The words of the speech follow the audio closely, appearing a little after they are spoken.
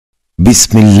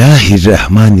বিসমিল্লাহির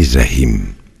রহমানির রহিম।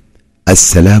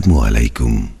 আসসালামু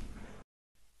আলাইকুম।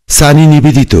 সানি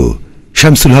নিবেদিত,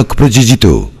 শামসুল হক প্রযোজিত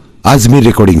আজমির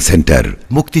রেকর্ডিং সেন্টার,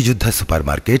 মুক্তিযোদ্ধা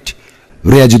সুপারমার্কেট,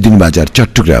 রিয়াজউদ্দিন বাজার,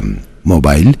 চট্টগ্রাম।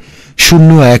 মোবাইল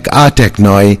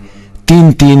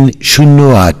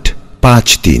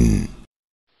 0189330853।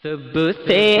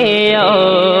 सबसे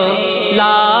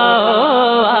औला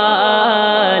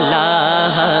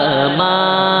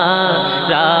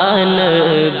हमारा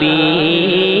नबी,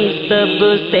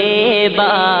 सबसे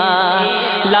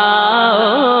बाला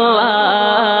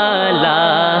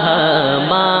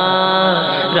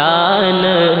हमारा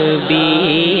नबी,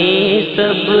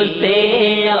 सबसे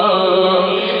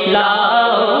औला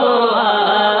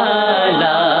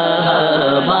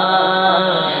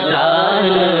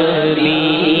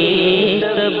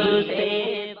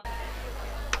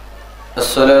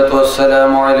الصلاة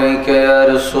والسلام عليك يا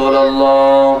رسول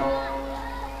الله.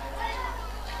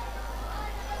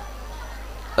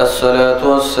 الصلاة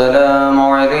والسلام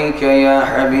عليك يا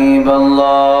حبيب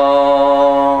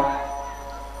الله.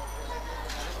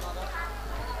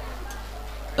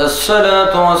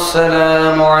 الصلاة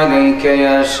والسلام عليك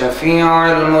يا شفيع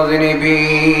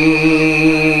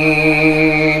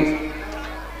المذنبين.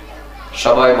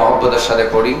 সবাই মহব্বতের সাথে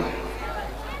পড়ি।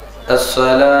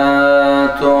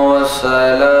 الصلاة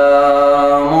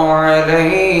والسلام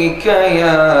عليك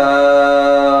يا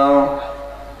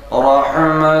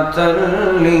رحمة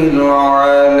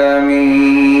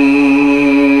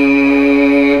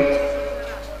للعالمين.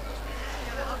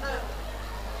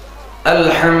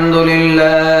 الحمد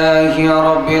لله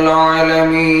رب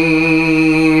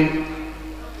العالمين،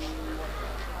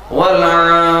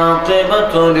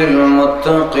 والعاقبة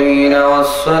للمتقين،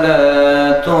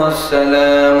 والصلاة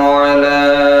والسلام على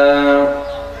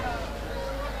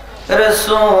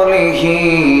رسوله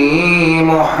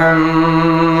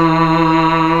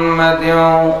محمد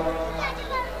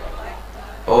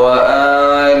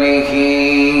وآله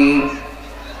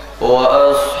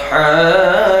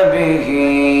وأصحابه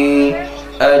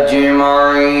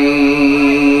أجمعين.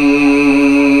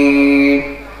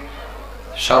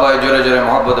 সবাই জোরে জোরে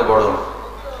মহব্বতে পড়ুন।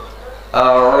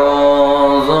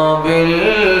 আউযু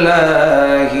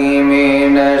বিল্লাহি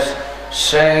মিনাশ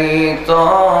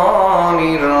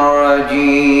শাইতানির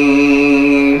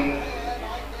রাজীম।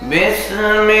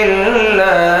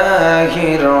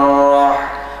 বিসমিল্লাহির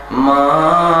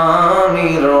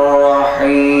রাহমানির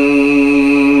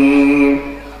রাহিম।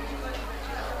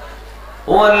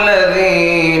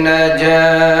 ওয়াল্লাযীনা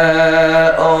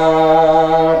জাআউ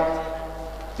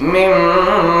মিন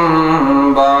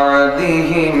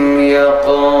بعدهم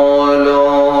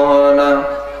يقولون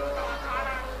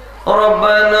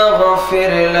ربنا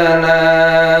اغفر لنا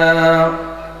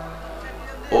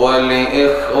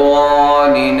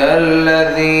ولإخواننا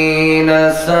الذين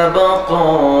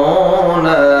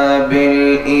سبقونا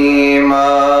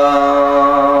بالإيمان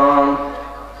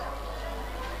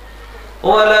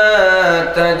ولا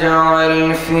تجعل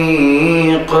في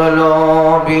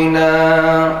قلوبنا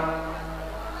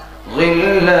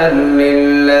غلا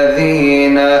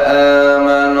للذين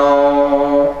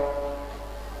آمنوا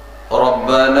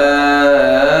ربنا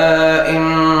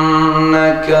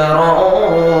إنك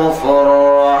رؤوف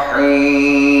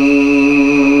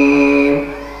رحيم.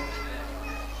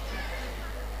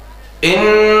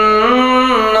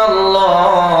 إن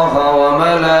الله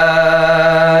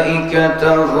وملائكته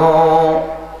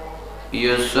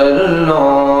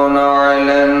يصلون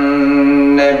على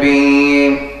النبي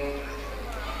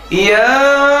يا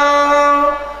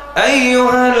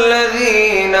أيها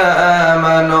الذين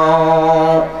آمنوا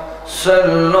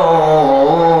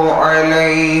صلوا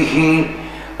عليه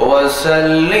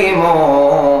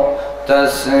وسلموا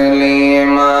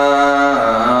تسليما.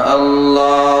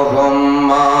 اللهم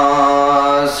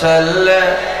صل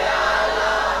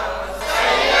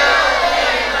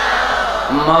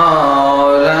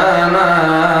مولانا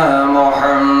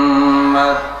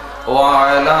محمد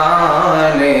وعلى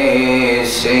آل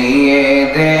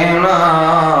سيدنا.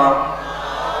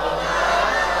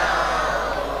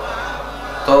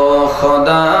 تو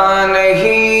خدا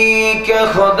نہیں کہ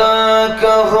خدا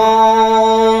کہو،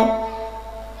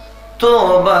 تو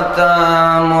بتا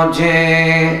مجھے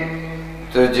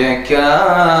تجھے کیا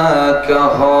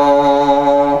کہو.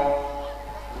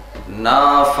 نا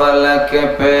فلک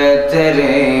پہ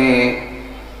تیرے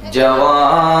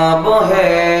جواب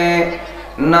ہے،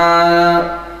 نا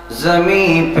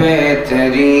زمین پہ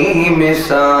تیری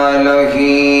مثال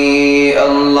ہی.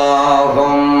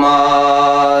 اللہم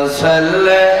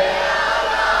صلی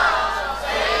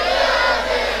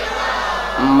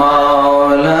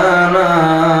مولانا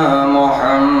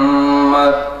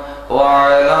محمد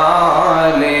وعلى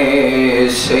آل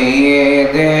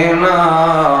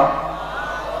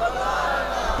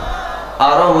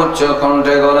উচ্চ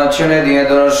কণ্ঠে গলা ছেড়ে দিয়ে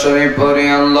দরুদ শরীফ পড়ি।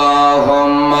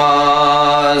 আল্লাহুম্মা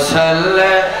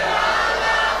সাল্লি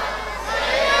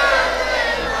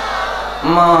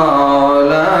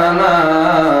মাওলানা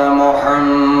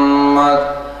মুহাম্মদ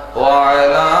ওয়া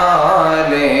আলা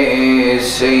আলি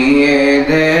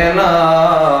সাইয়্যিদিনা।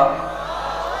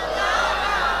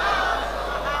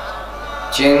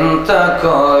 চিন্তা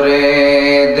করে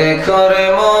দেখো রে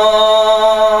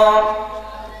মন,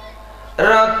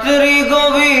 রাত্রি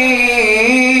গভীর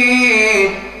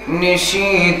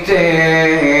নিশীতে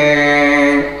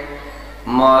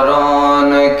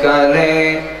মরণ কালে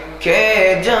কে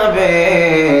যাবে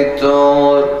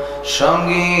তোর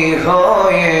সঙ্গী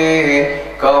হয়ে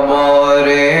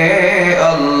কবরে।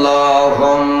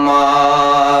 আল্লাহুম্মা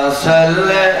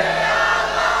সাল্লি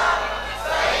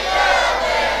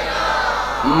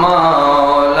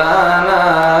মাওলানা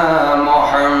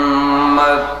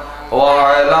মুহাম্মদ ওয়া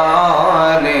আলা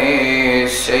আলি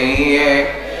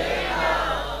সাইয়্যিদিনা।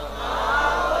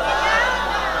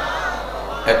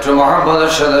 একটু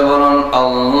মহব্বতের সাথে বলুন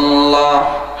আল্লাহ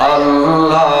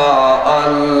আল্লাহ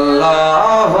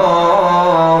আল্লাহ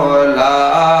লা।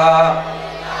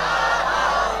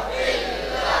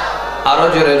 আরো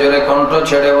জোরে জোরে কণ্ঠ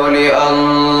ছেড়ে বলি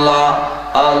আল্লাহ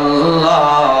আল্লাহ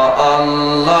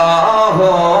আল্লাহ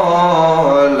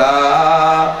লা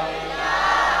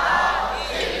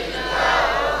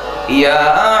ইয়া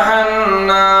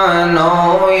হান্নানু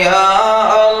ইয়া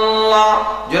আল্লাহ।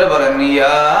 জোরে বলেন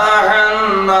ইয়া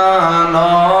হান্নানু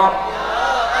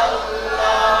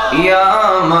ইয়া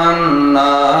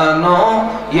মান্নানু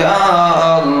ইয়া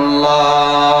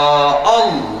আল্লাহ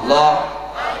আল্লাহ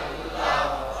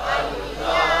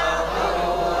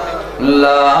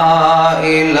লা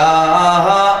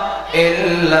ইলাহা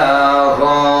ইল্লাহু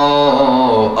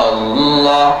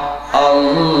আল্লাহ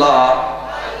আল্লাহ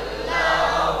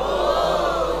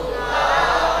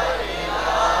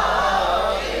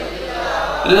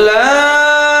লা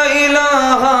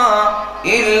ইলাহা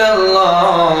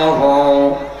ইল্লাল্লাহু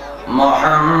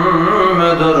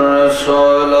মুহাম্মাদুর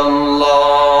রাসূলুল্লাহ।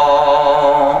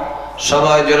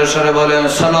 সবাই জোরে সোরে বলেন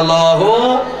সাল্লাল্লাহু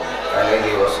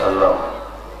আলাইহি ওয়াসাল্লাম।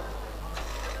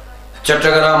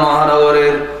 চট্টগ্রাম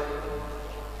মহানগরের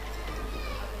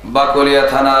বাকলিয়া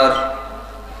থানার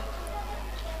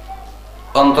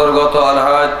অন্তর্গত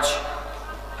আলহাজ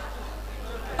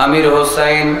আমির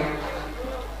হোসেন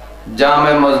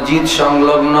জামে মসজিদ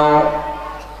সংলগ্ন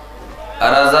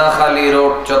রাজাখালী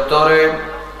রোড চত্বরে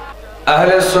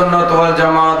আহলে সুন্নাত ওয়াল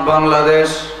জামাত বাংলাদেশ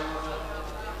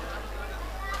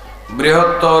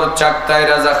বৃহত্তর চাকতাই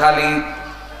রাজাখালী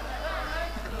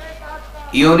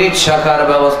ইউনিট শাখার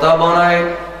ব্যবস্থাপনায়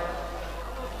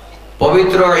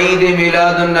পবিত্র ঈদ এ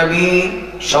মিলাদুন নবী,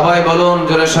 সবাই বলুন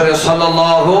জোরে সোরে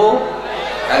সাল্লাল্লাহু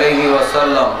আলাইহি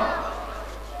ওয়াসাল্লাম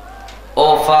ও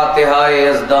ফাতিহায়ে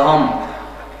ইজদাহম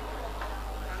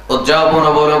উদযাপন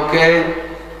উপলক্ষে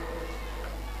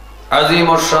আজিম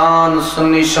ও শান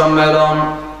সুন্নি সম্মেলন।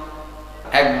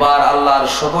 একবার আল্লাহর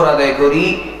শুকর আদায় করি,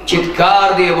 চিৎকার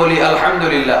দিয়ে বলি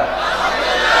আলহামদুলিল্লাহ।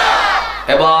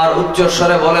 এবার উচ্চ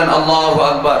স্বরে বলেন আল্লাহু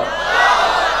আকবার।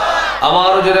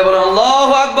 আবার জোরে বলেন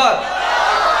আল্লাহু আকবার।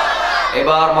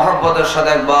 এবার মহব্বতের সাথে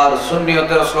একবার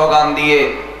সুন্নিয়তের স্লোগান দিয়ে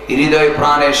হৃদয়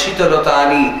প্রাণে শীতলতা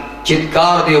আনি,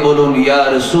 চিৎকার দিয়ে বলুন ইয়া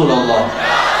রাসূলুল্লাহ।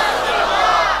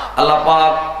 আল্লাহ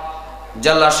পাক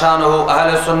জাল্লা শানুহু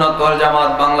আহলে সুন্নাত ওয়াল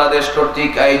জামাত বাংলাদেশ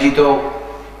কর্তৃক আয়োজিত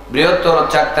বৃহত্তর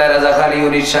চাকতাই রাজাখালী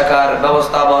ইউনিট শাখার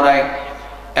ব্যবস্থাপনায়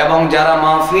এবং যারা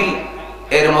মাহফিল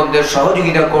এর মধ্যে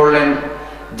সহযোগিতা করলেন,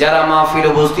 যারা মাহফিল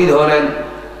উপস্থিত হলেন,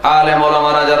 আলেম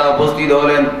ওলামারা যারা উপস্থিত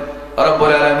হলেন,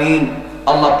 রব্বুল আলামিন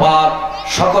আল্লাহ পাক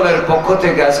সকলের পক্ষ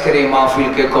থেকে আজকের এই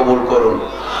মাহফিলকে কবুল করুন।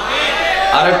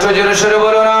 আরেকটু জোরে সোরে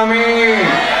বলুন আমিন।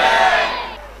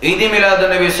 ঈদ মিলাদুন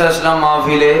নবী সাল্লাল্লাহু আলাইহি ওয়াসাল্লাম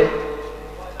মাহফিলে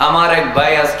আমার এক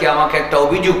ভাই আজকে আমাকে একটা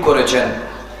অভিযোগ করেছেন।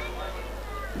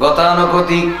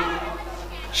 গতানুগতিক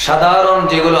সাধারণ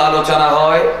যেগুলো আলোচনা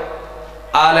হয়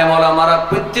আলেম ওলামারা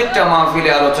প্রত্যেকটা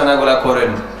মাহফিলে আলোচনাগুলো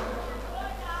করেন,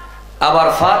 আবার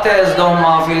ফাতিহা ইজদাহম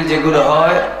মাহফিল যেগুলো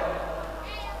হয়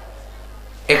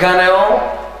এখানেও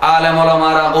আলেম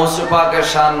ওলামারা গৌসে পাকের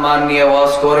শান মান নিয়ে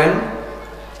ওয়াজ করেন।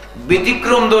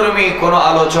 ব্যতিক্রমধর্মী কোনো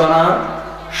আলোচনা,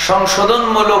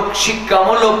 সংশোধনমূলক,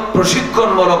 শিক্ষামূলক,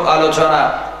 প্রশিক্ষণমূলক আলোচনা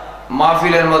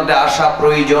মাহফিলের মধ্যে আসা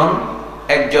প্রয়োজন।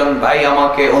 একজন ভাই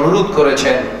আমাকে অনুরোধ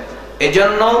করেছেন,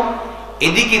 এজন্য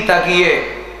এদিকে তাকিয়ে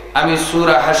আমি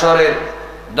সূরা হাশরের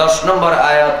 10 নম্বর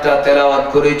আয়াতটা তেলাওয়াত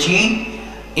করেছি।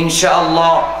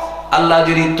 ইনশাআল্লাহ আল্লাহ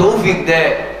যদি তৌফিক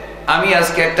দেয় আমি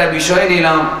আজকে একটা বিষয়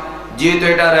নিলাম, যেহেতু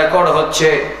এটা রেকর্ড হচ্ছে,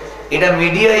 এটা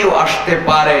মিডিয়ায়ও আসতে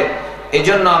পারে,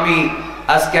 এজন্য আমি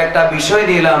আজকে একটা বিষয়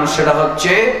নিলাম, সেটা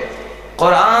হচ্ছে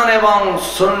কোরআন এবং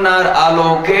সুন্নাহর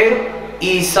আলোকে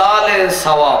ইসালের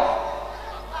সওয়াব।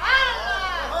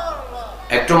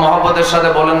 একটু মহব্বতের সাথে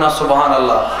বলেন না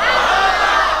সুবহানাল্লাহ।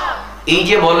 এই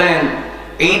যে বলেন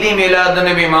ঈদে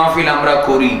মিলাদুন্নবী মাহফিল আমরা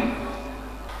করি,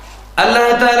 আল্লাহ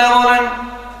তাআলা বলেন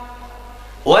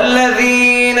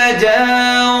ওয়াল্লাযীনা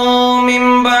জাউ মিন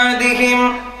বা'দিহিম,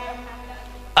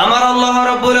 আমার আল্লাহ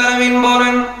রাব্বুল আলামিন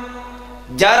বলেন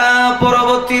যারা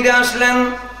পরবর্তীতে আসলেন,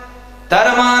 তার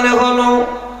মানে হলো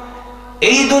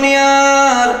এই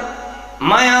দুনিয়ার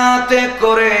মায়াতে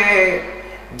করে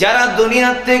যারা দুনিয়া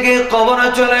থেকে কবরে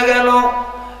চলে গেল।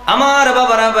 আমার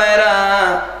বাবারা ভাইরা,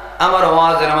 আমার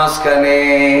ওয়াজের মাঝখানে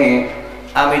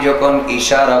আমি যখন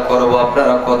ইশারা করব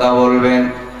আপনারা কথা বলবেন,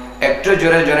 একটু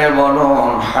জোরে জোরে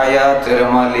বলুন হায়াতের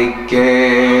মালিক কে,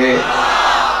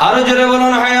 আরো জোরে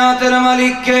বলুন হায়াতের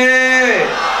মালিক কে।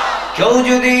 কেউ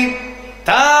যদি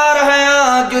তার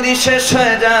হায়াত যদি শেষ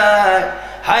হয়ে যায়,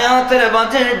 হায়াতের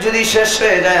বাজেট যদি শেষ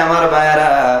হয়ে যায়, আমার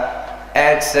ভাইরা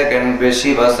 1 সেকেন্ড বেশি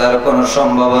বাঁচার কোনো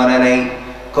সম্ভাবনা নেই,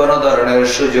 কোনো ধরনের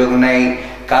সুযোগ নেই।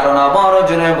 কারণ আবার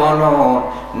জনে বলুন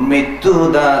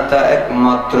মৃত্যুদাতা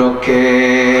একমাত্র কে?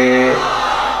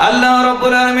 আল্লাহ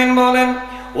রাব্বুল আলামিন বলেন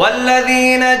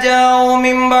ওয়াল্লাযীনা জাউ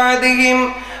মিন বা'দিহিম,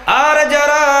 আর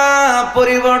যারা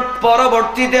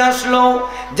পরবর্তীতে আসলো,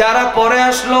 যারা পরে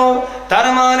আসলো, তার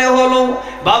মানে হলো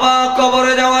বাবা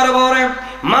কবরে যাওয়ার পরে,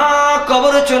 মা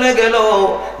কবরে চলে গেল,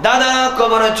 দাদা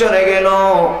কবরে চলে গেল,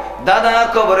 দাদা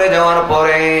কবরে যাওয়ার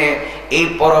পরে এই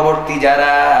পরবর্তী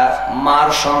যারা মার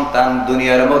সন্তান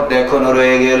দুনিয়ার মধ্যে এখনো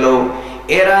রয়ে গেল,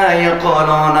 এরা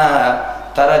ইয়াকুলুনা,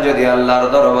 তারা যদি আল্লাহর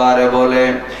দরবারে বলে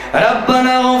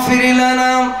রব্বানা গফির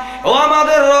লানা, ও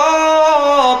আমাদের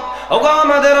রব, ও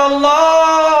আমাদের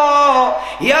আল্লাহ,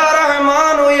 ইয়া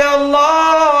রহমান ইয়া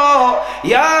আল্লাহ,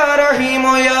 ইয়া রহিম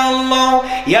ইয়া আল্লাহ,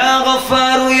 ইয়া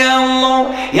গফফার ইয়া আল্লাহ,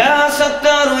 ইয়া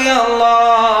সত্তার ইয়া আল্লাহ,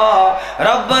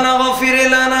 রব্বানা গফির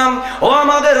লানা, ও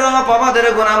আমাদের রব আমাদের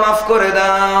গুনাহ মাফ করে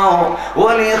দাও,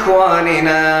 ওয়া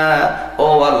লিইখওয়ানিনা, ও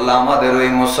আল্লাহ আমাদের ওই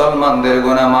মুসলমানদের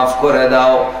গুনাহ মাফ করে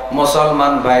দাও,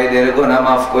 মুসলমান ভাইদের গুনাহ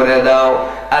মাফ করে দাও,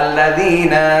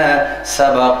 আল্লাযীনা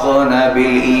সাবাকুনা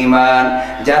বিল ঈমান,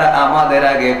 যারা আমাদের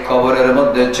আগে কবরের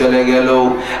মধ্যে চলে গেল।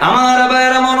 আমার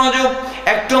ভাইরা মনোযোগ,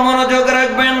 একটু মনোযোগ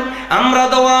রাখবেন। আমরা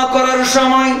দোয়া করার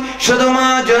সময় শুধু মা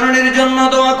জননীর জন্য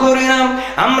দোয়া করি না,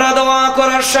 আমরা দোয়া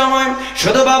করার সময়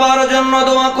শুধু বাবার জন্য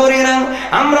দোয়া করি না,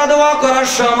 আমরা দোয়া করার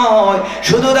সময়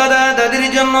শুধু দাদা দাদির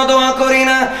জন্য দোয়া করি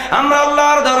না, আমরা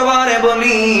আল্লাহর দরবারে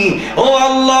বলি ও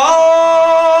আল্লাহ,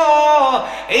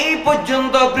 এই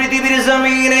পর্যন্ত পৃথিবীর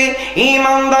জমিনে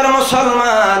ঈমানদার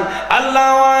মুসলমান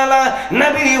আল্লাহওয়ালা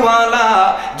নবীওয়ালা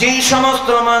যেই সমস্ত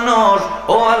মানুষ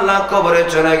ও আল্লাহ কবরে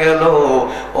চলে গেল,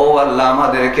 ও আল্লাহ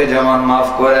আমাদেরকে যেমন মাফ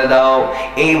করে দাও,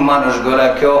 এই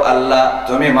মানুষগুলাকেও আল্লাহ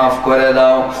তুমি মাফ করে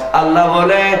দাও। আল্লাহ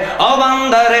বলে ও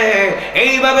বান্দারে,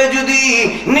 এইভাবে যদি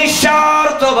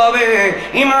নিঃস্বার্থভাবে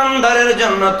ঈমানদারের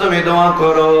জন্য তুমি দোয়া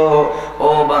করো,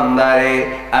 ও বান্দারে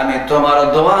আমি তোমার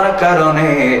দোয়ার কারণে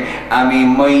আমি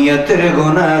মাইয়াতের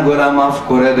গুনাহগুলো মাফ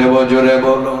করে দেব। জোরে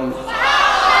বলুন,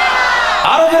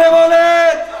 আরো জোরে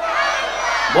বলেন,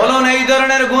 বলুন এই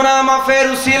ধরনের গুনাহ মাফের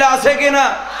উসিলা আছে কিনা?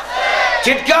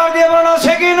 চিৎকার দিয়ে বলুন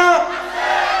আছে কিনা?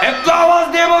 একটু আওয়াজ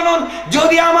দিয়ে বলুন।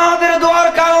 যদি আমাদের দোয়ার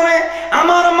কারণে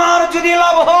আমার মার যদি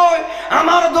লাভ হয়,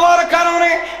 আমার দোয়ার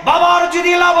কারণে বাবার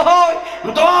যদি লাভ হয়,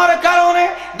 দোয়ার কারণে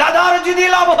দাদার যদি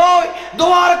লাভ হয়,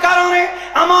 দোয়ার কারণে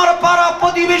আমার পাড়া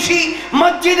প্রতিবেশী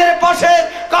মসজিদের পাশে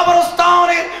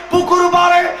কবরস্থানের পুকুর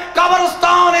পাড়ে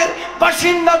কবরস্থানের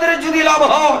বাসিন্দাদের যদি লাভ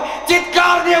হয়,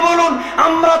 চিৎকার দিয়ে বলুন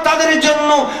আমরা তাদের জন্য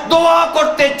দোয়া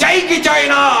করতে চাই কি চাই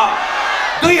না?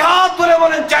 দুই হাত তুলে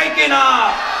বলেন চাই কি না?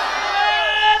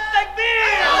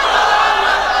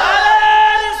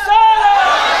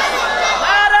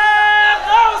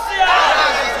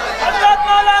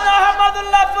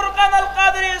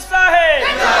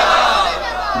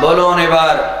 বলুন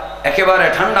এবার একেবারে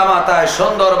ঠান্ডা মাথায়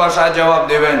সুন্দর ভাষায় জবাব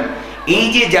দেবেন। এই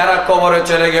যে যারা কবরে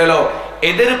চলে গেল,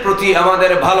 এদের প্রতি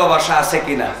আমাদের ভালোবাসা আছে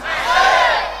কিনা?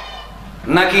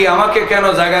 নাকি আমাকে কেন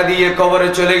জায়গা দিয়ে কবরে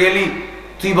চলে গেলি,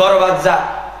 তুই বরবাদ যা,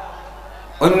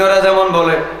 অন্যরা যেমন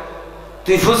বলে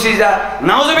তুই ফুসি যা,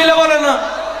 নাউজুবিল্লাহ বলে না,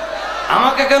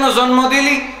 আমাকে কেন জন্ম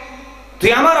দিলি,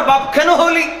 তুই আমার বাপ কেন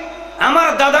হলি, আমার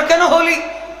দাদা কেন হলি,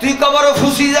 তুই কবরে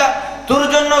ফুসি যা, তোর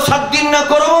জন্য 7 দিন না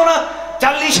করবো না,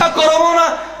 40 করবো না,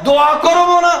 দোয়া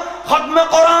করবো না, খতমে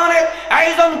কোরআনের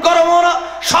আয়োজন করবো না,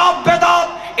 সব বেদাত,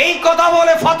 এই কথা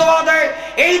বলে ফতোয়া দেয়।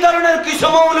 এই ধরনের কিছু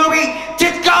মৌলবী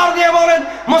চিৎকার দিয়ে বলেন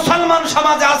মুসলমান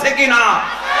সমাজে আছে কিনা?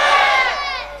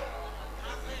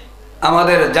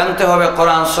 আমাদের জানতে হবে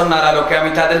কোরআন সুন্নাহর আলোকে।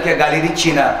 আমি তাদেরকে গালি দিচ্ছি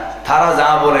না, তারা যা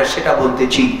বলে সেটা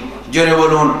বলতেছি। জোরে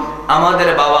বলুন আমাদের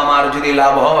বাবা মার যদি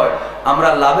লাভ হয় আমরা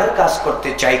লাভের কাজ করতে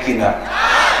চাই কিনা?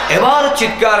 এবার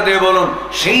চিৎকার দিয়ে বলুন,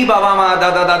 সেই বাবা মা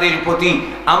দাদা দাদির প্রতি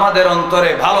আমাদের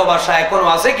অন্তরে ভালোবাসা এখনো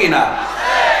আছে কিনা?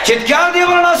 চিৎকার দিয়ে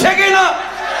বলুন, আছে কিনা?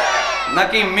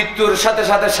 নাকি মৃত্যুর সাথে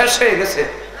সাথে শেষ হয়ে গেছে?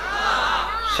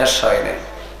 শেষ হয় নাই।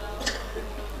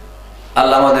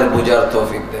 আল্লাহ আমাদের বুঝার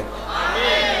তৌফিক দেন।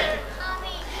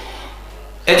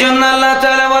 এজন্য আল্লাহ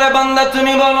তাআলা বলে, বান্দা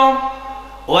তুমি বলো,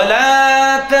 ওয়ালা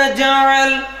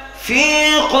তাজআল ফি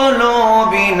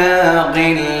কুলুবিনা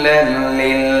গিল্লান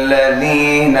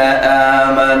লিল্লাযিনা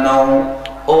আমানু।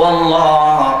 ও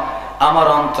আল্লাহ, আমার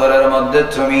অন্তরের মধ্যে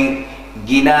তুমি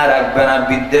ঘৃণা রাখবে না,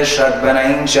 বিদ্বেষ রাখবে না,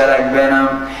 হিংসা রাখবে না।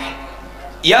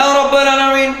 ইয়া রাব্বুল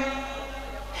আলামিন,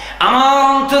 আমার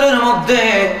অন্তরের মধ্যে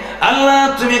আল্লাহ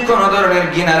তুমি কোন ধরনের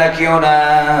ঘৃণা রাখিও না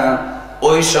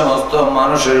ওই সমস্ত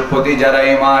মানুষের প্রতি যারা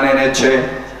ঈমান এনেছে।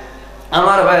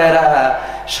 আমার ভাইয়েরা,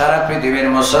 সারা পৃথিবীর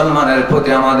মুসলমানের প্রতি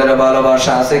আমাদের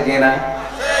ভালোবাসা আছে কিনা?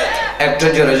 একটু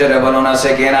জোরে জোরে বলুন, আছে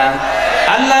কিনা?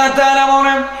 আল্লাহ তাআলা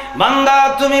বলেন, বান্দা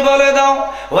তুমি বলে দাও,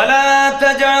 ওয়ালা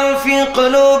তাজআল ফি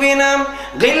কুলুবিনা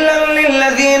গিল্লান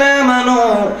লিল্লাযিনা আমানু।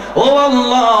 ও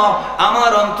আল্লাহ,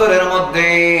 আমার অন্তরের মধ্যে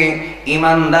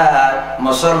ঈমানদার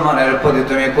মুসলমানের প্রতি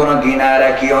তুমি কোনো ঘৃণা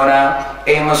রাখিও না।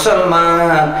 এই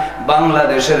মুসলমান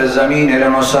বাংলাদেশের জমিনের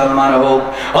মুসলমান হোক,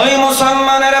 ওই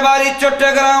মুসলমানের বাড়ি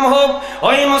চট্টগ্রাম হোক,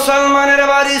 ওই মুসলমানের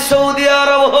বাড়ি সৌদি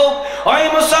আরব হোক, ওই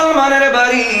মুসলমানের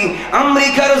বাড়ি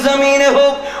আমেরিকার জমিনে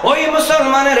হোক, ওই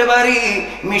মুসলমানের বাড়ি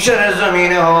মিশরের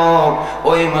জমিনে হোক,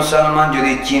 ওই মুসলমান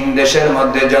যদি চীন দেশের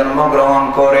মধ্যে জন্মগ্রহণ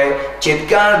করে,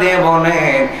 চিৎকার দিয়ে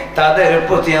বলেন, তাদের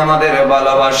প্রতি আমাদের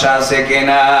ভালোবাসা আছে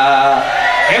কিনা?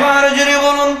 এবার যদি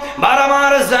বলুন,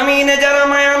 বারবার জমিনে যারা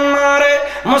মায়ানমারে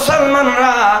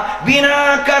মুসলমানরা বিনা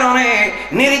কারণে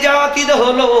নির্যাতিত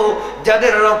হলো,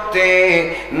 যাদের রক্তে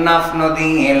নাফ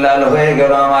নদী লাল হয়ে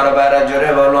গেল, আমার বারা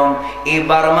জোরে বলুন, এই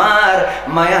বার্মার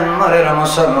মায়ানমারের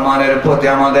মুসলমানের প্রতি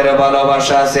আমাদের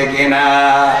ভালোবাসা আছে কিনা?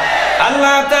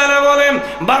 আল্লাহ তাআলা বলেন,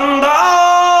 বান্দা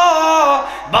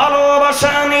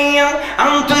ভালোবাসা নিয়া,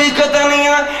 আন্তরিকতা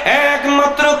নিয়া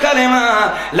একমাত্র কালেমা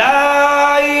লা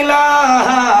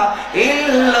ইলাহা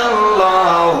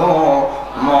ইল্লাল্লাহু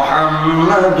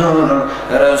মুহাম্মাদুর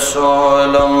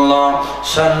রাসূলুল্লাহ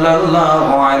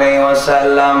সাল্লাল্লাহু আলাইহি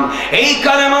ওয়াসাল্লাম, এই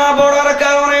কালেমা পড়ার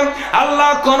কারণে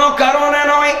আল্লাহ কোনো কারণে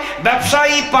নয়,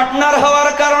 ব্যবসায়ী পার্টনার হওয়ার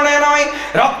কারণে নয়,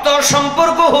 রক্ত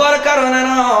সম্পর্ক হওয়ার কারণে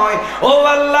নয়, ও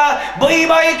আল্লাহ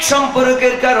বৈবাহিক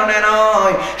সম্পর্কের কারণে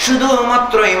নয়,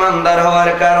 শুধুমাত্র ঈমানদার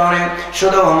হওয়ার কারণে,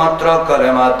 শুধুমাত্র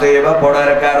কালেমা তয়্যিবা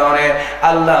পড়ার কারণে।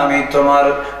 আল্লাহ, আমি তোমার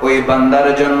ওই বান্দার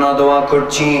জন্য দোয়া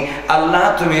করছি, আল্লাহ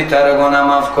তুমি তার গুনাহ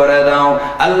মাফ করে দাও।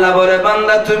 আল্লাহ বলে,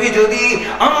 বান্দা তুমি যদি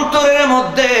অন্তরের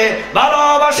মধ্যে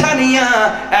ভালোবাসা নিয়া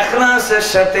ইখলাসের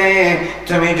সাথে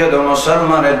তুমি যদি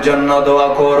মুসলমানের জন্য দোয়া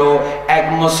করো, এক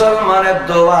মুসলমানের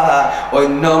দোয়া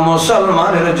অন্য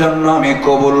মুসলমানের জন্য আমি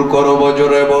কবুল করব।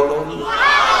 জোরে বলুন,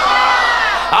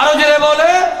 আরো জোরে বলে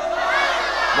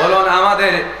বলুন।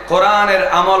 আমাদের কোরআনের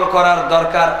আমল করার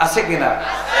দরকার আছে কিনা?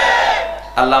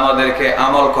 আল্লাহ আমাদেরকে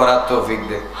আমল করার তৌফিক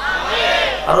দেন।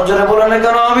 আরো জোরে বলেন না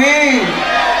কেন? আমিন।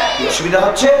 কি অসুবিধা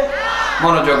হচ্ছে?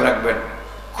 মনোযোগ রাখবেন,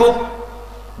 খুব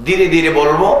ধীরে ধীরে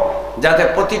বলবো যাতে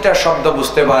প্রতিটা শব্দ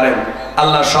বুঝতে পারেন।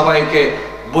 আল্লাহ সবাইকে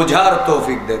বুঝার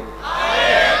তৌফিক দেন।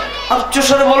 আর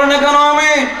উচ্চস্বরে বলেন না কেন?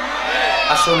 আমিন।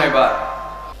 আসুন এবার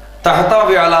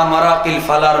তাহতাবি আলা মারাকিল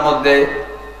ফালার মধ্যে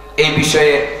এই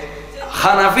বিষয়ে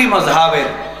হানাফি মাযহাবের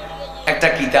একটা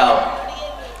কিতাব।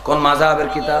 কোন মাযহাবের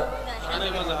কিতাব?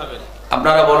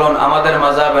 আপনারা বলুন, আমাদের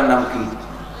মাযহাবের নাম কি?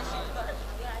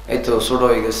 এই তো ছোট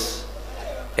হয়ে গেছে।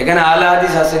 এখানে আহলে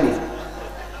হাদিস আসেনি?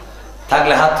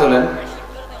 থাকলে হাত তোলেন।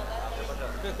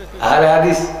 আহলে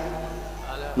হাদিস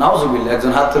নাউজুবিল্লাহ,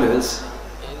 একজন হাত তুলে ফেলছে।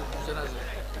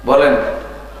 বলেন,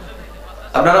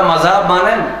 আপনারা মাযহাব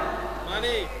মানেন?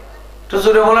 তো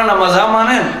জোরে বলেন না, মাযহাব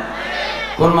মানেন?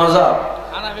 কোন মাযহাব?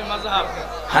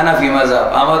 হানাফি মাযহাব।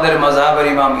 আমাদের মাযহাবের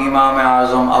ইমাম ইমামে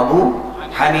আযম আবু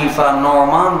হানিফা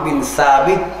নোমান বিন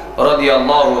সাবিত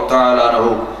রাদিয়াল্লাহু তাআলা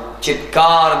আনহু।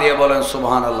 চিৎকার দিয়ে বলেন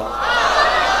সুবহানাল্লাহ।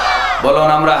 বলুন,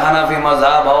 আমরা হানাফি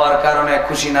মাযহাব হওয়ার কারণে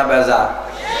খুশি না বেজার?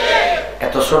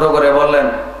 এত ছোট করে বললেন,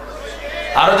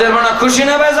 আরো যে না খুশি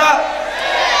না বেজার?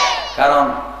 কারণ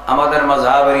আমাদের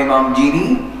মাযহাবের ইমাম যিনি,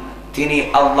 তিনি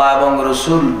আল্লাহ এবং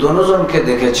রাসূল দুজনকে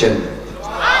দেখেছেন।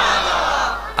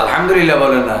 আলহামদুলিল্লাহ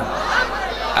বলেন না?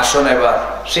 আসুন এবার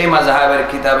সেই মাযহাবের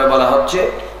কিতাবে বলা হচ্ছে,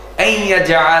 আইয়া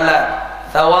জাআলা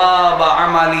সাওয়াব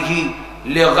আমালিহি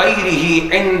লিগাইরিহি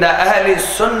ইনদা আহলি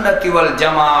সুন্নাতি ওয়াল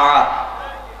জামাআ।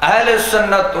 আহলে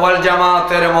সুন্নাত ওয়াল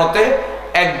জামাতের মতে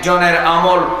একজনের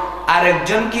আমল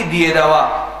আরেকজনকে দিয়ে দেওয়া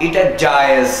এটা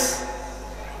জায়েজ।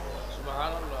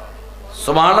 সুবহানাল্লাহ।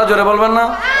 সুবহানাল্লাহ জোরে বলবেন না?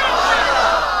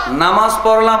 নামাজ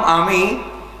পড়লাম আমি,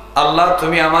 আল্লাহ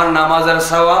তুমি আমার নামাজের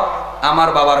সওয়াব আমার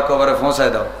বাবার কবরে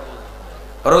পৌঁছায় দাও।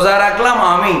 রোজা রাখলাম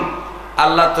আমি,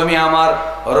 আল্লাহ তুমি আমার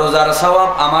রোজার সওয়াব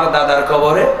আমার দাদার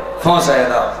কবরে পৌঁছায়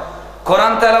দাও।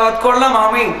 কোরআন তেলাওয়াত করলাম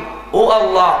আমি, ও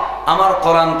আল্লাহ আমার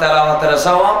কোরআন তেলাওয়াতের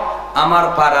সওয়াব আমার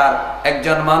পাড়ার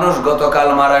একজন মানুষ গতকাল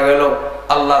মারা গেল,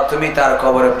 আল্লাহ তুমি তার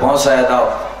কবরে পৌঁছায় দাও।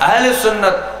 আহলে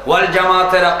সুন্নাত ওয়াল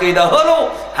জামাতের আকীদা হলো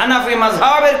হানাফি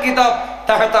মাযহাবের কিতাব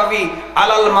তাহতাবি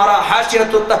আলাল মারা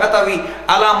হাশিয়াতুত তাহতাবি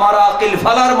আলা মারাকিল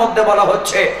ফালার মধ্যে বলা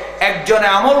হচ্ছে একজনে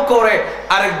আমল করে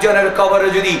আরেকজনের কবরে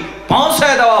যদি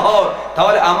পৌঁছায় দেওয়া হয়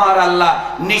তাহলে আমার আল্লাহ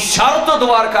নিঃস্বার্থ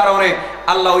দোয়ার কারণে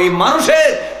আল্লাহ ওই মানুষের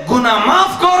গুনাহ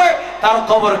মাফ করে তার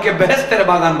কবরকে বেহেশতের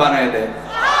বাগান বানিয়ে দেয়।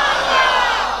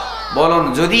 বলুন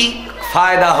যদি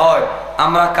ফায়দা হয়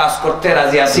আমরা কাজ করতে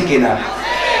রাজি আছি কিনা?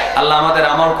 আল্লাহ আমাদের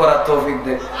আমল করার তৌফিক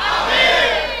দেয়।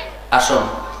 আসুন,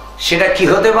 সেটা কি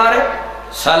হতে পারে?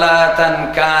 সালাতান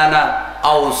কানা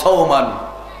আও সাওমান,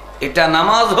 এটা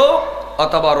নামাজ হোক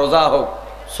অথবা রোজা হোক।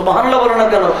 সুবহানাল্লাহ বলো না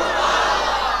কেন?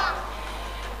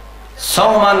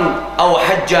 সাওমান আও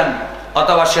হাজ্জান,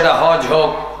 অথবা সেটা হজ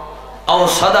হোক, আও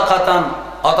সাদাকাতান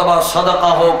অথবা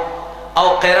সাদাকা হোক, আও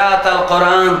কিরাআতাল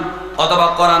কোরআন অথবা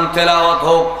কোরআন তেলাওয়াত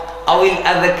হোক, আউল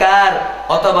আযকার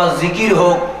অথবা জিকির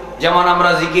হোক। যেমন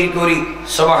আমরা জিকির করি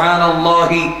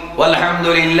সুবহানাল্লাহি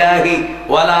ওয়ালহামদুলিল্লাহি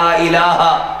ওয়ালা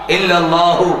ইলাহা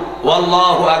ইল্লাল্লাহু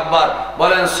ওয়াল্লাহু আকবার।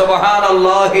 বলেন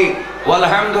সুবহানাল্লাহি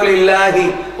ওয়ালহামদুলিল্লাহি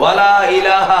ওয়ালা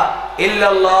ইলাহা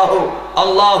ইল্লাল্লাহু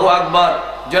আল্লাহু আকবার।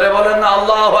 জোরে বলেন না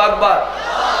আল্লাহু আকবার।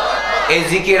 এই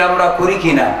জিকির আমরা করি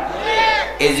কিনা?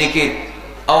 এই জিকির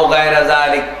আও গায়রা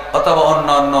যালিক অথবা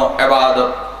অন্যান্য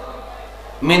ইবাদত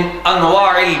মিন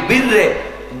আনওয়াইল বিররে,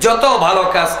 যত ভালো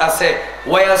কাজ আছে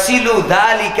ওয়াসিলু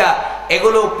যালিকা,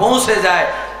 এগুলো পৌঁছে যায়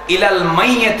ইলাল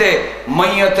মাইয়াতে,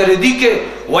 মাইয়াতের দিকে,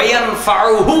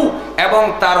 ওয়ায়ানফাউহু, এবং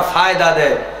তার ফায়দা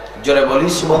দেয়। জোরে বলি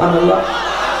সুবহানাল্লাহ।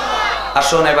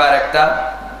 আসুন এবার একটা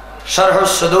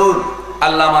শারহুস সুদূর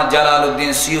আল্লামা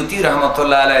জালালউদ্দিন সিয়ুতি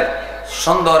রাহমাতুল্লাহ আলাইহির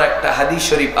সুন্দর একটা হাদিস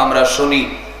শরীফ আমরা শুনি।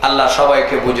 আল্লাহ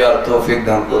সবাইকে বুঝার তৌফিক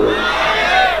দান করুন।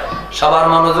 সবার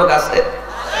মনোযোগ আছে?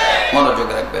 মনোযোগ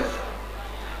রাখবেন।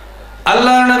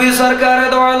 আল্লাহর নবী সরকারে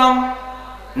দো আলম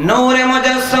নূরে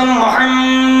মুজাসসাম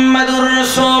মুহাম্মাদুর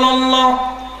রাসূলুল্লাহ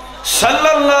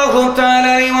সাল্লাল্লাহু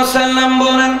তাআলা আলাইহি ওয়াসাল্লাম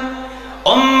বলেন,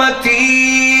 উম্মতি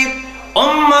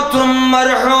উম্মাতুম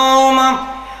মারহুমা,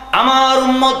 আমার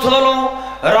উম্মত হলো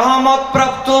রহমত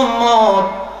প্রাপ্ত উম্মত।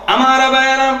 আমার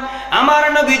ভাইরা, আমার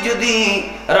নবী যদি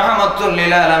রাহমাতুল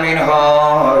লিল আলামিন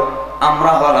হয়,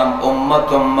 আমরা হলাম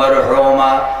উম্মাতুম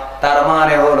মারহুমা, তার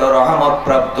মানে হলো রহমত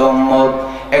প্রাপ্ত উম্মত।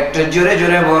 একটু জোরে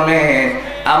জোরে বলে,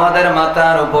 আমাদের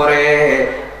মাথার উপরে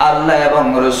আল্লাহ এবং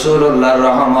রাসূলুল্লাহর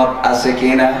রহমত আছে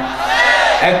কিনা?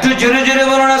 একটু জোরে জোরে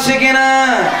বলুন আছে কিনা?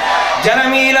 যারা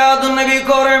মিলাদুন নবী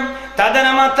করে তাদের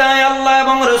মাথায় আল্লাহ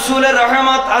এবং রাসূলের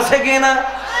রহমত আছে কিনা?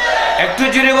 একটু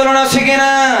জোরে বলুন আছে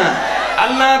কিনা?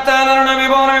 আল্লাহ তাআলার নবী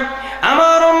বলেন,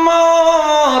 আমার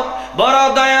উম্মত বড়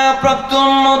দয়া প্রাপ্ত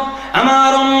উম্মত,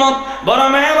 আমার উম্মত বড়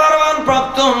মেহেরবান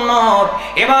প্রাপ্ত উম্মত।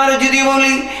 এবার যদি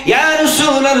বলি ইয়া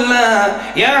রাসূলুল্লাহ,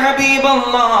 ইয়া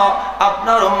হাবিবাল্লাহ,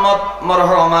 আপনার উম্মত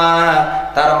মারহুমা,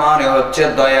 তার মানে হচ্ছে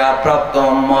দয়া প্রাপ্ত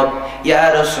উম্মত। ইয়া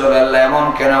রাসূলুল্লাহ এমন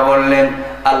কেন বললেন?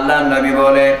 আল্লাহ নবী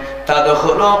বলে,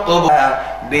 তাদখুলু কুবরা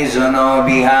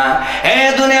বিজুনুবিহা, এ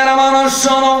দুনিয়ার মানুষ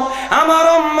শোনো, আমার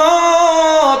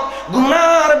উম্মত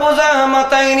গুনার বোঝা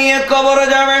মাথায় নিয়ে কবরে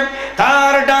যাবে।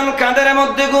 তার ডান কাঁধের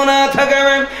মধ্যে গুনাহ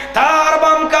থাকবে, তার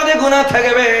বাম কাঁধে গুনাহ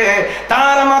থাকবে,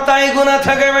 তার মাথায় গুনাহ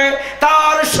থাকবে,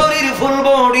 তার শরীর ফুল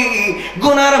বডি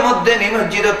গুনার মধ্যে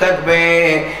নিমজ্জিত থাকবে।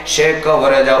 সে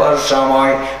কবরে যাওয়ার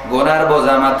সময় গুনার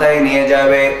বোঝা মাথায় নিয়ে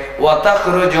যাবে। ওয়া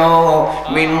তাখরুজু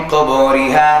মিন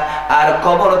কবরিহা, আর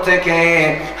কবর থেকে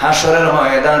হাসরের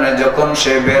ময়দানে যখন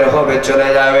সে বের হবে চলে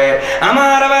যাবে।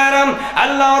 আমার ভাইরা,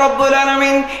 আল্লাহ রাব্বুল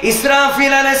আলামিন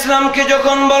ইসরাফিল আলাইহিস সালামকে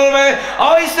যখন বলবে, ও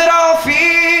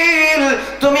ইসরাফিল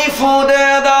তুমি ফু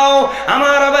দিয়ে দাও,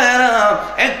 আমার ভাইরা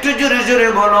একটু জোরে জোরে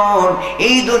বলুন,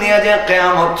 এই দুনিয়া যে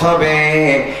কিয়ামত হবে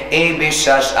এই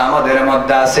বিশ্বাস আমাদের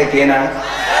মধ্যে আছে কিনা?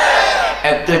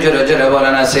 একটু জোরে জোরে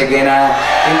বলেন আছে কিনা?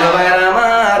 কিন্তু ভাইরা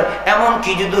আমার, এমন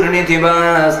কিছু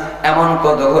দুর্নীতিবাজ, এমন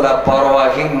কতগুলা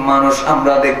পরোয়াহীন মানুষ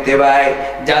আমরা দেখতে পাই,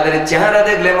 যাদের চেহারা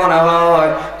দেখলে মনে হয়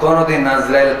কোনদিন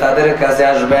আজরাইল তাদের কাছে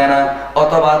আসবে না,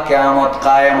 অথবা কিয়ামত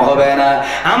কায়েম হবে না।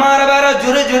 আমার ভাইরা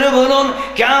জোরে জোরে বলুন,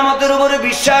 কিয়ামতের উপরে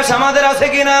বিশ্বাস আমাদের আছে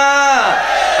কিনা?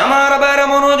 আমার ভাইরা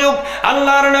মনোযোগ।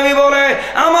 আল্লাহর নবী বলে,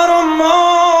 আমার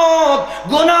উম্মত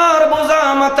গুনার বোঝা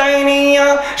মাথায় নিয়ে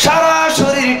সারা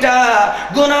শরীরটা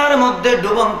গুনার মধ্যে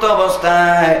ডুবন্ত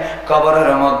অবস্থায়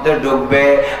কবরের মধ্যে ডুববে।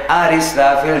 আর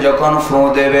ইসরাফিল যখন ফু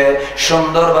দেবে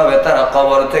সুন্দরভাবে তারা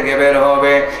কবর থেকে বের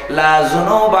হবে। লা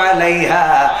যুনুব আলাইহা,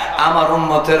 আমার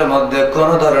উম্মতের মধ্যে কোন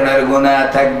ধরনের গুনাহ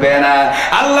থাকবে না।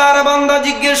 আল্লাহর বান্দা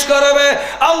জিজ্ঞেস করবে,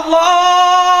 আল্লাহ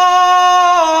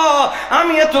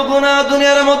আমি এত গুনাহ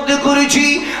দুনিয়ার মধ্যে করেছি,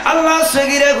 আল্লাহ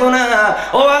সগীরা গুনাহ,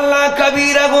 ও আল্লাহ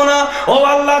কবিরা গুনাহ, ও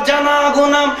আল্লাহ জানা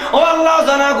গুনাহ, ও আল্লাহ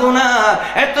জানা গুনাহ,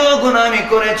 এত গুনাহ আমি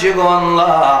করেছি গো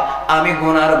আল্লাহ। আমি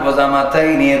গুনার বোঝা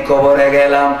মাথায় নিয়ে কবরে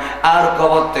গেলাম, আর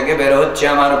কবর থেকে বের হচ্ছে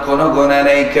আমার কোনো গুনাহ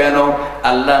নেই কেন?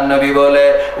 আল্লাহর নবী বলে,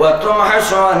 ওয়া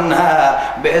তুমহাসু আনহা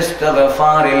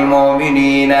বিইস্তিগফারিল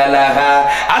মুমিনিনা লাহা।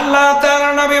 আল্লাহ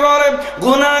তাআলা নবী বলে,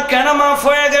 গুনাহ কেন মাফ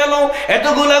হয়ে গেল?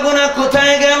 এতগুলা গুনাহ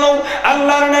কোথায় গেল?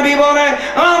 আল্লাহর নবী বলে,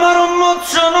 আমার উম্মত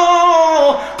শোনো,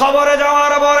 কবরে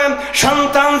যাওয়ার পরে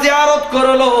সন্তান জিয়ারত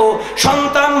করলো,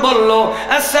 সন্তান বলল,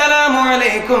 আসসালামু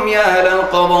আলাইকুম ইয়া আহলাল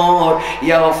কবর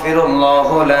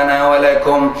ইয়াগফিরুল্লাহু লানা ওয়া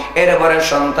লাকুম। এরপরে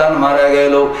সন্তান মারা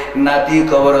গেল, নাতি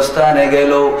কবরস্থানে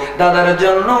গেল, দাদার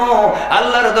জন্য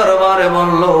আল্লাহর দরবারে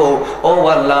বলল, ও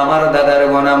আল্লাহ আমার দাদার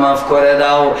গুনাহ মাফ করে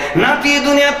দাও। নাতি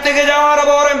দুনিয়া থেকে যাওয়ার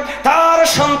পরে তার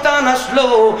সন্তান আসলো,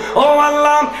 ও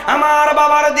আল্লাহ আমার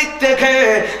বাবার দিক থেকে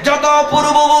যত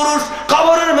পূর্বপুরুষ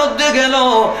কবরের মধ্যে গেল,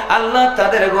 আল্লাহ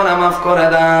তাদের গুনাহ মাফ করে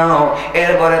দাও।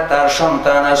 এরপরে তার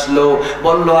সন্তান আসলো,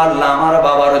 বলল, আল্লাহ আমার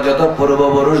বাবার যত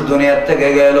পূর্বপুরুষ দুনিয়া থেকে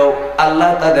গেল,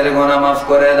 আল্লাহ তাদের গুনাহ মাফ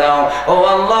করে দাও। ও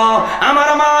আল্লাহ আমার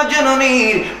মা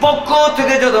জননীর পক্ষ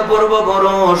থেকে যত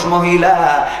পূর্বপুরুষ মহিলা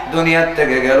দুনিয়া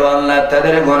থেকে গেল, আল্লাহ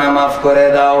তাদের গুনাহ মাফ করে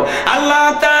দাও। আল্লাহ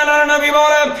তাআলার নবী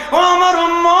বলেন, ও আমার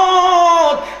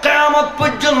উম্মত, কিয়ামত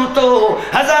পর্যন্ত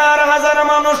হাজার হাজার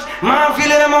মানুষ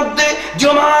মাহফিলের মধ্যে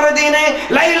জুমার দিনে,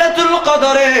 লাইলাতুল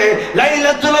কদরে,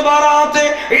 লাইলাতুল বারাতে,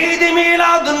 ঈদ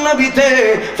মিলাদুন নবীতে,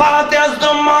 ফাতিহার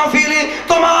মাহফিলে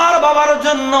তোমার বাবার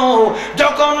জন্য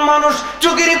যখন মানুষ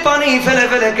চোখের পানি ফেলে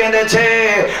ফেলে কেঁদেছে,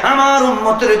 আমার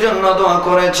উম্মতের জন্য দোয়া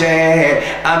করেছে,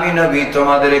 আমি নবী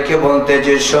তোমাদেরকে বলতে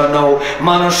যে শোনো,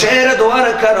 মানুষের দোয়ার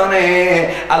কারণে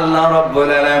আল্লাহ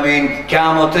রাব্বুল আলামিন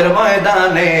কিয়ামতের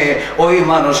ময়দানে ওই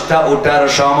মানুষটা ওঠার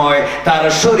সময় তার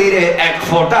শরীরে এক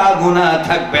ফোঁটা গুনাহ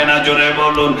থাকবে না। জোরে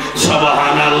বলুন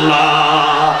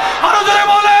সুবহানাল্লাহ। আরো জোরে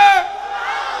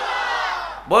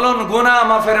বলুন, গুনাহ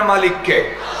মাফের মালিক কে?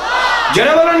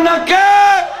 জোরে বলেন না কে?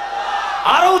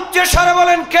 আরো উচ্চ স্বরে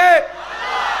বলেন কে?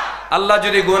 আল্লাহ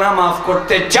যদি গুনাহ মাফ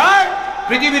করতে চায়,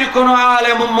 পৃথিবীর কোন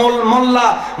আলেম, মোল্লা,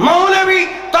 মৌলবী,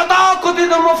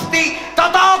 তথাকথিত মুফতি,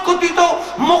 তথাকথিত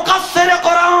মুকাসসিরে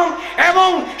কোরআন এবং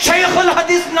শাইখুল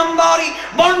হাদিস নামদারি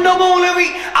বন্ড মৌলবী,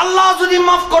 আল্লাহ যদি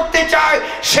মাফ করতে চায়,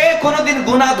 সে কোনদিন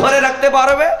গুনাহ ধরে রাখতে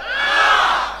পারবে?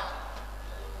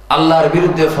 আল্লাহর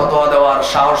বিরুদ্ধে ফতোয়া দেওয়ার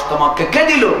সাহস তোমাকে কে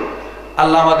দিল?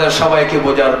 আল্লাহ আমাদের সবাইকে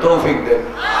বোঝার তৌফিক দেন।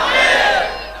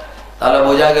 তাহলে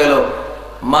বোঝা গেল,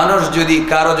 মানুষ যদি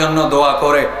কারো জন্য দোয়া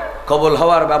করে, কবুল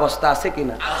হওয়ার ব্যবস্থা আছে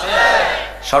কিনা?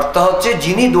 শর্ত হচ্ছে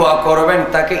যিনি দোয়া করবেন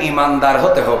তাকে ইমানদার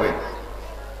হতে হবে,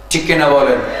 ঠিক কিনা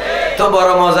বলেন? তো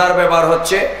বড় মজার ব্যাপার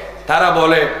হচ্ছে, তারা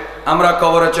বলে আমরা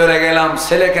কবরে চলে গেলাম,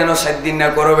 ছেলে কেন 7 দিন না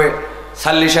করবে,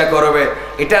 সাল্লিশা করবে?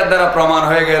 এটার দ্বারা প্রমাণ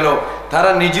হয়ে গেল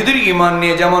তারা নিজেদের ইমান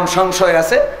নিয়ে যেমন সংশয়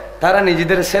আছে, তারা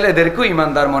নিজেদের ছেলেদেরকেও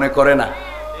ইমানদার মনে করে না।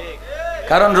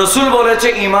 কারণ রসুল বলেছে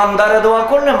ইমানদারে দোয়া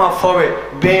করলে মাফ হবে,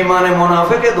 বেঈমানে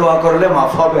মুনাফিকে দোয়া করলে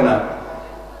মাফ হবে না,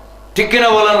 ঠিক কিনা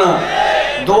বলে না?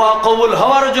 দোয়া কবুল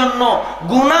হওয়ার জন্য,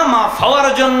 গুনাহ মাফ হওয়ার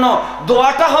জন্য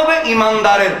দোয়াটা হবে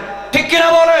ইমানদারের, ঠিক কিনা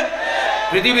বলে?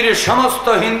 পৃথিবীর সমস্ত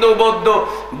হিন্দু, বৌদ্ধ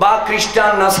বা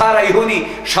খ্রিস্টান, নাসারা, ইহুদি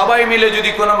সবাই মিলে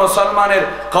যদি কোনো মুসলমানের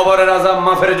কবরের আযাব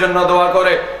মাফের জন্য দোয়া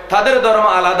করে, তাদের ধর্ম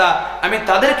আলাদা, আমি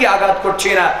তাদেরকে আঘাত করছি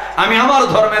না, আমি আমার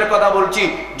ধর্মের কথা বলছি।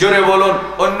 জোরে বলুন,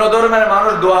 অন্য ধর্মের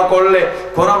মানুষ দোয়া করলে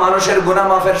কোন মানুষের গুনাহ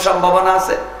মাফের সম্ভাবনা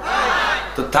আছে?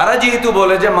 তো তারা যেহেতু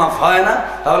বলে যে মাফ হয় না,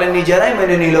 তাহলে নিজেরাই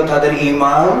মেনে নিল তাদের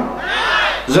ঈমান।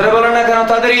 জোরে বলেন না কেন?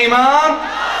 তাদের ঈমান।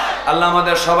 আল্লাহ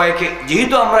আমাদের সবাইকে,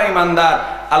 যেহেতু আমরা ঈমানদার,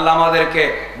 আল্লাহ আমাদেরকে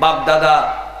বাপ দাদা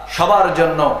সবার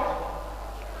জন্য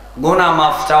গুনাহ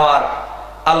মাফ চাওয়ার,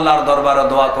 আল্লাহর দরবারে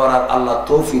দোয়া করার আল্লাহ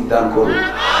তৌফিক দান করুন।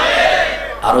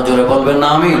 আরো জোরে বলবেন না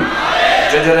আমিন?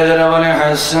 জোরে জোরে বলে,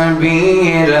 হাসবি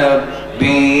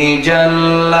রাব্বি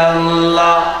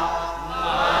জাল্লাল্লাহ,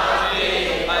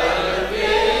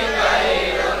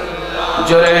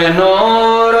 জোরে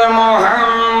নূর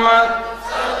মুহাম্মদ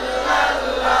সাল্লাল্লাহু,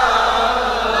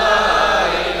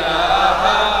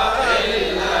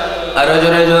 আরো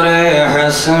জোরে জোরে,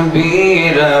 হাসবি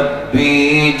রাব্বি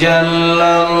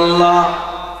জাল্লাল্লাহ,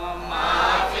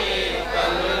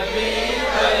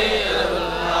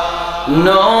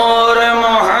 নূর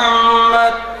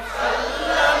মুহাম্মদ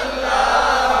সাল্লাল্লাহু,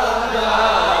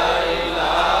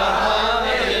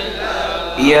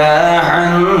 ইয়া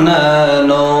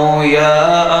হান্নানু ইয়া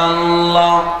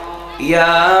আল্লাহ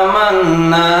ইয়া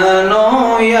মান্নানু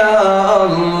ইয়া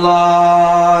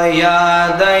আল্লাহ ইয়া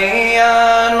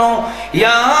দাইয়ানু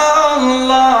ইয়া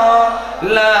আল্লাহ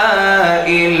লা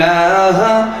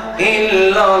ইলাহা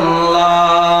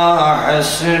ইল্লাল্লাহ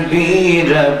হাসবি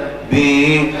রাব্বি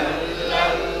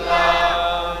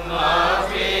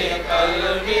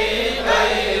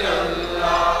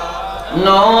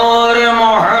নূর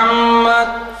মুহাম্মদ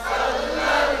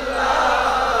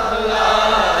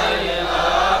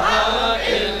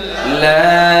লা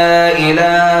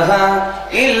ইলাহা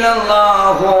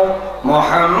ইল্লাল্লাহ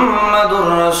মুহাম্মাদুর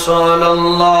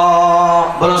রাসূলুল্লাহ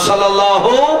বল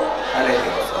সাল্লাল্লাহু আলাইহি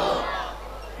ওয়াসাল্লাম।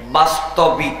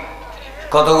 বাস্তবিক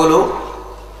কতগুলো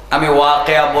আমি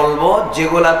ওয়াকিয়া বলবো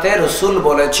যেগুলাতে রাসূল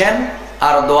বলেছেন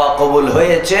আর দোয়া কবুল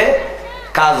হয়েছে,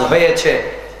 কাজ হয়েছে,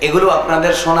 এগুলো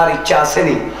আপনাদের শোনার ইচ্ছা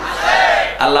আসেনি?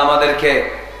 আল্লাহ আমাদেরকে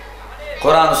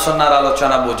কোরআন সুন্নাহর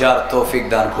আলোচনা বোঝার তৌফিক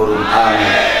দান করুন,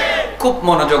 আমিন। খুব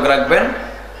মনোযোগ রাখবেন,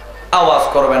 আওয়াজ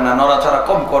করবেন না, নড়াচড়া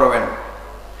কম করবেন।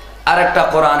 আরেকটা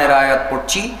কোরআনের আয়াত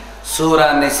পড়ছি, সূরা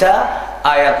নিসা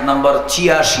আয়াত নম্বর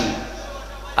 ৮৬,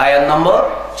 আয়াত নম্বর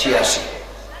 ৮৬।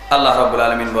 আল্লাহ রাব্বুল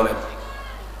আলামিন বলেন,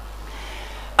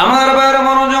 আমার ভাইয়ের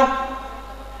মনোযোগ,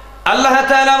 আল্লাহ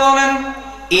তাআলা বলেন,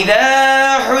 ইযা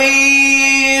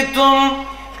হুইতুম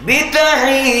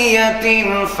বিতাহিয়াতিন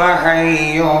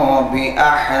ফাহাইয়ু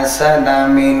বিআহসানা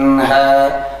মিনহা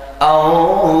আও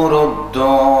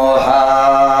রুদ্দুহা।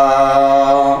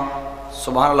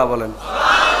 সুবহানাল্লাহ বলেন।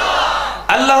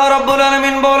 আল্লাহ রাব্বুল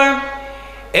আলামিন বলেন,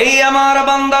 এই আমার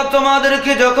বান্দা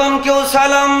তোমাদেরকে যখন কেউ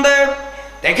সালাম দেয়,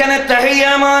 এখানে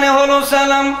তাহিয়া মানে হলো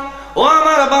সালাম। ও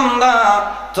আমার বান্দা,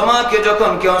 তোমাকে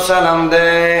যখন কেউ সালাম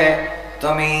দেয়,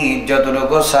 তুমি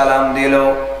যতটুকু সালাম দিল,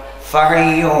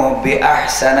 ফাহাইয়ু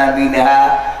বিআহসানা মিনহা,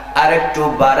 আরেকটু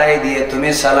বাড়াই দিয়ে তুমি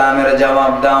সালামের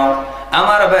জবাব দাও।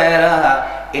 আমার ভাইরা,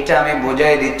 এটা আমি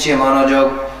বুঝাই দিচ্ছি, মনোযোগ।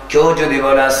 কেউ যদি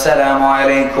বলে আসসালামু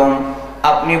আলাইকুম,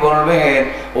 আপনি বলবেন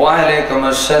ওয়া আলাইকুম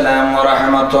আসসালাম ওয়া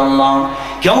রাহমাতুল্লাহ।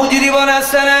 কেউ যদি বলে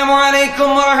আসসালামু আলাইকুম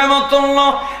ওয়া রাহমাতুল্লাহ,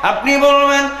 আপনি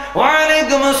বলবেন ওয়া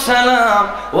আলাইকুম আসসালাম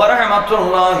ওয়া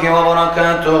রাহমাতুল্লাহি ওয়া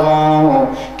বারাকাতুহু।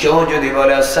 কেউ যদি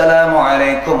বলে আসসালামু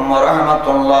আলাইকুম ওয়া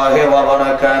রাহমাতুল্লাহি ওয়া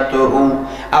বারাকাতুহু,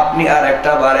 আপনি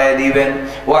আরেকটা বাড়ায় দিবেন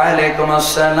ওয়া আলাইকুম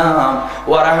আসসালাম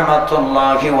ওয়া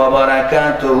রাহমাতুল্লাহি ওয়া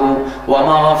বারাকাতুহু ওয়া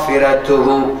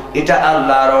মাগফিরাতুহু। এটা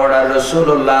আল্লাহর অর্ডার,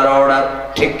 রাসূলুল্লাহর অর্ডার,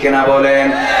 ঠিক কিনা বলেন?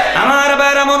 আমার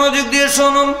ভাইরা মনোযোগ দিয়ে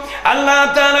শুনুন। আল্লাহ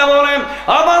তাআলা বলেন,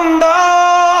 ও বান্দা,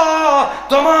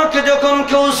 তোমাকে যখন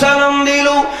কেউ সালাম দিল,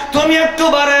 তুমি একটু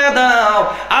বাড়িয়ে দাও।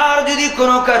 আর যদি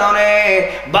কোনো কারণে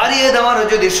বাড়িয়ে দেওয়ার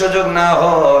যদি সুযোগ না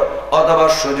হয়, অথবা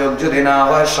সুযোগ যদি না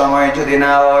হয়, সময় যদি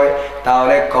না হয়,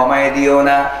 তাহলে কমাই দিও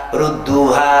না।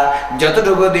 রুদ্দুহা,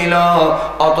 যতটুকু দিল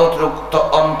অতটুকু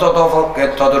অন্তত পক্ষে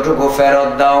ততটুকু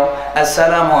ফেরত দাও।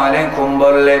 আসসালামু আলাইকুম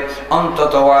বললে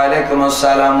অন্তত ওয়া আলাইকুম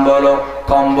আসসালাম বলো,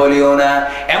 কম বলিও না।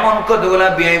 এমন কতগুলা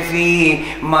বিআইপি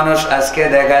মানুষ আজকে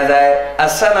দেখা যায়,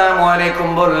 আসসালামু আলাইকুম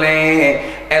বললে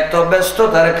এত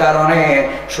ব্যস্ততার কারণে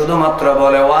শুধুমাত্র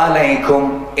বলে ওয়া আলাইকুম।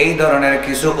 এই ধরনের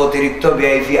কিছু অতিরিক্ত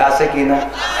বিআইপি আছে কিনা?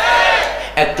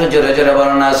 একটু জোরে জোরে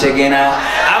বলুন, আছে কিনা?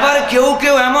 আবার কেউ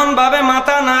কেউ এমন ভাবে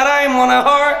মাথা নাড়ায়, মনে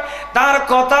হয় তার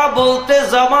কথা বলতে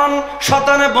জবান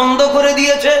শয়তানে বন্ধ করে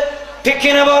দিয়েছে, ঠিক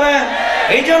কিনা বলেন?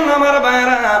 এই জন্য আমার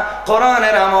ভাইরা,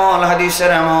 কোরআনের আমল,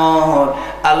 হাদিসের আমল,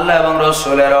 আল্লাহ এবং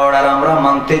রাসূলের অর্ডার আমরা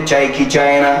মানতে চাই কি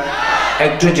চাই না?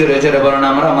 একটু জোরে জোরে বলুন,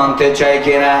 আমরা মানতে চাই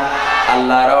কিনা?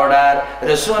 আল্লাহর অর্ডার,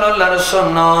 রাসূলুল্লাহর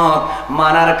সুন্নাত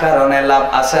মানার কারণে লাভ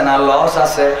আছে না লস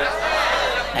আছে?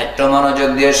 একটু মনোযোগ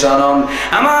দিয়ে শুনুন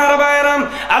আমার ভাইরা।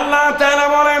 আল্লাহ তাআলা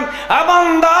বলেন,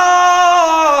 বান্দা,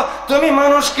 তুমি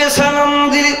মানুষকে সালাম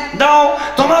দাও,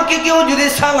 তোমাকে কেউ যদি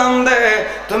সালাম দেয়,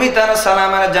 তুমি তার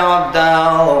সালামের জবাব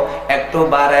দাও, একটু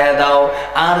বাড়ায় দাও।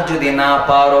 আর যদি না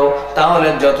পারো, তাহলে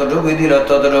যতটুকু দিল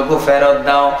ততটুকু ফেরত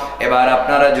দাও। এবার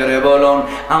আপনারা জোরে বলুন,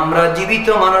 আমরা জীবিত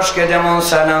মানুষকে যেমন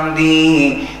সালাম দিই,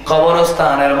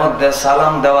 কবরস্থানের মধ্যে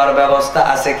সালাম দেওয়ার ব্যবস্থা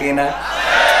আছে কিনা?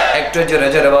 একটু জোরে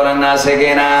জোরে বলেন, না আছে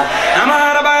কিনা?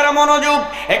 আমার ভাইরা মনোযোগ,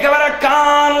 একেবারে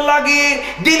কান লাগিয়ে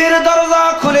দিলের দরজা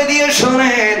খুলে দিয়ে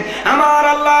শুনেন। আমার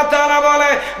আল্লাহ তাআলা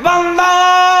বলে, বান্দা,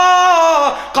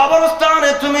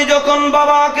 কবরস্থানে তুমি যখন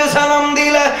বাবাকে সালাম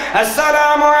দিলে,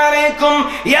 আসসালামু আলাইকুম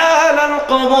ইয়া আহলাল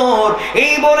কবর,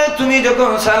 এই বলে তুমি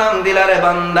যখন সালাম দিলা রে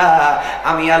বান্দা,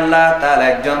 আমি আল্লাহ তাআলা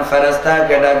একজন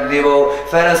ফেরেশতাকে ডাক দিব,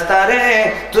 ফেরেশতা রে,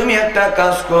 তুমি একটা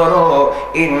কাজ করো,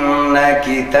 ইন্না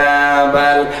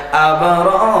কিতাবাল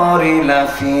আবরারি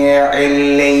লাফি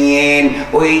ইল্লিয়িন,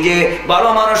 ওই যে ভালো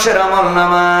মানুষের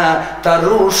আমলনামা, তার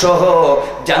রূহ সহ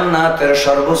জান্নাতের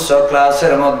সর্বোচ্চ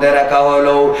ক্লাসের মধ্যে রাখা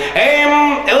হলো। এই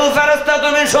ফেরেশতা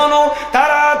তুমি শোনো,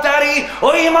 তাড়াতাড়ি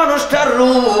ওই মানুষটার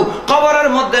রূহ কবরের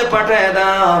মধ্যে পাঠিয়ে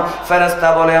দাও। ফেরেশতা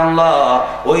বলে আল্লাহ,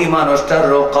 ওই মানুষটার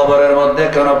রূহ কবরের মধ্যে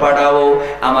কেন পাঠাবো?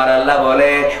 আমার আল্লাহ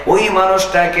বলে, ওই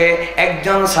মানুষটাকে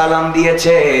একজন সালাম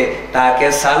দিয়েছে, তাকে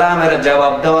সালামের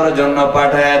জবাব দেওয়ার জন্য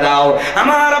পাঠিয়ে দাও।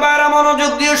 আমার বাবা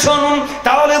মনোযোগ দিয়ে শুনুন,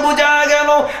 তাহলে বোঝা গেল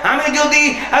আমি যদি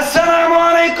আসসালামু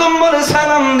আলাইকুম বলে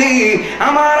সালাম দিই,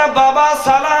 আমার বাবা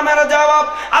সালামের জবাব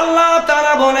আল্লাহ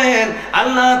তাআলা বলেন,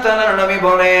 আল্লাহ তাআলার নবী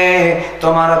বলে,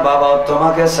 তোমার বাবা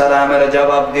তোমাকে সালামের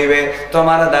জবাব দিবে,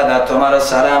 তোমার দাদা তোমার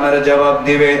সালামের জবাব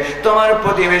দিবে, তোমার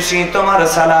প্রতিবেশী তোমার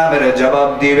সালামের জবাব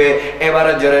দিবে। এবার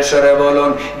জোরে সরে বলুন,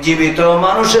 জীবিত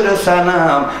মানুষের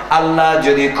সালাম আল্লাহ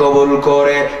যদি কবুল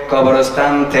করে,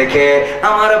 কবরস্থান থেকে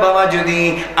আমার বাবা যদি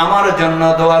আমার জন্য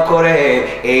দোয়া করে,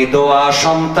 এই দোয়া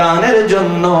সন্তানের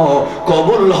জন্য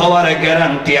কবুল হওয়ার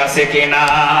গ্যারান্টি আছে কিনা?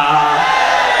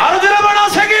 আর জোরে বলেন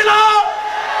আছে কিনা?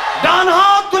 ডান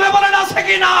হাত তুলে বলেন আছে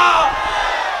কিনা?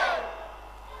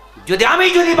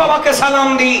 যদি বাবাকে সালাম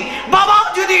দিই, বাবা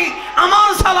যদি আমার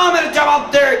সালামের জবাব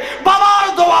দেয়, বাবার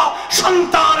দোয়া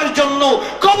সন্তানের জন্য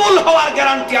কবুল হওয়ার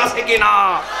গ্যারান্টি আছে কিনা?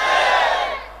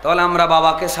 তাহলে আমরা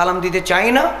বাবাকে সালাম দিতে চাই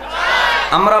না?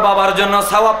 আমরা বাবার জন্য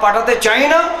সওয়াব পাঠাতে চাই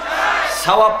না?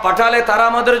 সওয়াব পাঠালে তারা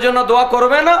আমাদের জন্য দোয়া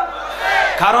করবে না?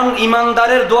 কারণ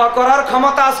ইমানদারের দোয়া করার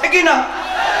ক্ষমতা আছে কিনা?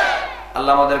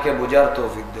 আল্লাহ আমাদেরকে বুঝার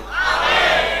তৌফিক দেন।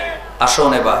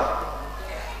 আসুন এবার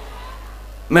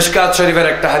মিশকাত শরীফের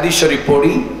একটা হাদিস শরীফ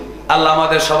পড়ি, আল্লাহ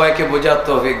আমাদের সবাইকে বুঝার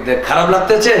তৌফিক দেন। খারাপ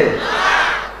লাগতেছে?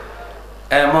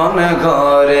 এমন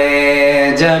ঘরে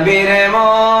যাবি রে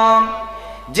মন,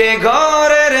 যে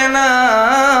ঘরের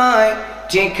নাই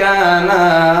ঠিকানা,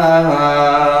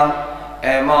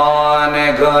 এমন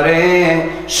ঘরে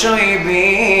শুইবি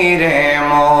রে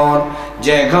মন,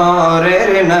 যে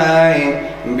ঘরের নাই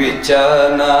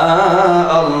বিছানা।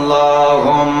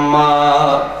 আল্লাহুম্মা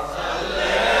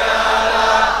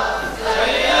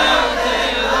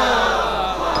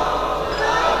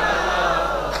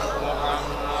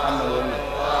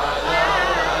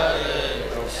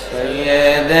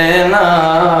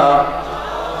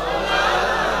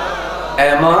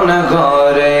এমন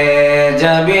ঘরে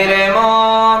যাবি রে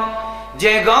মন,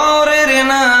 যে ঘরের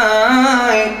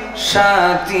নাই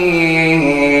সাথী,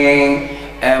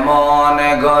 এমন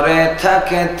ঘরে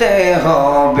থাকতে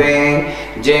হবে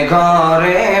যে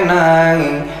ঘরে নাই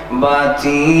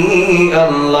বাতি।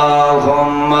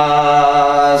 আল্লাহুম্মা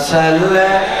সাল্লি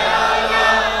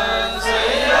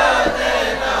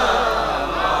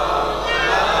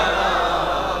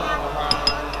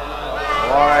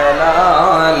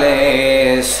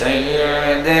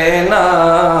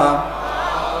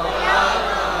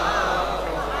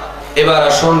এবার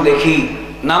আসুন দেখি,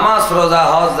 নামাজ রোজা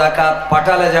হজ যাকাত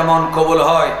পাঠালে যেমন কবুল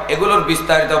হয়, এগুলোর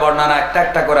বিস্তারিত বর্ণনা একটা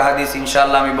একটা করে হাদিস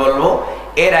ইনশাআল্লাহ আমি বলবো।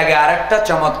 এর আগে আরেকটা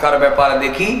চমৎকার ব্যাপার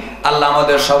দেখি, আল্লাহ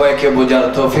আমাদের সবাইকে বুঝার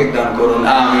তৌফিক দান করুন,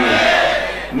 আমিন।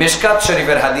 মিশকাত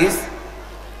শরীফের হাদিস,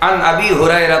 আন আবি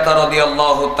হুরায়রা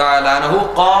রাদিয়াল্লাহু তাআলা আনহু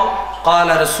قال قال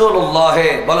رسول الله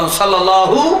বলুন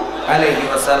সাল্লাল্লাহু আলাইহি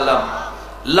ওয়াসাল্লাম,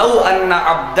 লাউ আন্না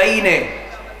আবদাইন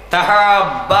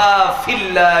তাহাব্বা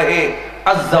ফিল্লাহি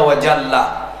আযজা ওয়া জাল্লা,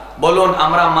 বলুন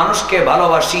আমরা মানুষকে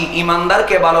ভালোবাসি,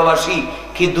 ইমানদারকে ভালোবাসি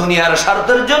কি দুনিয়ার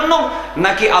স্বার্থের জন্য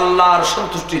নাকি আল্লাহর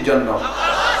সন্তুষ্টির জন্য?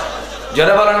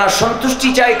 যারা বলেন না সন্তুষ্টি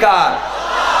চাই কার?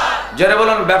 যারা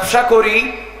বলেন ব্যবসা করি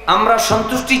আমরা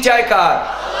সন্তুষ্টি চাই কার?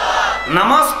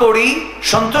 নামাজ পড়ি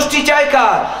সন্তুষ্টি চাই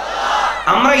কার?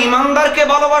 আমরা ইমানদারকে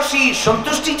ভালোবাসি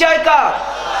সন্তুষ্টি চাই কার?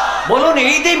 বলুন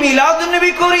এই যে মিলাদুন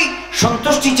নবী করি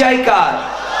সন্তুষ্টি চাই কার?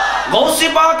 গৌসে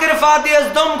পাকের ফাতিহা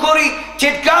দম করি,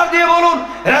 চিৎকার দিয়ে বলুন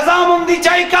রাজামন্দি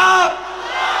চাই কার?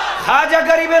 খাজা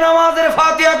গরিবে নামাজের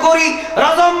ফাতিহা করি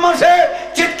রজব মাসে,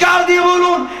 চিৎকার দিয়ে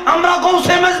বলুন আমরা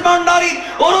গৌসে মেজবান্ডারি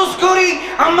ওরস করি,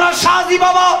 আমরা সাজি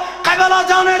বাবা কাবেলা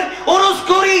জানের ওরস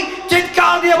করি,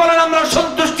 চিৎকার দিয়ে বলেন আমরা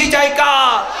সন্তুষ্টি চাই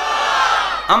কার?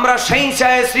 আমরা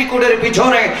সেইসায়ে শ্রীকুটের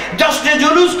পিছনে জশ্নে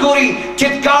জুলুস করি,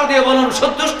 চিৎকার দিয়ে বলুন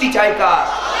সন্তুষ্টি চাই কার?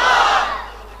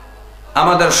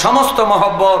 আমাদের সমস্ত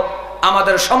মহব্বত,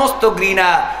 আমাদের সমস্ত ঘৃণা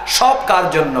সব কার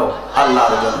জন্য?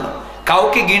 আল্লাহর জন্য।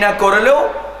 কাউকে ঘৃণা করলেও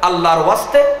আল্লাহর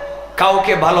ওয়াস্তে,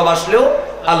 কাউকে ভালোবাসলেও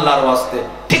আল্লাহর ওয়াস্তে,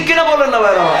 ঠিক কিনা বলেন না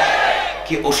ভাইরা?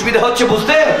 কি অসুবিধা হচ্ছে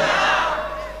বুঝতে?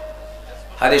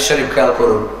 হাদিস শরীফ খেয়াল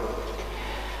করুন,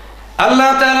 আল্লাহ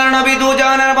তাআলার নবী দু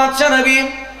জাহানের বাদশা নবী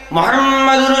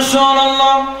মুহাম্মদুর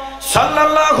রাসূলুল্লাহ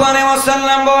সাল্লাল্লাহু আলাইহি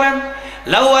ওয়াসাল্লাম বলেন,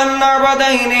 লাউ আন্না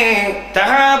আবাদাইনি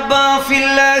তাহাব্বা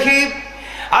ফিল্লাহি,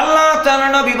 আল্লাহ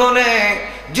তাআলার নবী বলে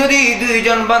যদি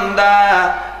দুইজন বান্দা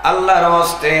আল্লাহর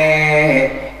ওয়াস্তে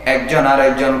একজন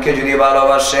আরেকজনকে যদি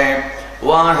ভালোবাসে,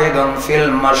 ওয়াহিদুন ফিল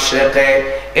মাশরিকে,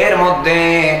 এর মধ্যে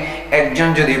একজন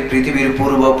যদি পৃথিবীর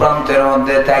পূর্ব প্রান্তের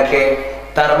মধ্যে থাকে,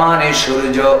 তার মানে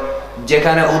সূর্য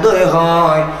যেখানে উদয়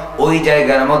হয় ওই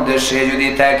জায়গার মধ্যে সে যদি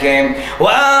থাকে,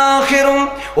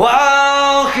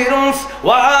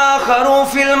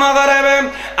 ফিল মাগরিবে,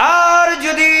 আর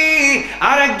যদি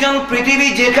আরেকজন পৃথিবী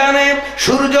যেখানে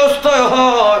সূর্যাস্ত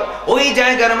হয় ওই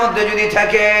জায়গার মধ্যে যদি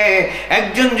থাকে,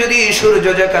 একজন যদি সূর্য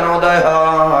যেখানে উদয়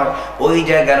হয় ওই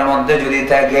জায়গার মধ্যে যদি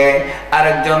থাকে,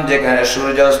 আরেকজন যেখানে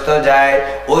সূর্যাস্ত যায়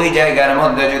ওই জায়গার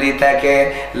মধ্যে যদি থাকে,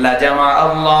 লাজামা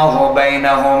আল্লাহু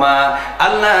বাইনাহুমা,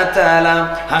 আল্লাহ তাআলা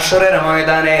হাসরের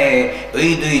ময়দানে ওই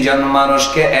দুইজন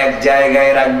মানুষকে এক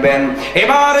জায়গায় রাখবেন।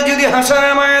 এবার যদি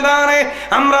হাসরের ময়দানে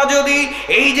আমরা যদি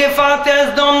এই যে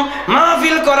ফাতেহদম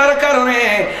মাহফিল করার কারণে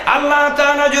আল্লাহ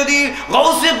তাআলা যদি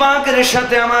গৌসে পাকের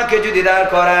সাথে আমাকে যদি দাঁড়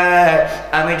করায়,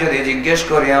 আমি যদি জিজ্ঞেস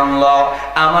করি আল্লাহ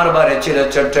আমার বাড়ি ছিল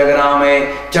চট্টগ্রামে,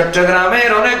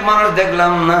 চট্টগ্রামের অনেক মানুষ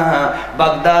দেখলাম না,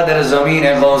 বাগদাদের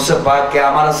জমিনে গৌসে পাককে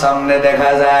আমার সামনে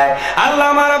দেখা যায়, আল্লাহ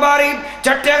আমার বাড়ি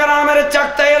চট্টগ্রামের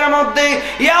চাকতাইয়ের মধ্যে,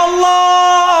 ইয়া আল্লাহ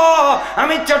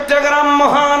আমি চট্টগ্রাম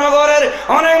মহানগরের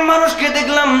অনেক মানুষকে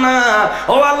দেখলাম না,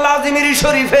 ও আল্লাহ আজমির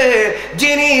শরীফে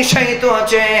যিনি শায়িত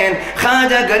আছেন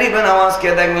খাজা গরিব নওয়াজকে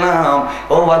দেখলাম,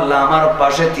 ও আল্লাহ আমার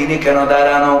পাশে তিনি কেন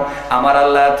দাঁড়ানো? আমার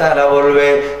আল্লাহ তাআলা বলবে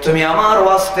তুমি আমার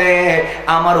ওয়াস্তে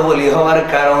আমার ওলি হওয়ার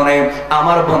কারণে,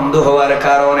 আমার বন্ধু হওয়ার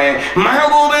কারণে,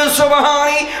 মাহবুবে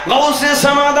সুবহানি গাউসে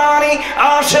সামাদানি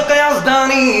আশিকে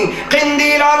আজদানি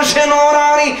কিন্দিল আরশে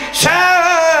নূরানি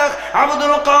শেখ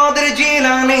আব্দুল কাদের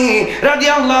জিলানী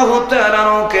রাদিয়াল্লাহু তাআলা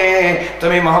আনহুকে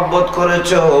তুমি মহব্বত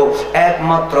করেছো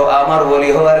একমাত্র আমার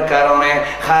ওলি হওয়ার কারণে,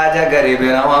 খাজা গরিব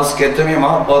নওয়াজকে তুমি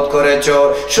মহব্বত করেছো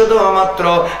শুধুমাত্র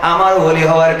আমার ওলি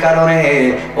হওয়ার কারণে।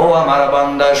 ও আমার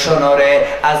বান্দা শোনো রে,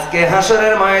 আজকে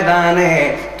হাসরের ময়দানে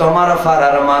তোমার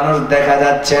ফারার মানুষ দেখা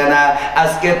যাচ্ছে না,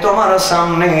 আজকে তোমার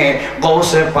সামনে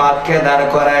গৌসে পাককে দাঁড়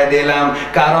করায় দিলাম,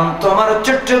 কারণ তোমার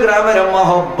চট্টগ্রামের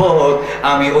মহব্বত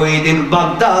আমি ওই দিন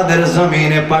বাগদাদের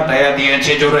জমিনে পাঠাইয়া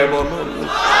দিয়েছি। জোরে বলুন,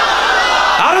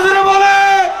 আর জোরে বলে,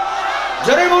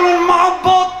 জোরে বলুন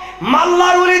মহব্বত।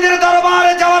 মাল্লার ওলিদের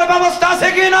দরবারে যাওয়ার ব্যবস্থা আছে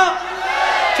কিনা?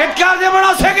 চিৎকার দেবেন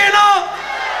আছে কিনা?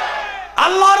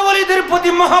 আল্লাহর ওলিদের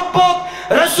প্রতি মহব্বত,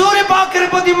 রাসূল পাকের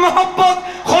প্রতি মহব্বত,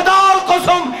 খোদার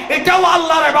কসম এটাও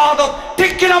আল্লাহর ইবাদত,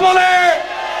 ঠিক কিনা বলে?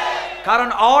 কারণ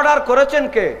অর্ডার করেছেন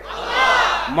কে?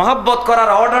 মহব্বত করার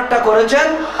অর্ডারটা করেছেন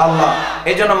আল্লাহ।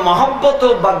 এই জন্য মহব্বত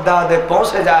বাগদাদে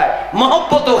পৌঁছে যায়,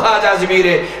 মহব্বত খাজা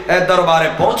আজমিরে দরবারে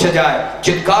পৌঁছে যায়।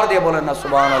 চিৎকার দিয়ে বলেন না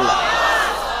সুবহানাল্লাহ।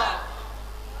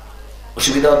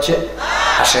 অসুবিধা হচ্ছে?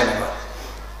 আসেন এবার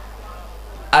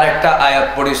আরেকটা আয়াত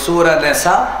পড়ি, সূরা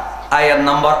নিসা আয়াত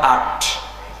নম্বর 8।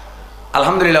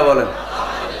 আলহামদুলিল্লাহ বলেন।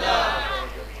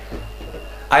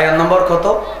 আয়াত নম্বর কত?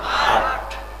 8।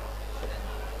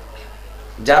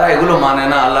 যারা এগুলো মানে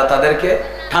না আল্লাহ তাদেরকে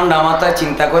ঠান্ডা মাথায়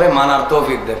চিন্তা করে মানার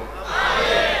তৌফিক দেন।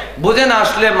 বুঝে না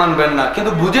আসলে মানবেন না,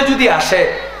 কিন্তু বুঝে যদি আসে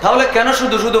তাহলে কেন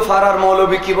শুধু শুধু ফারার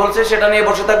মৌলবী কি বলছে সেটা নিয়ে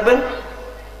বসে থাকবেন?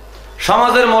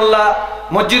 সমাজের মোল্লা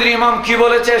মসজিদের ইমাম কি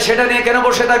বলেছে সেটা নিয়ে কেন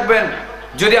বসে থাকবেন?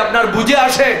 যদি আপনার বুঝে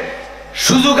আসে,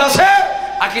 সুযোগ আছে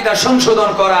আকীদা সংশোধন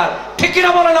করার, ঠিক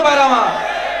কিনা বলেন না ভাইরা আমার?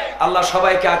 আল্লাহ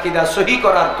সবাইকে আকীদা সহি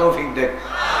করার তৌফিক দেন।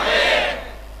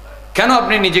 কেন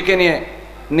আপনি নিজেকে নিয়ে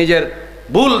নিজের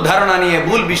ভুল ধারণা নিয়ে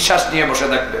ভুল বিশ্বাস নিয়ে বসে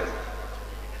থাকবেন?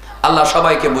 আল্লাহ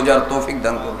সবাইকে বুঝার তৌফিক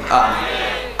দান করুন, আমিন।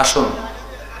 আসুন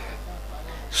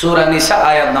সূরা নিসা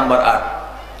আয়াত নাম্বার 8।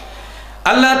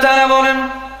 আল্লাহ তাআলা বলেন,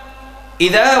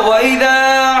 ইদা ওয়া ইদা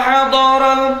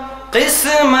হাদারাল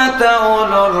কিসমাতা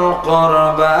উলুল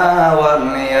কুরবা ওয়াল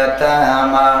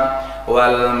ইয়াতামা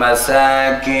ওয়াল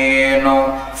মাসাকিন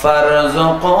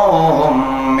ফারযুকুহুম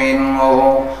মিনহু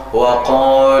ওয়া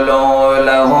ক্বালু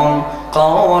লাহুম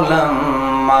কাওলাম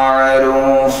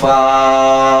মা'রুফা।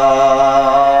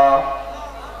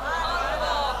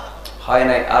 হয়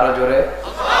নাই? আরো জোরে।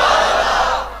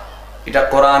 এটা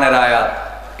কোরআনের আয়াত,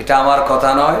 এটা আমার কথা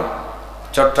নয়,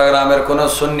 চট্টগ্রামের কোন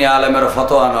সুন্নি আলেমের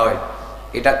ফতোয়া নয়,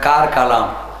 এটা কার কালাম?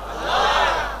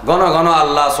 ঘন ঘন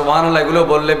আল্লাহ সুবহানাল্লাহ এগুলো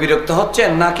বললে বিরক্ত হচ্ছেন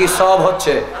নাকি সব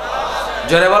হচ্ছে?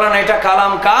 জোরে বলেন, এটা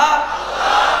কালাম কার?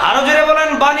 আরো জোরে বলেন,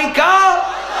 বাণী কার?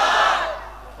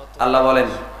 আল্লাহ বলেন,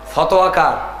 ফতোয়া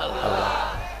কার? আল্লাহ।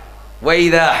 ওয়া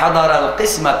ইযা হাদারাল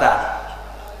কিসমাতা,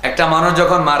 একটা মানুষ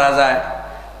যখন মারা যায়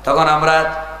তখন আমরা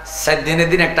 7 দিনের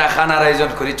দিন একটা খানার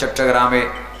আয়োজন করি চট্টগ্রামে,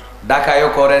 ঢাকায়ও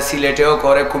করে, সিলেটেও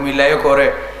করে, কুমিল্লায়ও করে,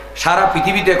 সারা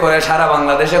পৃথিবীতে করে, সারা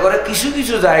বাংলাদেশে করে, কিছু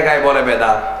কিছু জায়গায় বলে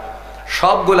বেদাত,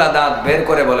 সবগুলা দাঁত বের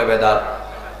করে বলে বেদাত,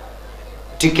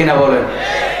 ঠিক কিনা বলেন?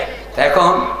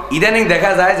 এখন ইদানিং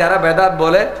দেখা যায় যারা বেদাত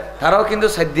বলে তারাও কিন্তু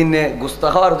 7 দিনে গুস্তা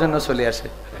খাওয়ার জন্য চলে আসে।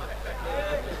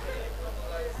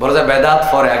 বলে যে বেদাত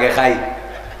পরে আগে খাই,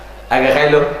 আগে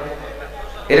খাইলো,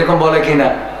 এরকম বলে কিনা?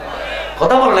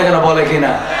 কথা বলে না কেন, বলে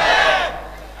কিনা?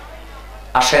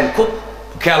 আসেন খুব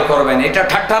খেয়াল করবেন, এটা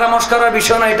ঠাট্টা মস্করার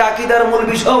বিষয় না, এটা আকীদার মূল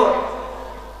বিষয়।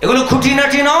 এগুলো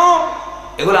খুঁটিনাটি না,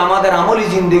 এগুলো আমাদের আমলি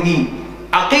জিন্দেগি,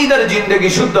 আকীদার জিন্দেগি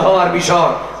শুদ্ধ হওয়ার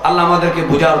বিষয়। আল্লাহ আমাদেরকে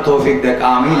বুঝার তৌফিক দেখ,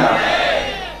 আমিন।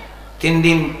 3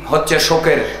 দিন হচ্ছে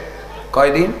শোকের।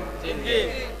 কয়দিন?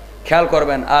 খেয়াল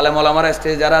করবেন, আলেম ওলামারা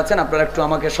স্টেজে যারা আছেন আপনারা একটু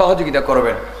আমাকে সহযোগিতা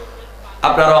করবেন,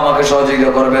 আপনারাও আমাকে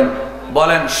সহযোগিতা করবেন।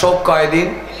 বলেন শোক কয়দিন?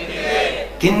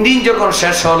 3 দিন যখন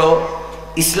শেষ হলো,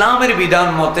 ইসলামের বিধান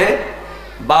মতে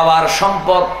বাবার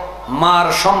সম্পদ, মার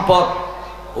সম্পদ,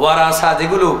 ওয়ারাসা,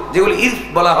 যেগুলো ইরফ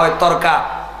বলা হয়, তরকা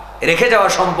রেখে যাওয়া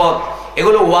সম্পদ,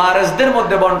 এগুলো ওয়ারিসদের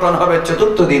মধ্যে বন্টন হবে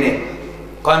 4র্থ দিনে।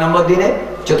 কয় নম্বর দিনে?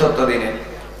 4র্থ দিনে।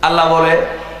 আল্লাহ বলে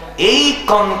এই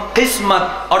কিসমত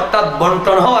অর্থাৎ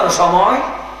বন্টন হওয়ার সময়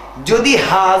যদি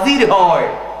হাজির হয়,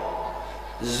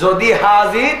 যদি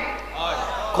হাজির,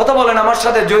 কথা বলেন আমার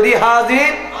সাথে, যদি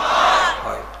হাজির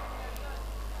হয়,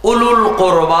 উলুল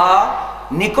কুরবা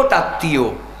নিকট আত্মীয়,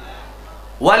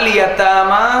 ওয়াল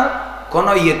ইয়াতামা কোন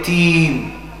ইয়তিম,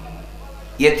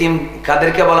 ইয়তিম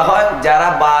কাদেরকে বলা হয়? যারা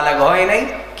বালেগ হয় নাই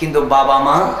কিন্তু বাবা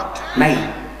মা নাই।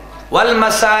 ওয়াল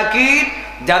মাসাকিন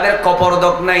যাদের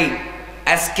কপরদক নাই,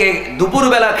 আজকে দুপুর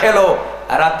বেলা খেলো,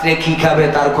 রাত্রে কি খাবে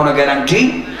তার কোনো গ্যারান্টি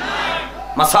নাই।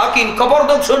 মাসাকিন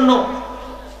কপরদক শূন্য,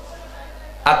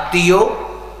 আত্মীয়,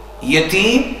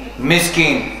 ইয়তিম,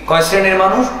 মিসকিন। কয় শ্রেণীর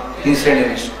মানুষ? 3 শ্রেণীর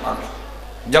মানুষ।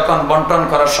 যখন বন্টন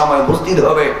করার সময় উপস্থিত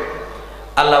হবে,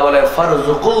 আল্লাহ বলে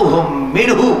ফারজুকুহুম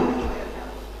মিনহু,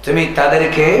 তুমি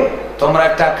তাদেরকে, তোমরা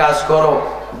একটা কাজ করো,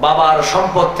 বাবার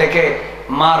সম্পদ থেকে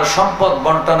মার সম্পদ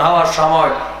বন্টন হওয়ার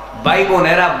সময় ভাই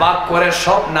বোনেরা ভাগ করে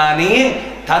সব না নিয়ে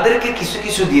তাদেরকে কিছু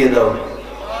কিছু দিয়ে দাও।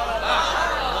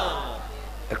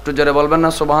 একটু জোরে বলবেন না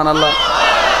সুবহানাল্লাহ?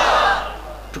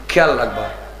 একটু খেয়াল রাখবা,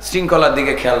 শৃঙ্খলার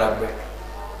দিকে খেয়াল রাখবে।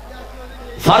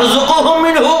 ফারজুকুহুম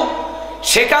মিনহু,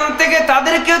 সেখান থেকে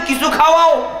তাদেরকে কিছু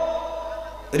খাওয়াও।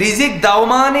 রিজিক দাও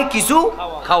মানে কিছু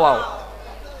খাওয়াও।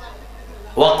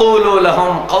 ওয়াকুলু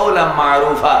লাহুম কাওলাম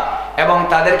মারুফা, এবং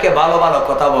তাদেরকে ভালো ভালো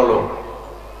কথা বলো।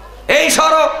 এই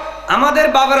সরো, আমাদের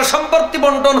বাবার সম্পত্তি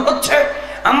বন্টন হচ্ছে,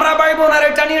 আমরা ভাই বোনের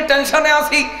এটা নিয়ে টেনশনে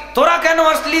আছি, তোরা কেন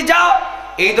আসলি, যা,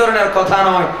 এই ধরনের কথা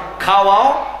নয়। খাওয়াও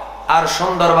আর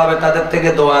সুন্দরভাবে তাদের থেকে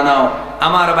দোয়া নাও।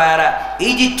 আমার ভাইয়ারা,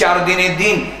 এই যে 4 দিনের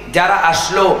দিন যারা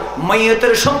আসলো,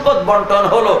 মাইয়তের সম্পদ বন্টন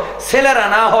হলো, ছেলেরা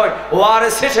না হয়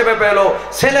ওয়ারিস হিসেবে পেলো,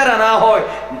 ছেলেরা না হয়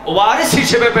ওয়ারিস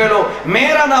হিসেবে পেলো,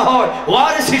 মেয়েরা না হয়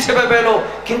ওয়ারিস হিসেবে পেলো,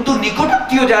 কিন্তু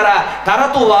নিকটাত্মীয় যারা, তারা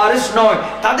তো ওয়ারিস নয়,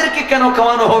 তাদেরকে কেন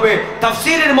খাওয়ানো হবে?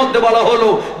 তাফসীরের মধ্যে বলা হলো,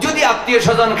 যদি আত্মীয়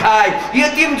স্বজন খায়,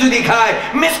 ইয়েতিম যদি খায়,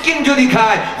 মিসকিন যদি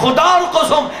খায়, খোদার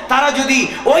কসম তারা যদি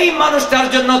ওই মানুষটার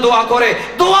জন্য দোয়া করে,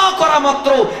 দোয়া করা মাত্র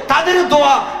তাদের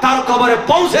দোয়া তার কবরে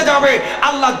পৌঁছে যাবে,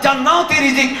 আল্লাহ জান্নাতি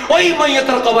রিজিক ওই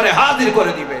মাইয়তের কবরে হাজির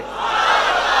করে দিবে।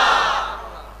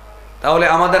 তাহলে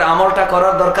আমাদের আমলটা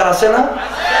করার দরকার আছে না?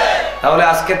 তাহলে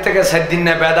আজকের থেকে 7 দিন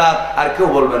না বেদাত আর কেউ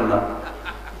বলবেন না।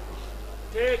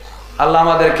 আল্লাহ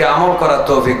আমাদেরকে আমল করার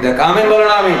তৌফিক দেখ, আমিন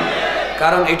বলেন আমিন।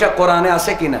 কারণ এটা কোরআনে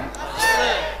আছে কিনা?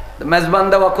 মেজবান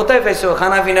দেওয়া কোথায় পেয়েছো,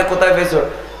 খানা পিনা কোথায় পেয়েছো?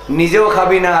 নিজেও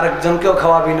খাবি না, আরেকজনকেও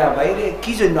খাওয়াবি না, বাইরে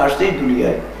কি জন্য আসছে এই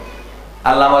দুনিয়ায়?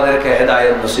 আল্লাহ আমাদেরকে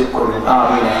হেদায়েত নসিব করুন,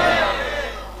 আমিন।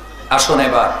 আসুন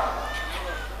এবার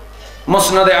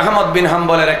মুসনাদে আহমদ বিন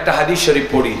হাম্বলের একটা হাদিস শরীফ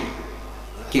পড়ি।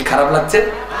 কি খারাপ লাগছে?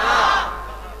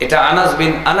 এটা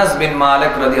আনাস বিন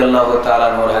মালিক রাদিয়াল্লাহু তাআলা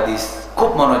আনহুর হাদিস, খুব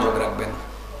মনোযোগ রাখবেন।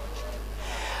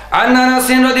 عن أنس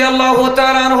رضي الله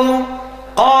تعالى عنه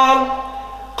قال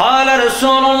قال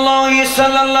رسول الله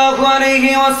صلى الله عليه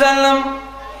وسلم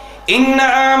إن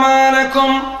أعمالكم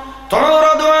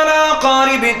تعرض على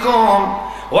أقاربكم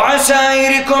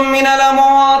وعشائركم من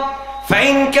الأموات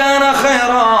فإن كان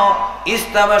خيرا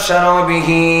استبشروا به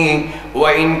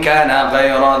وإن كان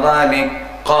غير ذلك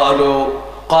قالوا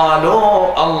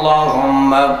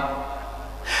اللهم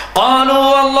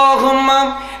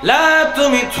لا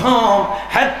تمتهم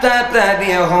حتى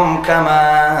تهديهم كما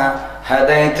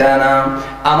هديتنا।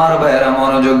 আমার ভাইরা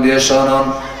মনোযোগ দিয়ে শুনুন,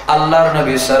 আল্লাহর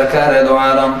নবী সরকারে দো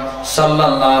আলম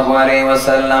সাল্লাল্লাহু আলাইহি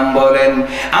ওয়াসাল্লাম বলেন,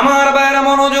 আমার ভাইরা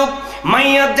মনোযোগ,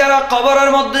 মাইয়াত যারা কবরের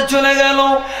মধ্যে চলে গেল,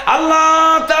 আল্লাহ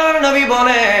তাআলার নবী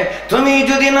বলে, তুমি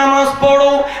যদি নামাজ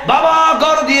পড়ো, বাবা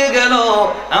ঘর দিয়ে গেল,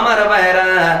 আমার ভাইরা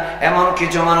এমন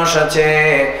কিছু মানুষ আছে,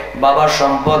 বাবার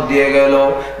সম্পদ দিয়ে গেল,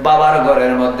 বাবার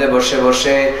ঘরের মধ্যে বসে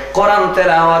বসে কোরআন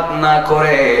তেলাওয়াত না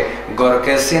করে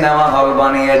ঘরকে সিনেমা হল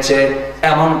বানিয়েছে,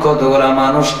 এমন কতগুলা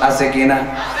মানুষ আছে কিনা?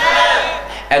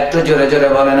 একটু জোরে জোরে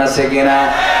বলেন আছে কিনা?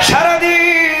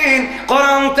 সারাদিন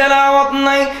কোরআন তেলাওয়াত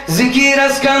নাই, জিকির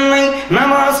আজকার নাই,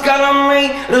 নামাজ কালাম নাই,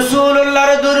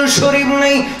 রাসূলুল্লাহর দরুদ শরীফ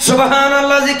নাই,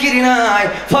 সুবহানাল্লাহ জিকির নাই,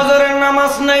 ফজরের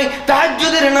নামাজ নাই,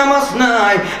 তাহাজ্জুদের নামাজ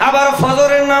নাই। আবার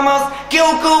ফজরের নামাজ কেউ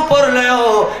কেউ পড়লেও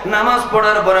নামাজ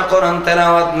পড়ার পরে কোরআন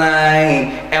তেলাওয়াত নাই।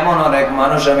 এমন অনেক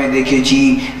মানুষ আমি দেখেছি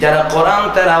যারা কোরআন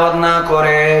তেলাওয়াত না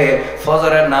করে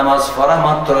ফজরের নামাজ পড়া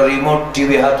মাত্র রিমোট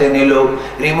টিভি হাতে নিল,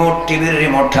 রিমোট টিভির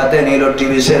রিমোট হাতে নিল,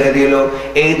 টিভি ছেড়ে দিল।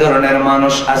 এই ধরনের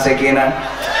মানুষ আছে কিনা?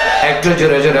 একটু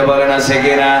জোরে জোরে বলেন আছে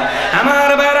কিনা? আমার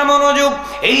ভাইরা মনোযোগ,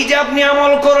 এই যে আপনি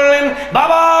আমল করলেন,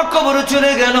 বাবা কবর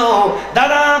চলে গেল,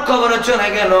 দাদা কবর চলে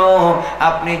গেল,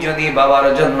 আপনি যদি বাবার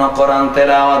জন্য কোরআন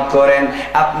তেলাওয়াত করেন,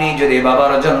 আপনি যদি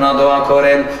বাবার জন্য দোয়া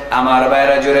করেন, আমার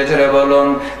ভাইরা জোরে জোরে বলুন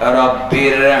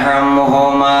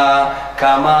রব্বিরহামহুমা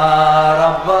কামা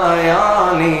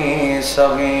রাব্বায়ানি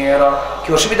সগীরা। কি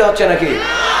অসুবিধা হচ্ছে নাকি?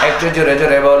 একটু জোরে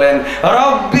জোরে বলেন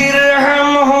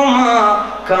রব্বিরহামহুমা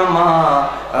কামা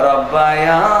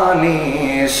রাব্বায়ানি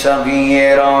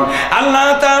সগীরা। আল্লাহ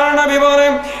তাআলা নবী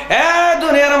বলেন, এ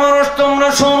দুনিয়ার মানুষ তোমরা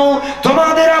শোনো,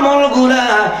 তোমাদের আমলগুলা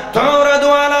তোমরা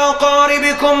দুআলা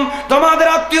কারিবিকুম, তোমাদের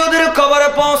আত্মীয়দের কবরে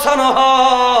পৌঁছানো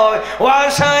হয়, ওয়া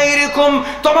শাইরিকুম,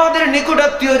 তোমাদের নিকট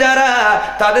আত্মীয় যারা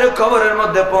তাদের কবরের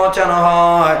মধ্যে পৌঁছানো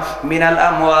হয়, মিনাল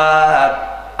আমওয়াত,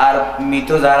 আর মৃত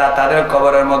যারা তাদের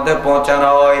কবরের মধ্যে পৌঁছানো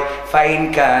হয়। ফাইন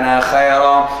কানা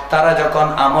খায়রা, তারা যখন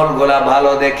আমলগুলা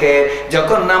ভালো দেখে,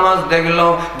 যখন নামাজ দেখলো,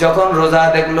 যখন রোজা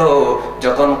দেখলো,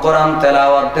 যখন কোরআন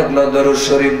তেলাওয়াত দেখলো, দরুদ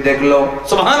শরীফ দেখলো,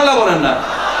 সুবহানাল্লাহ বলেন না,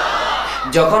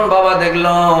 যখন বাবা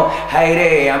দেখলো হায়রে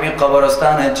আমি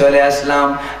কবরস্থানে চলে আসলাম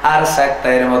আর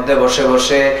সাক্তায়ের মধ্যে বসে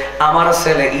বসে আমার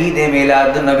ছেলে ঈদে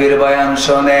মিলাদ নবীর বয়ান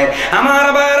শোনে, আমার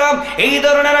ভাইরা এই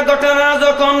ধরনের ঘটনা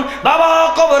যখন বাবা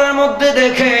কবরের মধ্যে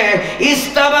দেখে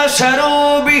ইস্তাবাশারু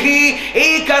বিহি,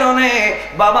 এই কারণে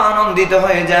বাবা আনন্দিত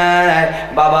হয়ে যায়,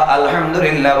 বাবা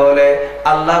আলহামদুলিল্লাহ বলে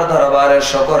আল্লাহর দরবারে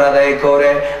শুকর আদায়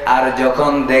করে। আর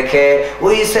যখন দেখে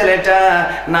ওই ছেলেটা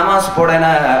নামাজ পড়ে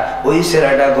না, ওই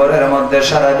ছেলেটা ঘরের মধ্যে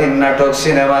সারাদিন নাটক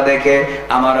সিনেমা দেখে,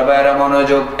 আমার ভাইরা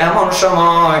মনোযোগ, এমন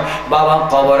সময় বাবা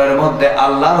কবরের মধ্যে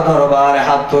আল্লাহর দরবারে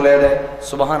হাত তুলে দেয়,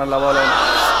 সুবহানাল্লাহ বলেন,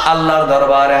 আল্লাহর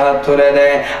দরবারে হাত তুলে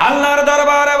দেয়, আল্লাহর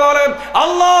দরবারে বলে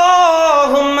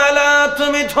আল্লাহুম্মা লা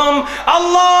তুমিতহুম,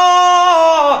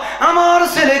 আল্লাহ আমার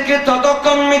ছেলেকে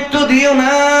ততক্ষণ মৃত্যু দিও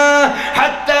না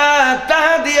হাত্তা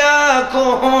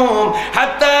তাহদিয়াকুম,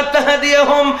 হাত্তা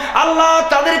তাহদিয়াহুম, আল্লাহ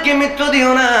তাদেরকে মৃত্যু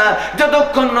দিও না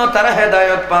যতক্ষণ না তারা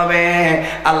হেদায়েত পাবে,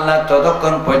 আল্লাহ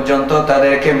ততক্ষণ পর্যন্ত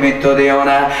তাদেরকে মৃত্যু দিও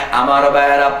না। আমার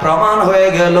ভাইয়েরা প্রমাণ হয়ে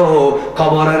গেল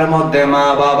কবরের মধ্যে মা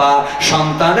বাবা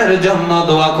সন্তানের জন্য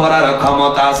দোয়া করার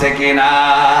ক্ষমতা আছে কিনা?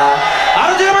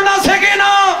 আর যেমন আছে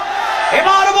কিনা?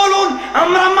 এবার বলুন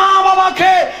আমরা মা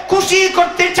বাবাকে খুশি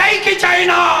করতে চাই কি চাই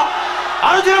না?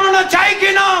 আর যেমন চাই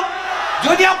কিনা?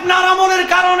 যদি আপনার আমলের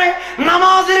কারণে,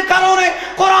 নামাজের কারণে,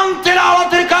 কোরআন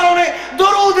তেলাওয়াতের কারণে,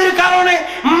 দরুদের কারণে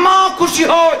মা খুশি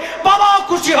হয়, বাবা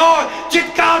খুশি হয়,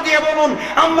 চিৎকার দিয়ে বলুন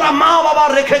আমরা মা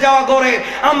বাবার রেখে যাওয়া করে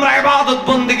আমরা ইবাদত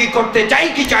বন্দেগী করতে চাই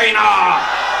কি চাই না?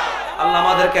 আল্লাহ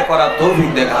আমাদেরকে করার তৌফিক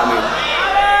দেন, আমিন।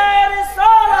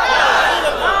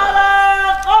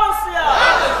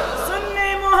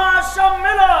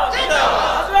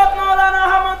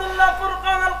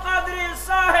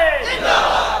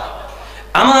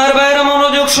 আমার ভাইরা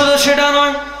মনোযোগ, শুধু সেটা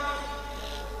নয়,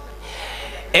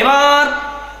 এবার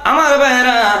আমার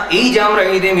ভাইরা এই যে আমরা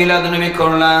ঈদে মিলাদুন্নবী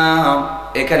করলাম,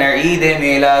 এখানে ঈদে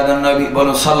মিলাদুন্নবী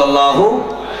বলুন সাল্লাল্লাহু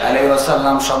আলাইহি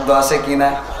ওয়াসাল্লাম শব্দ আছে কিনা?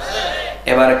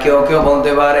 এবার কেউ কেউ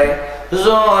বলতে পারে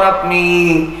হুজুর আপনি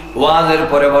ওয়াজের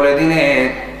পরে বলে দিলেন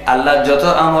আল্লাহ যত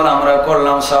আমল আমরা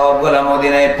করলাম সওয়াবগুলো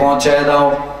মদিনায় পৌঁছায় দাও,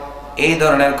 এই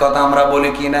ধরনের কথা আমরা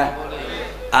বলি কিনা?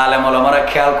 আলেম ওলামারা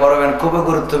খেয়াল করবেন, খুবই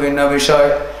গুরুত্বপূর্ণ বিষয়,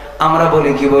 আমরা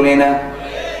বলি কি বলি না?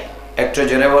 একটু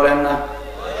জোরে বলেন না।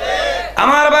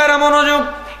 আমার ভাইরা মনোযোগ,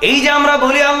 এই যে আমরা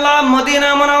বলি আল্লাহ মদিনা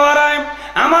মুনাওয়ারায়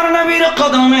আমার নবীর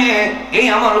কদমে এই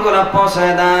আমলগুলো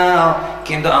পৌঁছায় দাও,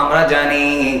 কিন্তু আমরা জানি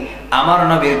আমার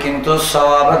নবীর কিন্তু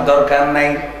সওয়াবের দরকার নাই,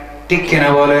 ঠিক কিনা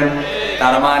বলেন?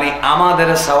 তার মানে আমাদের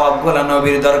সওয়াবগুলো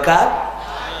নবীর দরকার,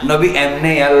 নবী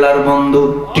এমনি আল্লাহর বন্ধু,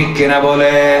 ঠিক কিনা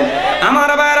বলেন?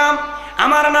 আমার ভাইরা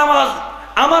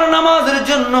আমার নামাজের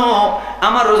জন্য,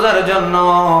 আমার রোজার জন্য,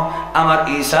 আমার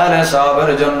ইসালে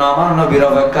সওয়াবের জন্য আমার নবীর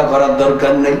অপেক্ষা করার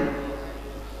দরকার নেই,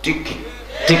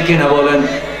 ঠিক কিনা বলেন?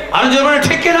 আর জন্য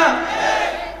ঠিক কিনা?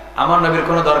 আমার নবীর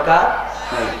কোনো দরকার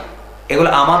নেই, এগুলো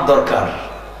আমার দরকার।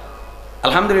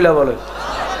 আলহামদুলিল্লাহ বলেন।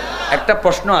 একটা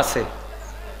প্রশ্ন আছে,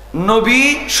 নবী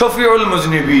শফিউল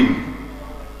মুজনিবিন,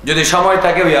 যদি সময়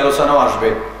থাকে ওই আলোচনাও আসবে,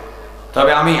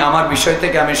 তবে আমি আমার বিষয়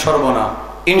থেকে আমি সরব না,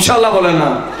 ইনশাআল্লাহ বলেন না।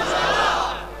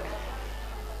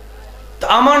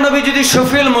 আমার নবী যদি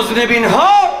শফিউল মুজনিবিন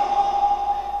হয়,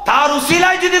 তার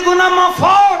উসিলায় যদি গুনাহ মাফ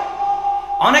হয়,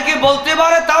 অনেকে বলতে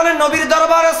পারে তাহলে নবীর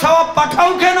দরবারে সওয়াব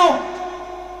পাঠাও কেন?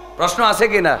 প্রশ্ন আছে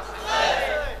কিনা?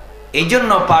 এই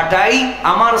জন্য পাঠাই,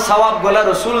 আমার সওয়াবগুলা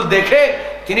রাসূল দেখে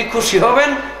তিনি খুশি হবেন,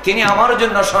 তিনি আমার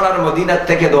জন্য সোনার মদিনার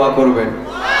থেকে দোয়া করবেন।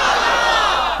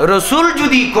 রাসূল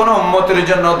যদি কোন উম্মতের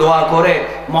জন্য দোয়া করে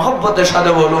মহব্বতের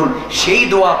সাথে বলুন, সেই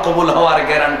দোয়া কবুল হওয়ার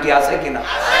গ্যারান্টি আছে কিনা?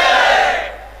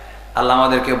 আল্লাহ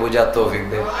আমাদেরকে বোঝার তৌফিক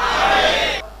দেন।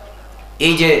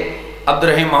 এই যে আব্দুর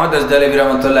রহিম মুহাম্মদ আজদালি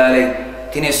রাহমাতুল্লাহ আলাইহি,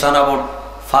 তিনি সনাবত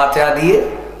ফাতিহা দিয়ে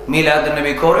মিলাদ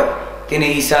নবী করে তিনি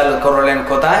ইসাল করলেন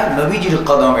কোথায়? নবীজির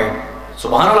কদমে।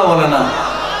 সুবহানাল্লাহ বলেন না?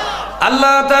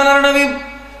 আল্লাহ তাআলার নবী,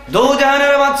 দো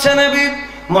জাহানের বাদশা নবী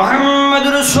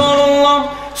মুহাম্মদুর রাসূলুল্লাহ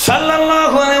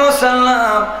সাল্লাল্লাহু আলাইহি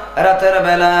ওয়াসাল্লাম রাতের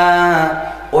বেলা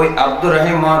ওই আব্দুর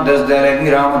রহিম মুহাম্মদ আজদালি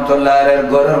রাহমাতুল্লাহ আলাইহির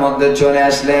ঘরের মধ্যে চলে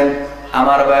আসলেন।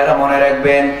 আমার ভাইরা মনে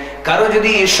রাখবেন, কারো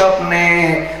যদি স্বপ্নে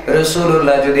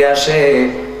রাসূলুল্লাহ যদি আসে,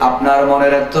 আপনার মনে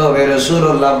রাখতে হবে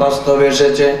রাসূলুল্লাহ বাস্তবে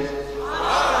এসেছে।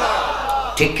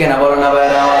 ঠিক কিনা বলেন না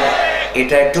ভাইরা?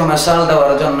 এটা একটু মিসাল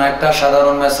দেওয়ার জন্য একটা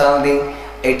সাধারণ মিসাল দিই।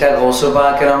 এটা গৌসে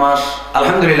পাকের মাস,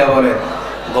 আলহামদুলিল্লাহ বলেন।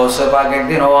 গৌসে পাক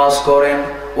একদিন ওয়াজ করেন,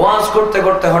 ওয়াজ করতে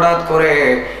করতে হঠাৎ করে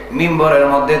মিম্বরের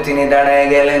মধ্যে তিনি দাঁড়িয়ে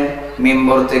গেলেন,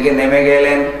 মিম্বর থেকে নেমে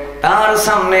গেলেন। তার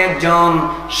সামনে একজন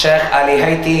শেখ আলী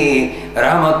হাইতি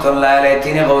রাহমাতুল্লাহ আলাইহি,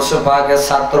 তিনি গৌসে পাকের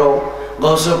ছাত্র।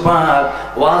 গৌসে পাক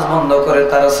ওয়াজ বন্ধ করে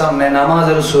তার সামনে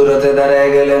নামাজের সুরতে দাঁড়িয়ে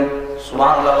গেলেন।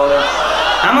 সুবহানাল্লাহ বলেন।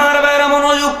 আমার ভাইরা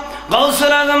মনোযোগ,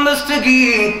 গৌসুল আজম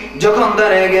দস্তগীর যখন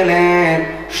দাঁড়িয়ে গেলেন,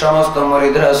 সমস্ত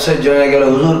মুরিদরা আশ্চর্য হয়ে গেল,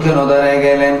 হুজুর কেন দাঁড়িয়ে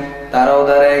গেলেন? তারাও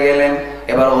দাঁড়িয়ে গেলেন।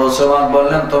 এবার গৌসে পাক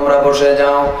বললেন, তোমরা বসে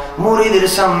যাও। মুরিদের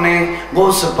সামনে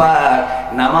গৌসে পাক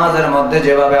নামাজের মধ্যে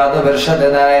যেভাবে আদবের সাথে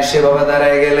দাঁড়ায় সেভাবে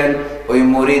দাঁড়িয়ে গেলেন। ওই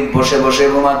মুরিদ বসে বসে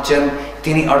ঘুমাচ্ছেন,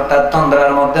 তিনি অর্থাৎ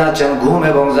তন্দ্রার মধ্যে আছেন, ঘুম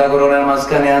এবং জাগরণের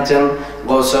মাঝখানে আছেন।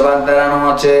 গৌসে পাক দাঁড়ানো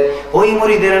আছে। ওই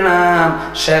মুরিদের নাম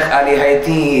শেখ আলী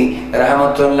হাইতি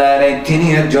রাহমাতুল্লাহ আলাইহি, তিনি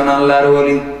একজন আল্লাহর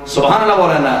ওলি। সুবহানাল্লাহ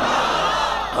বলেন না?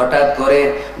 হঠাৎ করে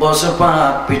গৌসে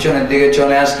পাক পিছনের দিকে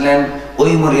চলে আসলেন,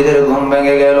 ওই মুরিদের ঘুম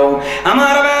ভেঙে গেল।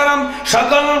 আমার ভাইরা,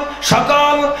 সকল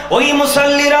সকল ওই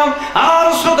মুসাল্লিরা আর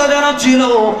শ্রোতা যারা ছিল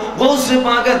গৌসে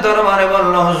পাকের দরবারে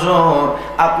বলল, হুজুর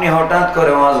আপনি হঠাৎ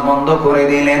করে ওয়াজ বন্ধ করে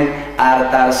দিলেন আর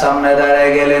তার সামনে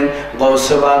দাঁড়িয়ে গেলেন।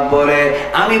 গৌসে পাক বলে,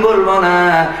 আমি বলবো না,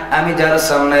 আমি যার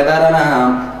সামনে দাঁড়ালাম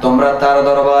তোমরা তার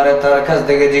দরবারে তার কাছ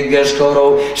থেকে জিজ্ঞেস করো।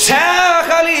 শেখ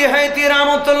আলী হাইতি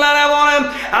রাহমাতুল্লাহ আলাইহি বলেন,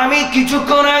 আমি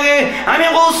কিছুক্ষণ আগে আমি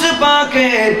গৌসে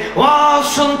পাকের ওয়াজ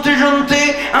শুনতে শুনতে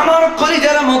আমার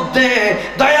কলিজার মধ্যে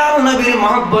দয়াল নবীর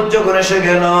মহব্বত যখন এসে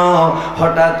গেল,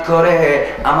 হঠাৎ করে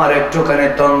আমার একটুখানি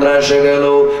তন্দ্রা এসে গেল।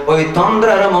 ওই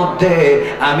তন্দ্রার মধ্যে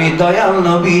আমি দয়াল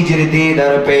নবীজির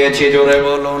দিদার পেয়েছি। জোরে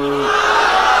বলুন।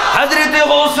 হযরত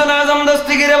গৌসুল আজম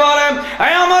দস্তগীর বলেন,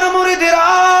 এই আমার মুরিদেরা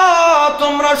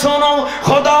তোমরা শোনো,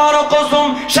 খোদার কসম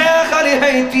শেখ আলী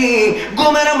হাইতি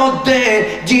ঘুমের মধ্যে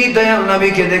জি দয়াল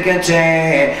নবীকে দেখেছে।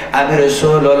 আমি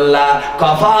রাসূলুল্লাহ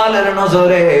কপালের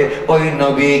নজরে ওই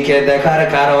নবীকে দেখার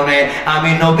কারণে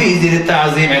আমি নবীজির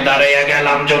তাজিমে দাঁড়িয়ে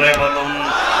গেলাম। জোরে বলুন।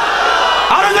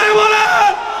 আর জোরে বলেন।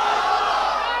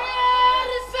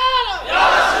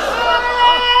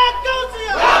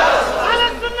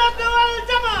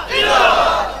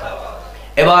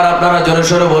 এবার আপনারা জোরে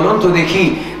সোরে বলুন তো দেখি,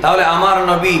 তাহলে আমার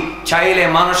নবী চাইলে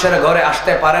মানুষের ঘরে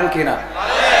আসতে পারেন কিনা?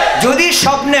 যদি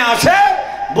স্বপ্নে আসে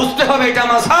বুঝতে হবে এটা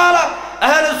মাসালা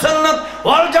আহলে সুন্নাত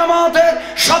ওয়াল জামাতের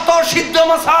স্বতঃসিদ্ধ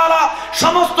মাসালা।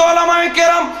 সমস্ত উলামায়ে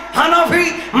কেরাম হানাফি,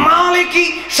 মালিকি,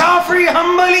 শাফি,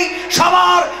 হাম্বলি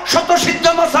সবার স্বতঃসিদ্ধ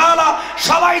মাসালা,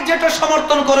 সবাই যেটা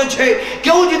সমর্থন করেছে।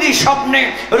 কেউ যদি স্বপ্নে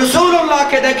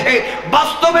রাসূলুল্লাহকে দেখে,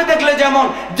 বাস্তবে দেখলে যেমন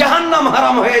জাহান্নাম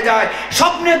হারাম হয়ে যায়,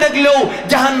 স্বপ্নে দেখলেও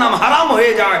জাহান্নাম হারাম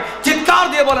হয়ে যায়। চিৎকার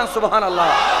দিয়ে বলেন সুবহানাল্লাহ।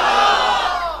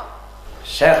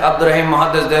 শেখ আব্দুর রহিম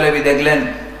মুহাদ্দিস দেহলভী দেখলেন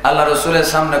আল্লাহ রাসূলের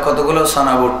সামনে কতগুলো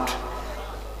সানাবুট।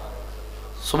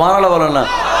 সুবহানাল্লাহ বলেন না?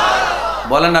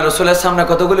 বলেন না, রাসূলের সামনে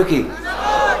কতগুলো কি?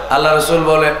 আল্লাহ রাসূল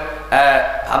বলে,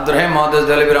 আব্দুর রহিম মুহাদ্দিস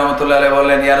দেহলভী রাহমাতুল্লাহ আলাইহি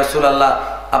বললেন, ইয়া রাসূলুল্লাহ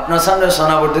আপনার সামনে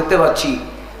সানাবুট দেখতে পাচ্ছি।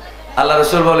 আল্লাহ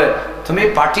রাসূল বলে, তুমি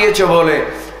পাঠিয়েছো বলে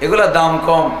এগুলা দাম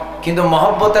কম, কিন্তু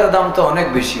মহব্বতের দাম তো অনেক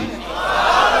বেশি,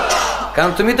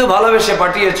 কারণ তুমি তো ভালোবেসে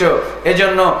পাঠিয়েছো।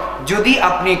 এজন্য যদি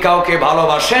আপনি কাউকে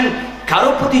ভালোবাসেন, কারো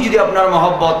প্রতি যদি আপনার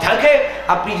মহব্বত থাকে,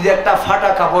 আপনি যদি একটা ফাটা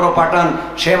কাপড়ও পাঠান,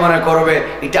 সে মনে করবে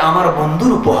এটা আমার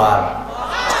বন্ধুর উপহার।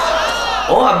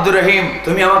 ও আব্দুর রহিম,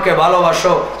 তুমি আমাকে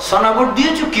ভালোবাসো, সনাবুট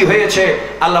দিয়েছো, কি হয়েছে?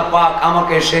 আল্লাহ পাক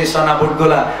আমাকে সেই সনাবুট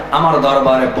গুলা আমার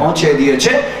দরবারে পৌঁছে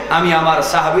দিয়েছে, আমি আমার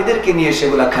সাহাবীদেরকে নিয়ে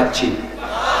সেগুলা খাচ্ছি।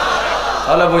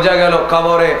 তাহলে বোঝা গেল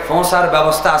কবরে পৌঁছার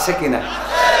ব্যবস্থা আছে কিনা।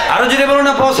 আরো যদি বলুন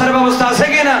না পৌঁছার ব্যবস্থা আছে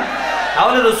কিনা।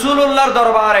 তাহলে রাসূলুল্লাহর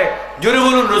দরবারে যদি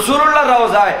বলুন রাসূলুল্লাহর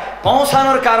রওজায়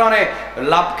পৌঁছানোর কারণে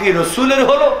লাভ কি রাসূলের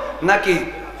হলো নাকি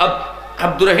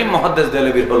আব্দুর রহিম মুহাদ্দিস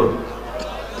দেহলভির হলো?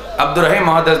 আব্দুর রহিম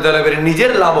মুহাদ্দিস দেহলভির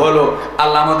নিজের লাভ হলো।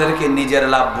 আল্লাহ আমাদেরকে নিজের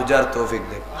লাভ বুঝার তৌফিক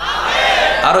দেন।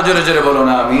 আরো জোরে জোরে বলুন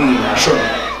আমিন। আসুন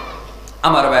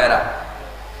আমার ভাইয়েরা,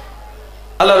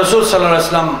 আল্লাহ রাসূল সাল্লাল্লাহু আলাইহি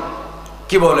ওয়াসাল্লাম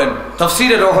কি বলেন?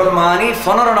 তাফসীরে রুহুল মাআনি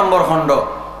 15 নম্বর খণ্ড।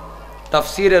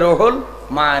 তাফসীরে রুহুল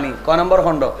মাআনি ক নম্বর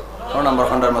খণ্ড? 15 নম্বর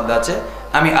খণ্ডের মধ্যে আছে।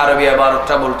 আমি আরবি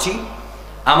ইবারতটা বলছি।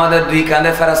 আমাদের দুই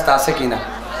কাঁধে ফেরেশতা আছে কিনা?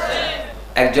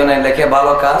 একজনে লেখে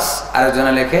ভালো কাজ,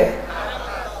 আরেকজনে লেখে।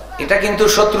 এটা কিন্তু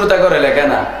শত্রুতা করে লেখে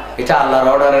না, এটা আল্লাহর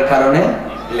অর্ডারের কারণে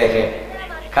লেখে।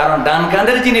 কারণ ডান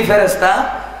কাঁধের যিনি ফেরেশতা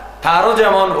তারও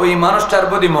যেমন ওই মানুষটার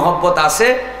প্রতি মহব্বত আছে,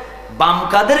 বাম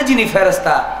কাঁধের যিনি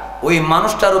ফেরেশতা ওই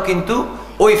মানুষটারও কিন্তু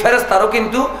ওই ফেরেশতারও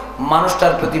কিন্তু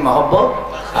মানুষটার প্রতি মহব্বত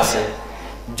আছে।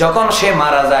 যখন সে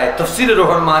মারা যায়, তাফসীরে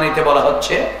রুহুল মাআনিতে বলা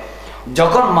হচ্ছে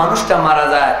যখন মানুষটা মারা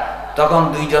যায় তখন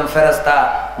দুইজন ফেরেশতা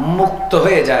মুক্ত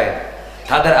হয়ে যায়,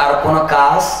 তাদের আর কোনো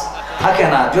কাজ থাকে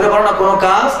না। জোরে বলো না, কোনো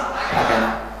কাজ থাকে না।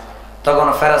 তখন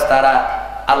ফেরেশতারা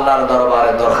আল্লাহর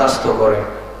দরবারে দরখাস্ত করে,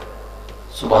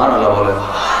 সুবহানাল্লাহ বলেন।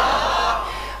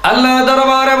 আল্লাহর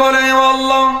দরবারে বলে, ও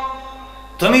আল্লাহ,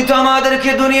 তুমি তো আমাদেরকে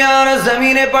দুনিয়ার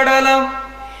জমিনে পাঠালাম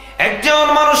একজন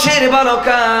মানুষের ভালো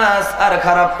কাজ আর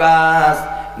খারাপ কাজ,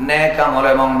 নেক আমল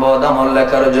এবং বদ আমল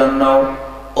লেখার জন্য।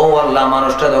 ও আল্লাহ,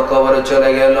 মানুষটা তো কবরে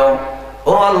চলে গেল।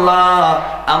 ও আল্লাহ,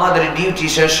 আমাদের ডিউটি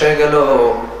শেষ হয়ে গেল,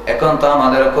 এখন তো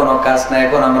আমাদের কোনো কাজ নাই,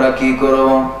 এখন আমরা কি করব?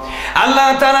 আল্লাহ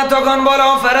তাআলা তখন বলো,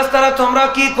 ফেরেশতারা তোমরা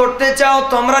কি করতে চাও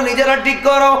তোমরা নিজেরা ঠিক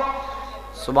করো।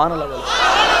 সুবহানাল্লাহ।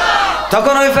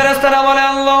 তখন ওই ফেরেশতারা বলে,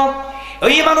 আল্লাহ,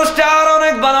 ওই মানুষটার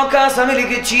অনেক ভালো কাজ আমি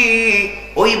লিখেছি।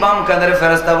 ওই বাম কাঁধের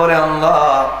ফেরেশতা বলে, আল্লাহ,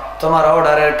 তোমার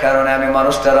অর্ডারের কারণে আমি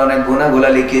মানুষটার অনেক গুনাহগুলো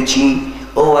লিখেছি।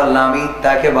 ও আল্লাহ, আমি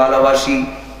তাকে ভালোবাসি,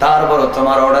 তারপরও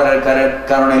তোমার অর্ডারের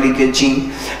কারণে লিখেছি।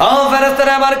 ও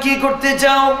ফেরেশতারা আবার কি করতে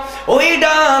চাও? ওই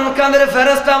ডান কাঁধের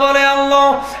ফেরেশতা বলে, আল্লাহ,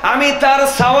 আমি তার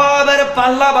সওয়াবের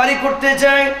পাল্লা ভারী করতে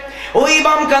চাই। ওই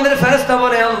বাম কাঁধের ফেরেশতা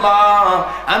বলে, আল্লাহ,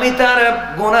 আমি তার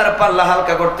গুনার পাল্লা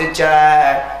হালকা করতে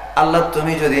চাই। আল্লাহ,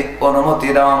 তুমি যদি অনুমতি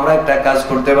দাও আমরা একটা কাজ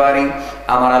করতে পারি।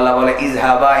 আমার আল্লাহ বলে,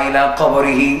 ইযহাবা ইলা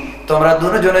কবরিহি, তোমরা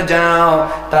দুজনে যাও,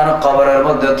 তার কবরের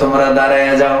মধ্যে তোমরা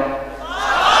দাঁড়ায় যাও।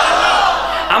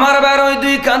 আমার বাইরে ওই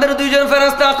দুই কাঁধের দুইজন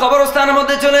ফেরেশতা কবরস্থানের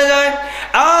মধ্যে চলে যায়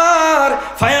আর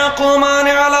ফায়াকুমান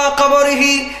আলা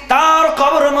কবরিহি, তার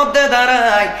কবরের মধ্যে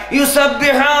দাঁড়ায়,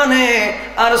 ইউসাব্বিহানে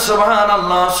আর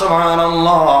সুবহানাল্লাহ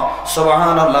সুবহানাল্লাহ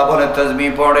সুবহানাল্লাহ বলে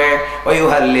তাসবিহ পড়ে, ওয়া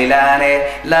ইউহাল্লিলানে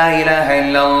লা ইলাহা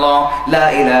ইল্লাল্লাহ লা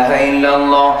ইলাহা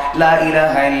ইল্লাল্লাহ লা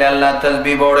ইলাহা ইল্লাল্লাহ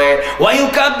তাসবিহ পড়ে, ওয়া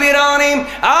ইউকাব্বিরানি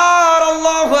আর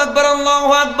আল্লাহু আকবার আল্লাহু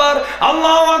আকবার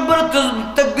আল্লাহু আকবার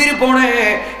তাকবীর পড়ে,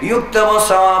 ইউক্তাবু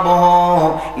সাওয়াবুহু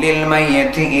লিল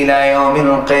মাইয়িতি ইলা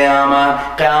ইয়াউমিল কিয়ামা,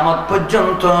 কিয়ামত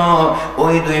পর্যন্ত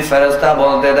ওই দুই ফেরেশতা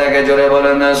বলতে থাকে, জোরে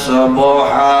বলেন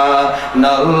সুবহানাল্লাহ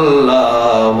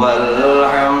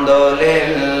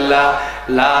ওয়ালহামদুলিল্লাহ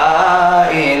লা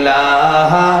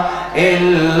ইলাহা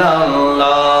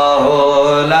ইল্লাল্লাহ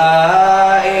লা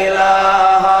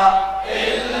ইলাহা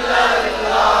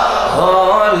ইল্লাল্লাহ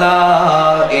লা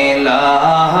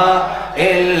ইলাহা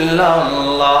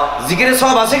ইল্লাল্লাহ। জিকিরে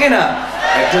সব আছে কিনা?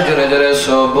 একটু জোরে জোরে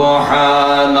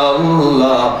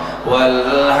সুবহানাল্লাহ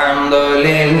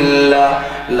ওয়ালহামদুলিল্লাহ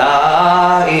লা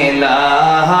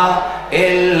ইলাহা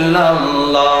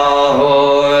ইল্লাল্লাহ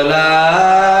লা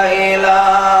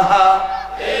ইলাহা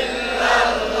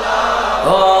ইল্লাল্লাহ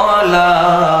লা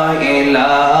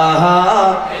ইলাহা।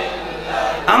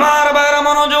 আমার বাইরে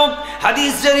মনোযোগ,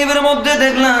 হাদিস শরীফের মধ্যে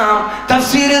দেখলাম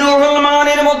তাফসীরে রুহুল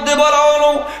মাআনির মধ্যে বলা হলো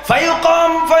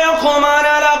ফায়াকুমান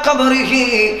আলা কবরিহি,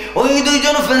 ওই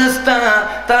দুইজন ফেরেশতা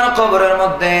তার কবরের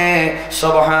মধ্যে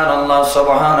সুবহানাল্লাহ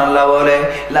সুবহানাল্লাহ বলে,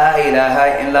 লা ইলাহা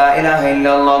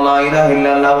ইল্লাল্লাহ লা ইলাহা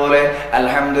ইল্লাল্লাহ বলে,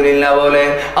 আলহামদুলিল্লাহ বলে,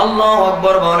 আল্লাহু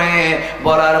আকবার বলে।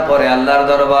 বলার পরে আল্লাহর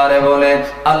দরবারে বলে,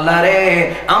 আল্লাহ রে,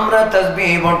 আমরা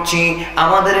তাসবিহ পড়ছি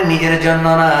আমাদের নিজের জন্য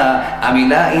না, আমি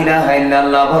লা ইলাহা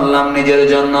ইল্লাল্লাহ বললাম নিজের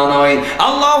জন্য নয়,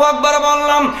 আল্লাহু আকবার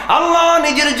বললাম আল্লাহ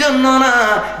নিজের জন্য না,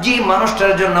 যে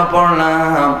মানুষটার জন্য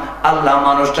পড়লাম আল্লাহ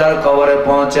মানুষটার কবরে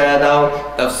পৌঁছায় দাও।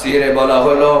 তাফসীরে বলা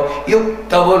হলো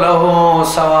ইউক্তাবু লাহু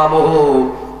সাওয়াবুহু,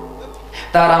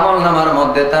 তার আমলনামার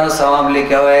মধ্যে তার সওয়াব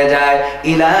লেখা হয়ে যায়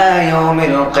ইলা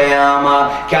ইয়াউমিল কিয়ামা,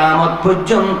 কিয়ামত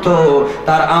পর্যন্ত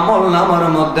তার আমলনামার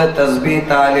মধ্যে তাসবিহ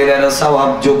তাহলিলের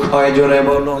সওয়াব যোগ হয়। জোরে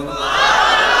বলুন।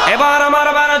 এবার আমার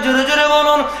বাবারা জোরে জোরে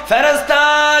বলুন, ফেরেশতা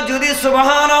যদি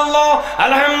সুবহানাল্লাহ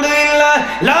আলহামদুলিল্লাহ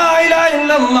লা ইলাহা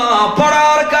ইল্লাল্লাহ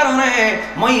পড়ার কারণে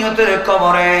মাইয়তের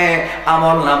কবরে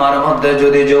আমলনামার মধ্যে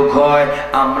যদি যোগ হয়,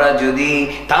 আমরা যদি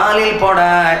তাহলিল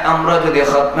পড়াই, আমরা যদি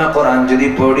খতমে কোরআন যদি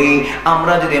পড়ি,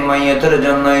 আমরা যদি মাইয়তের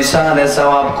জন্য ইসালে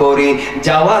সওয়াব করি,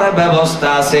 যাওয়ার ব্যবস্থা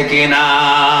আছে কিনা?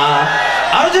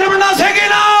 আর যদি না আছে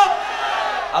কিনা?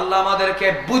 আল্লাহ আমাদেরকে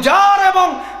বুঝার এবং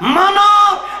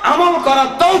মানার আমল করার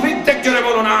তৌফিক দেখ, জোরে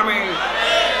বলুন আমিন।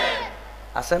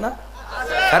 আছে না?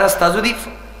 ফেরেশতা যদি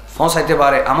ফসাইতে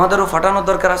পারে, আমাদেরও ফাটানোর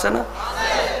দরকার আছে না?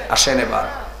 আসেন এবার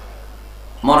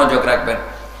মনোযোগ রাখবেন।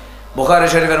 বুখারী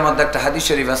শরীফের মধ্যে একটা হাদিস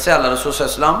শরীফ আছে, আল্লাহ রাসূল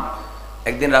সাল্লাল্লাহু আলাইহি ওয়াসাল্লাম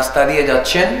একদিন রাস্তা দিয়ে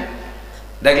যাচ্ছেন,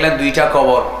 দেখলেন দুইটা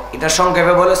কবর। এটা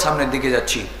সংক্ষেপে বলে সামনের দিকে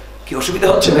যাচ্ছি, কি অসুবিধা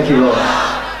হচ্ছে নাকি?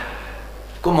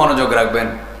 খুব মনোযোগ রাখবেন।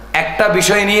 একটা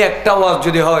বিষয় নিয়ে একটা ওয়াজ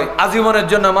যদি হয় আজীবনের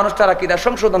জন্য, মানুষ তার আকীদা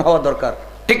সংশোধন হওয়ার দরকার,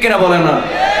 ঠিক কিনা বলেন না?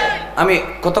 আমি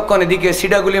কতক্ষণ এদিকে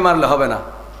সিডাগুলি মারলে হবে না,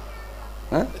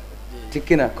 হ্যাঁ ঠিক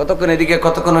কিনা? কতক্ষণ এদিকে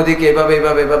কতক্ষণ ওদিকে, এভাবে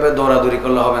এভাবে এভাবে দৌড়াদৌড়ি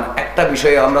করলে হবে না। একটা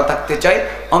বিষয়ে আমরা থাকতে চাই,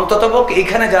 অন্ততপক্ষে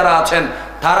এখানে যারা আছেন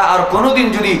তারা আর কোনোদিন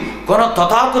যদি কোনো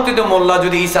তথাকথিত মোল্লা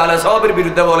যদি ঈসা আলাইহিস সালামের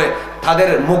বিরুদ্ধে বলে, তাদের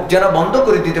মুখ যেন বন্ধ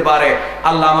করে দিতে পারে।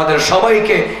 আল্লাহ আমাদের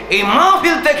সবাইকে এই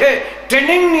মাহফিল থেকে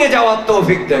ট্রেনিং নিয়ে যাওয়ার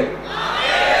তৌফিক দেন।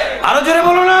 আরো জোরে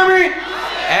বলুন আমি।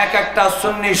 এক একটা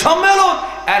সুন্নি সম্মেলন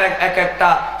আর এক একটা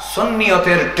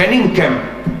সুন্নিয়তের ট্রেনিং ক্যাম্প,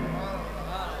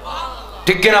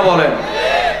 ঠিক কিনা বলেন?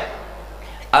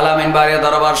 আলামিন বাড়িয়া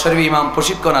দরবার শরীফ ইমাম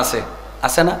প্রশিক্ষণ আছে,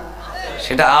 আছে না?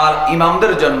 সেটা আর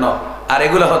ইমামদের জন্য, আর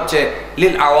এগুলো হচ্ছে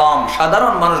লিল আওয়াম,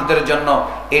 সাধারণ মানুষদের জন্য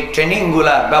এই ট্রেনিং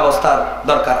গুলা ব্যবস্থার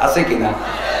দরকার আছে কিনা?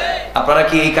 আপনারা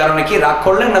কি এই কারণে কি রাগ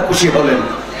করলেন না খুশি হলেন?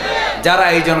 যারা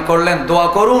আয়োজন করলেন দোয়া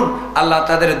করুন, আল্লাহ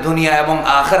তাদের দুনিয়া এবং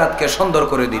আখিরাতকে সুন্দর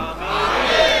করে দিন।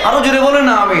 আরো জোরে বলেন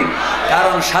না আমিন।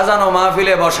 কারণ সাজানো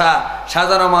মাহফিলে বসা,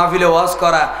 সাজানো মাহফিলে ওয়াজ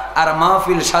করা আর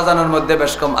মাহফিল সাজানোর মধ্যে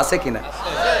বেশ কম আছে কিনা?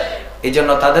 এই জন্য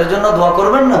তাদের জন্য দোয়া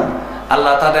করবেন না,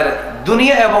 আল্লাহ তাদের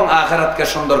দুনিয়া এবং আখিরাতকে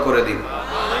সুন্দর করে দিন।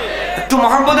 একটু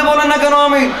মহব্বতে বলেন না কেন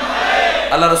আমিন।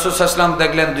 আল্লাহ রাসূল সাল্লাল্লাহু আলাইহি ওয়াসাল্লাম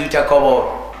দেখলেন দুইটা কবর,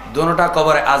 দুটোটা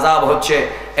কবরে আযাব হচ্ছে।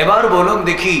 এবার বলুন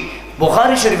দেখি,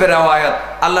 বুখারী শরীফের রওয়ায়াত,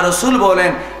 আল্লাহ রাসূল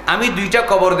বলেন আমি দুইটা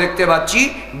কবর দেখতে পাচ্ছি,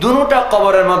 দুটোটা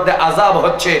কবরের মধ্যে আযাব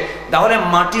হচ্ছে। তাহলে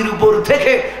মাটির উপর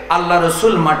থেকে আল্লাহ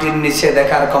রাসূল মাটির নিচে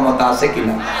দেখার ক্ষমতা আছে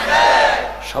কিনা?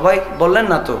 সবাই বললেন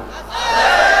না তো।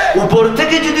 উপর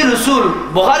থেকে যদি রাসূল,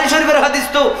 বুখারী শরীফের হাদিস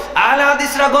তো আহলে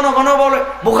হাদিসরা ঘন ঘন বলে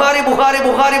বুখারী বুখারী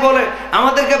বুখারী বলে,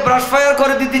 আমাদেরকে ব্রাশ ফায়ার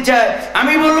করে দিতে চায়।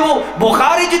 আমি বলবো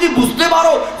বুখারী যদি বুঝতে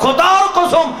পারো, খোদার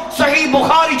কসম সহিহ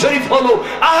বুখারী শরীফ হলো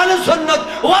আহলে সুন্নাত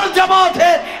ওয়াল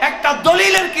জামাতের একটা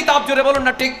দলিলের কিতাব, জোরে বলুন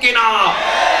না ঠিক কিনা?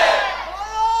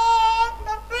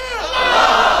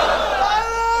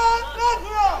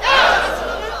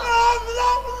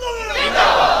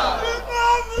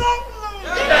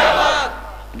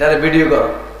 ভিডিও করো,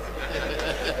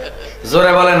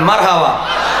 জোরে বলেন মারহাবা।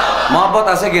 মহব্বত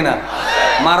আছে কিনা?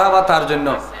 মারহাবা তার জন্য।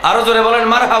 আরো জোরে বলেন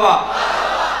মারহাবা।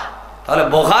 তাহলে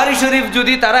বুখারী শরীফ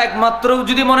যদি তারা একমাত্র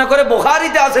যদি মনে করে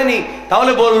বুখারীতে আসেনি,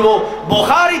 তাহলে বলবো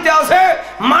বুখারীতে আছে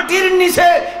মাটির নিচে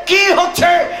কি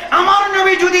হচ্ছে। আমার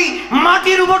নবী যদি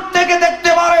মাটির উপর থেকে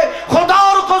দেখতে পারে,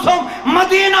 খোদার কসম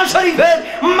মদিনা শরীফের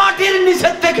মাটির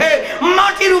নিচের থেকে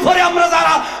মাটির উপরে আমরা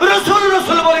যারা রাসূল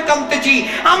রাসূল বলে কাঁদতেছি,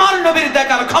 আমার নবীর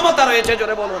দেখার ক্ষমতা রয়েছে,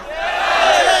 জোরে বলুন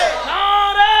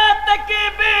নারে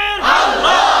তাকবীর,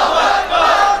 আল্লাহু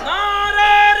আকবার,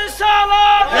 নারে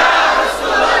রিসালাত, ইয়া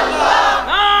রাসূলুল্লাহ,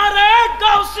 নারে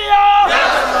গাউসিয়া, ইয়া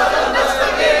রাসূলুল্লাহ,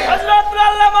 হযরত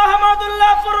আল্লাহ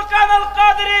মুহাম্মদুল্লাহ ফুরকান আল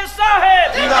কাদরি সাহেব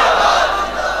জিন্দাবাদ।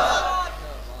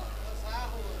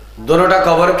 দুটোটা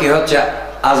কবর কি হচ্ছে?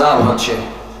 আযাব হচ্ছে।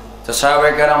 তো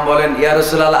সাহাবায়ে কেরাম বলেন, ইয়া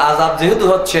রাসূলুল্লাহ আযাব যেহেতু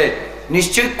হচ্ছে,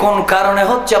 নিশ্চয়ই কোন কারণে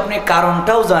হচ্ছে আপনি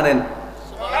কারণটাও জানেন।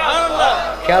 সুবহানাল্লাহ।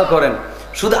 খেয়াল করেন,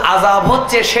 শুধু আযাব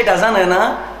হচ্ছে সেটা জানে না,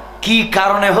 কি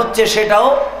কারণে হচ্ছে সেটাও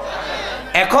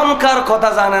এখনকার কথা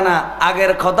জানে না,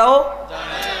 আগের কথাও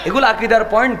জানে। এগুলো আকীদার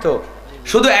পয়েন্ট। তো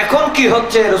শুধু এখন কি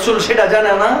হচ্ছে রাসূল সেটা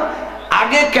জানে না,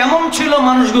 আগে কেমন ছিল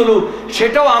মানুষগুলো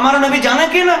সেটাও আমার নবী জানে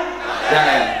কিনা?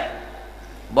 জানেন।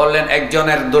 বললেন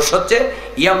একজনের দোষ হচ্ছে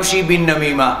ইয়ামশি বিন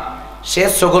নামিমা, সে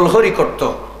সগলখড়ি করত,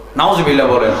 নাউজুবিল্লাহ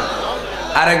বলেন।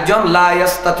 আর একজন লা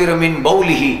ইয়াস্তাতিরু মিন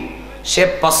বাউলিহি, সে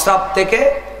প্রস্রাব থেকে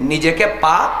নিজেকে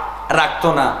পা রাখতো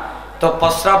না। তো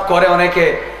প্রস্রাব করে অনেকে,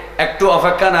 একটু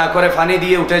অপেক্ষা না করে পানি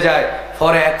দিয়ে উঠে যায়,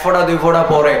 পরে এক ফোঁটা দুই ফোঁটা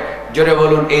পরে, জোরে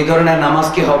বলুন এই ধরনের নামাজ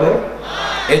কি হবে?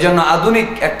 এই জন্য আধুনিক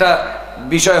একটা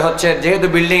বিষয় হচ্ছে, যেহেতু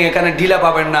বিল্ডিং এখানে ঢিলা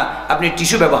পাবেন না, আপনি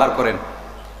টিস্যু ব্যবহার করেন।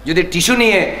 যদি টিস্যু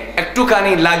নিয়ে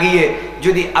একটুখানি লাগিয়ে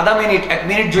যদি আধা মিনিট 1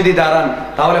 মিনিট যদি দাঁড়ান,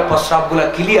 তাহলে প্রস্রাবগুলা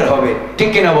ক্লিয়ার হবে, ঠিক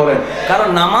কিনা বলেন? কারণ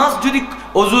নামাজ যদি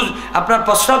অজু আপনার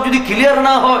প্রস্রাব যদি ক্লিয়ার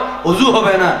না হয় অজু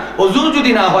হবে না, অজু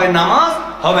যদি না হয় নামাজ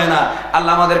হবে না।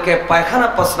 আল্লাহ আমাদেরকে পায়খানা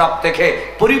প্রস্রাব থেকে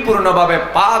পরিপূর্ণভাবে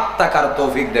পাক থাকার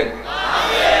তৌফিক দেন।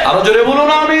 আরো জোরে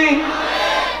বলুন আমিন।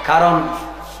 কারণ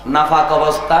নাফাক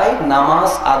অবস্থায় নামাজ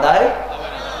আদায়,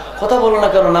 কথা বলো না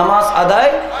কেন, নামাজ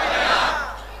আদায়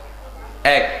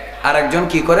এক। আরেকজন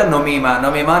কি করে নমিমা,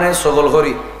 নমিমানে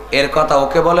সগলখড়ি, এর কথা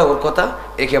ওকে বলে ওর কথা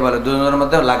একে বলে, দুজনের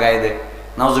মধ্যে লাগাই দেয়।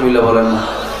 নাউজুবিল্লাহ বলেন না।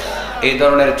 এই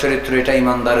ধরনের চরিত্র এটা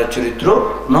ইমানদারের চরিত্র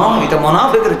নয়, এটা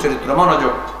মুনাফিকের চরিত্র।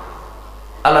 মনোযোগ।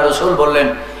 আল্লাহ রসুল বললেন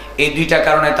এই দুইটা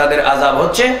কারণে তাদের আযাব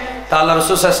হচ্ছে। তা আল্লাহ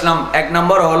রসুল সাল্লাল্লাহু আলাইহি ওয়াসাল্লাম এক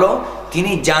নম্বর হলো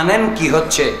তিনি জানেন কি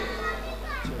হচ্ছে,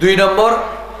 দুই নম্বর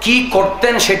কি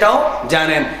করতেন সেটাও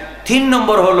জানেন, তিন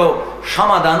নম্বর হলো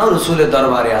সমাধানও রসুলের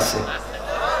দরবারে আছে।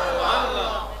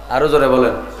 আরো জোরে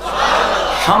বলেন।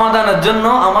 সমাধানের জন্য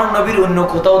আমার নবীর অন্য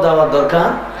কোথাও যাওয়ার দরকার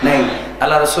নেই।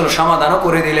 আল্লাহ রসুল সমাধানও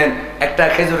করে দিলেন। একটা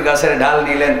খেজুর গাছের ডাল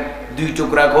নিলেন, দুই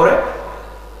টুকরা করে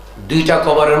দুইটা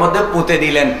কবরের মধ্যে পুঁতে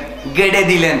দিলেন, গেড়ে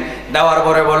দিলেন। দেওয়ার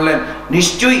পরে বললেন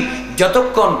নিশ্চয়ই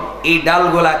যতক্ষণ এই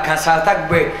ডালগুলা কাঁচা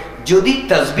থাকবে, যদি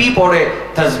তাসবিহ পড়ে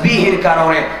তাসবিহের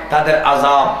কারণে তাদের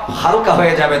আযাব হালকা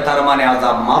হয়ে যাবে, তার মানে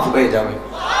আযাব মাফ হয়ে যাবে।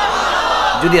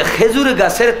 যদি খেজুর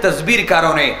গাছের তাসবিহর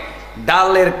কারণে,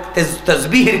 ডালের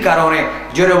তাসবিহের কারণে,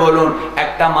 জোরে বলুন,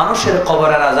 একটা মানুষের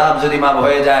কবরের আযাব যদি মাফ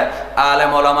হয়ে যায়,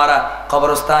 আলেম ওলামারা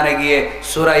কবরস্থানে গিয়ে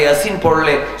সূরা ইয়াসিন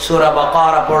পড়লে, সূরা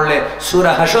বাকারা পড়লে,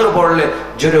 সূরা হাশর পড়লে,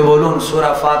 জোরে বলুন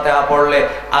সূরা ফাতিহা পড়লে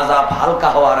আযাব হালকা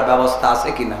হওয়ার ব্যবস্থা আছে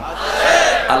কিনা?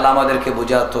 আল্লাহ আমাদেরকে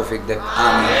বুঝার তৌফিক দেন,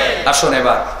 আমিন। আসুন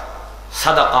এবার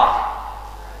সাদাকা।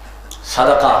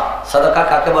 সাদাকা, সাদাকা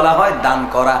কাকে বলা হয়? দান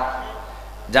করা।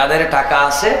 যাদের টাকা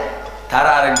আছে তারা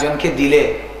আরেকজনকে দিলে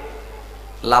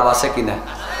লাভ আছে কিনা?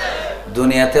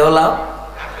 দুনিয়াতেও লাভ,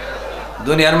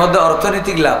 দুনিয়ার মধ্যে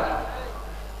অর্থনৈতিক লাভ,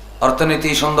 অর্থনীতি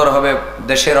সুন্দর হবে,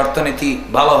 দেশের অর্থনীতি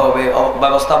ভালো হবে,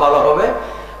 ব্যবস্থা ভালো হবে।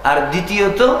 আর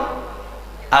দ্বিতীয়ত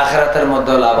আখিরাতের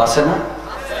মধ্যে লাভ আছে না?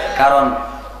 কারণ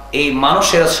এই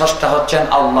মানুষের স্রষ্টা হচ্ছেন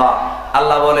আল্লাহ।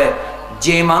 আল্লাহ বলে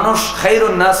যে মানুষ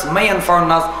খায়রুন নাস মায়ানফাউন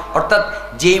নাস, অর্থাৎ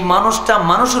যে মানুষটা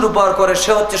মানুষের উপকার করে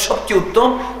সে হচ্ছে সবচেয়ে উত্তম।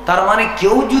 তার মানে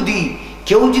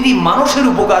কেউ যদি মানুষের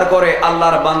উপকার করে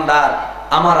আল্লাহর বান্দার,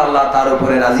 আমার আল্লাহ তার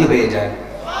উপরে রাজি হয়ে যায়।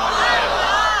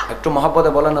 একটু মহব্বতে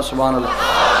বলেন না সুবহানাল্লাহ।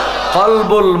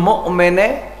 কলবুল মুমিনে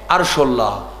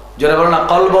আরশুল্লাহ, যারা বলেন না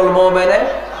কলবুল মুমিনে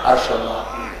আরশুল্লাহ।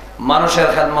 মানুষের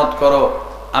খেদমত করো,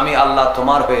 আমি আল্লাহ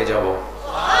তোমার হয়ে যাব।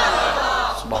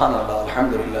 সুবহানাল্লাহ,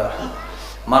 আলহামদুলিল্লাহ।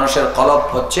 মানুষের কলব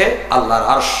হচ্ছে আল্লাহর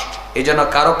আরশ। এই জন্য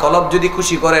কারো কলব যদি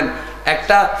খুশি করেন,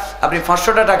 একটা আপনি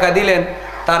 500 টাকা দিলেন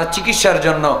তার চিকিৎসার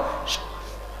জন্য,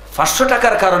 500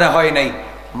 টাকার কারণে হয় নাই,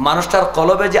 মানুষটার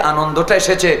কলবে যে আনন্দটা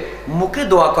এসেছে, মুখে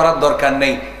দোয়া করার দরকার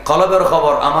নেই, কলবের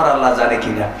খবর আমার আল্লাহ জানে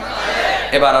কিনা।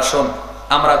 এবার আসুন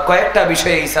আমরা কয়েকটা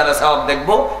বিষয়ে ইসারা সওয়াব দেখব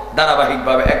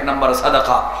ধারাবাহিকভাবে। এক নম্বর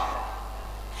সাদাকা।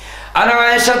 আনা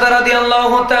আয়েশা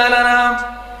রাদিয়াল্লাহু তাআলা আনহা,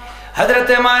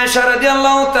 হযরতে আয়েশা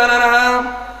রাদিয়াল্লাহু তাআলা আনহা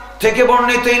থেকে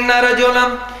বর্ণিত, ইন্না রাজুলান,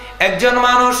 একজন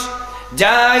মানুষ,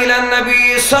 জাইলান নবী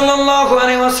সাল্লাল্লাহু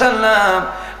আলাইহি ওয়াসাল্লাম,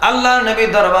 আল্লাহর নবী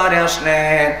দরবারে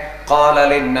আসলেন। ক্বালা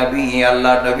লিন নবী,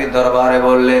 আল্লাহর নবী দরবারে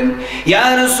বললেন, ইয়া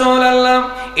রাসূলুল্লাহ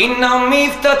ইন্না উম্মি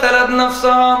ইফতাতারাত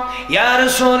নাফসাহা, ইয়া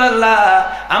রাসূলুল্লাহ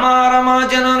আমার মা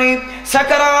জননী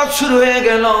সাকারাত শুরু হয়ে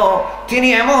গেল, তিনি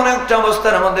এমন একটা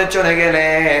অবস্থার মধ্যে চলে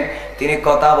গেলেন তিনি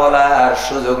কথা বলার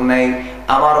সুযোগ নেই।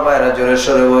 আমার বাইরে জোরে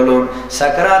সরে বলুন,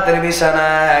 সাকরাতের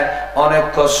বিছানায় অনেক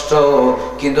কষ্ট,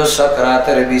 কিন্তু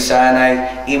সাকরাতের বিছানায়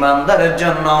ইমানদারের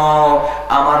জন্য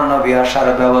আমার নবী আসার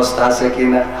ব্যবস্থা আছে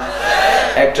কিনা?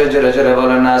 একটু জোরে জোরে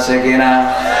বলেন, আছে কিনা?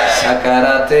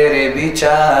 সাকরাতের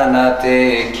বিছানাতে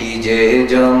কি যে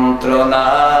যন্ত্রণা,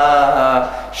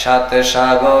 সাত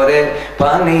সাগরে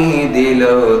পানি দিল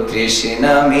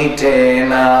তৃষ্ণা মিটে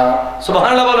না।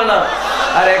 সুবহানাল্লাহ বলে না?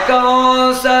 আরে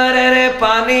কাউসারের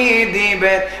পানি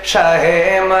দিবে শাহে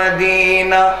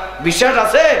মদিনা, বিশ্বাস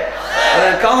আছে?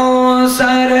 আরে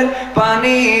কাউসারের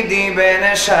পানি দিবেন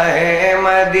শাহে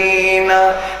মদিনা,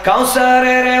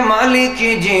 কাউসারের মালিক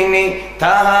যিনি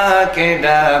তাহাকে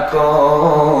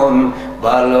ডাকুন,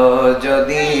 ভালো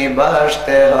যদি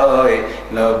বাসতে হয়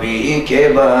নবীকে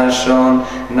বাসুন,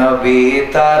 নবী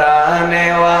তারানে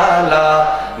ওয়ালা,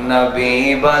 নবী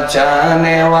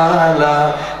বাঁচানে ওয়ালা,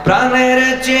 প্রাণের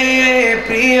চেয়ে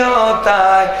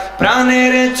প্রিয়তায়,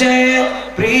 প্রাণের চেয়ে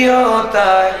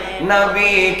প্রিয়তায়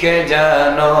নবীকে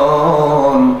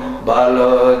জানুন,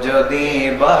 ভালো যদি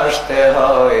বাসতে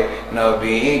হয়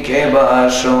নবীকে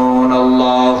বাসুন।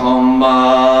 আল্লাহুম্মা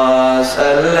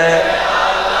সাল্লি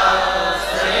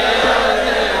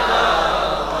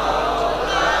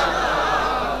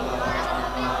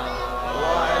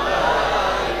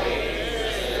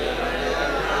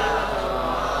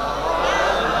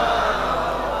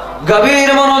গভীর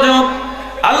মনোযোগ।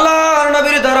 আল্লাহর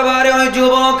নবীর দরবারে ওই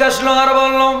যুবক আসলো আর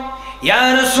বলল, ইয়া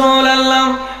রাসূলুল্লাহ,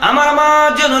 আমার মা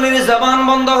জননীর জবান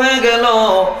বন্ধ হয়ে গেল।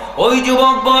 ওই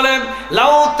যুবক বলে,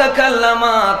 লাউ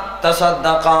তাকাল্লামাত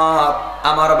তাসাদ্দাকাত।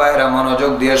 আমার ভাইরা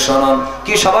মনোযোগ দিয়ে শুনুন।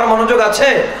 কি সবার মনোযোগ আছে?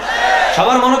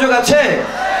 সবার মনোযোগ আছে?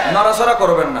 নড়াচড়া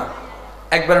করবেন না,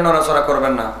 একবারে নড়াচড়া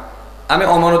করবেন না। আমি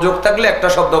অমনোযোগ থাকলে একটা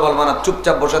শব্দ বলবো না,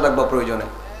 চুপচাপ বসে থাকবো, প্রয়োজনে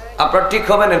আপনার ঠিক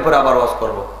হবেন, এরপরে আবার ওয়াজ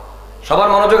করব। সবার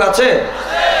মনোযোগ আছে?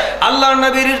 আল্লাহর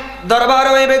নবীর দরবারে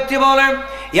ওই ব্যক্তি বলেন,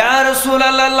 ইয়া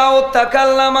রাসূলুল্লাহ, লাউ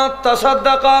তাকাল্লামাত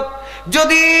তাসাদ্দাকাত।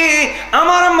 যদি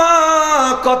আমার মা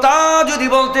কথা যদি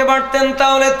বলতে পারতেন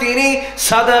তাহলে তিনি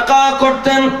সাদাকা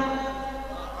করতেন।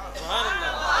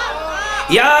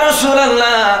 ইয়া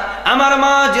রাসূলুল্লাহ, আমার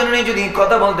মা জননী যদি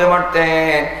কথা বলতে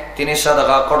পারতেন তিনি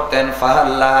সাদাকা করতেন।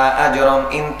 ফাহাল্লা আজরুম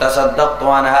ইন তাসাদ্দাকতু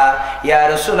আনহা। ইয়া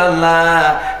রাসূলুল্লাহ,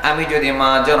 আমি যদি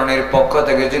মা জননীর পক্ষ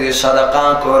থেকে যদি সাদাকা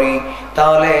করি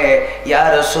তাহলে ইয়া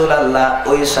রাসূলুল্লাহ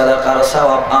ওই সাদাকার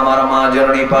সওয়াব আমার মা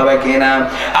জননী পাবে কিনা?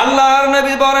 আল্লাহর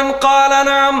নবী বলেন, ক্বালা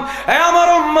নাম। হে আমার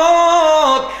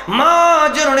উম্মত, মা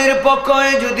জননীর পক্ষে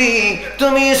যদি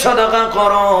তুমি সাদাকা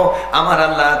করো, আমার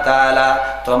আল্লাহ তাআলা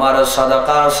তোমার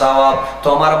সাদাকার সওয়াব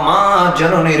তোমার মা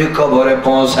জননীর কবরে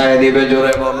পৌঁছায় দিবে।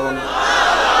 জোরে বলুন।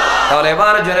 তাহলে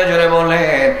এবার জোরে জোরে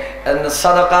বলেন,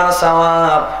 সাদাকার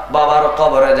সওয়াব বাবার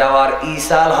কবরে যাওয়ার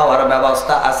ইসাল হওয়ার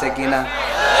ব্যবস্থা আছে কিনা?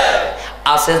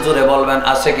 আছে। জোরে বলবেন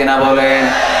আছে কিনা বলেন।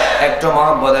 একটু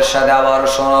মহব্বতের সাথে আবার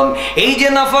শুনুন। এই যে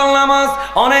নফল নামাজ,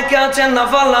 অনেকে আছেন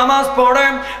নফল নামাজ পড়ে,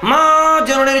 মা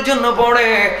জননীর জন্য পড়ে,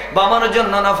 বাবার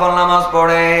জন্য নফল নামাজ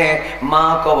পড়ে। মা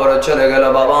কবরে চলে গেল,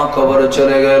 বাবা কবরে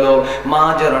চলে গেল, মা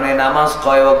জননী নামাজ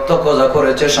কয় ওয়াক্ত কাজা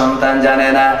করেছে সন্তান জানে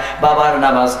না, বাবার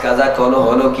নামাজ কাজা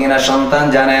হলো কিনা সন্তান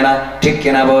জানে না, ঠিক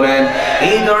কিনা বলেন?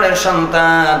 এই ধরনের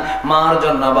সন্তান মার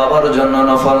জন্য বাবার জন্য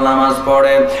নফল নামাজ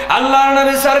পড়ে। আল্লাহর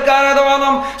নবী সরকার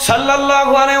আলম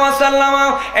সাল্লাল্লাহু আলাইহি ওয়াসাল্লাম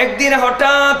একদিন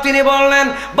হঠাৎ তিনি বললেন,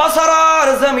 বসরার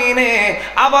জমিনে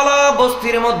আবালা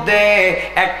বস্তির মধ্যে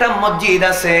একটা মসজিদ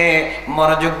আছে,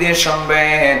 মনোযোগ দিয়ে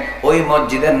শুনবেন। ওই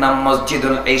মসজিদের নাম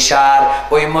মসজিদুল ইশার।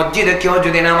 ওই মসজিদে কেউ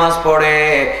যদি নামাজ পড়ে,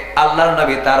 আল্লাহর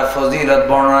নবী তার ফজিলত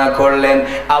বর্ণনা করলেন।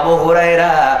 আবু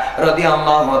হুরায়রা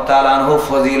রাদিয়াল্লাহু তাআলা আনহু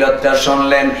ফজিলতটা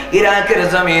শুনলেন। ইরাকের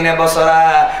জমিনে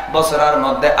বসরার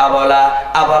মধ্যে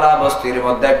আবালা বস্তির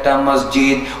মধ্যে একটা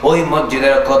মসজিদ। ওই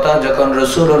মসজিদের কথা যখন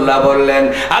রাসূলুল্লাহ বললেন,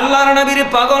 আল্লাহর নবীর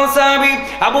পাগল সাহাবী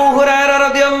আবু হুরায়রা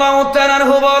রাদিয়াল্লাহু তাআলা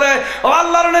আনহু বলে, ও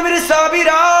আল্লাহর নবীর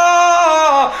সাহাবীরা,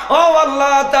 ও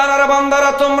আল্লাহ তাআলার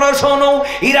বান্দারা, তোমরা শোনো,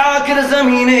 ইরাকের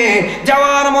জমিনে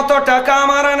যাওয়ার মতো টাকা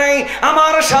আমার নেই,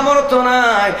 আমার সামর্থ্য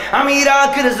নাই, আমি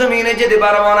ইরাকের জমিনে যেতে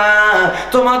পারবো না।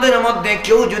 তোমাদের মধ্যে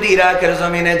কেউ যদি ইরাকের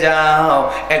জমিনে যাও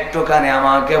একটুখানি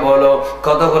আমাকে বলো।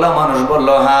 কতগুলো মানুষ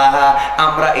বললো, হ্যাঁ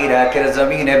আমরা ইরাকের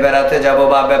জমিনে বেড়াতে যাব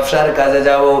বা ব্যবসার কাজে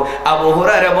যাব। আবু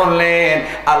হুরায়রা বললেন,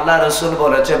 আল্লাহ রাসূল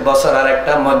বলেছে বসরার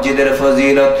একটা মসজিদের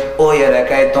ফজিলত, ওই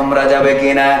এলাকায় তোমরা যাবে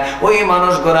কিনা? ওই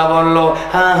মানুষগুলা বলল,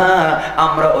 হ্যাঁ হ্যাঁ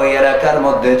আমরা ওই এলাকার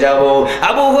মধ্যে যাব।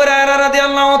 আবু হুরায়রা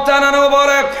রাদিয়াল্লাহু তাআলা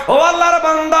বলে, ও আল্লাহর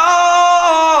বান্দা,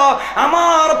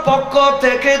 আমার পক্ষ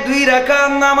থেকে 2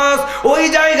 রাকাত নামাজ ওই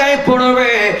জায়গায়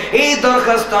পড়বে, এই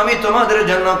দরখাস্ত আমি তোমাদের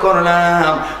জন্য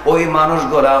করলাম। ওই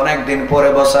মানুষগুলা অনেকদিন পরে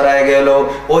বসরায় গেল,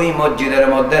 ওই মসজিদের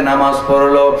মধ্যে নামাজ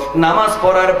পড়লো। নামাজ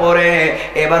পড়ার পরে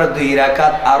এবার 2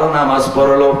 রাকাত আরো নামাজ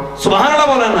পড়লো। সুবহানাল্লাহ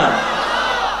বলেন না?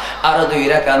 আরো 2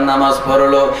 রাকাত নামাজ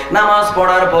পড়লো। নামাজ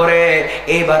পড়ার পরে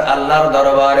এবার আল্লাহর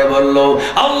দরবারে বলল,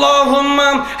 আল্লাহুম্মা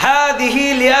হাদিহি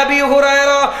লিআবি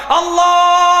হুরায়রা।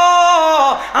 আল্লাহ,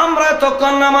 আমরা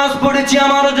তখন নামাজ পড়েছি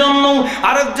আমার জন্য।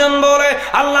 আরেকজন বলে,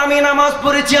 আল্লাহ আমি নামাজ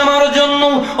পড়েছি আমার জন্য।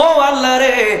 ও আল্লাহ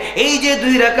রে, এই যে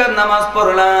 2 রাকাত নামাজ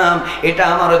পড়লাম এটা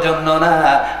আমার জন্য না,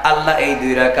 আল্লাহ এই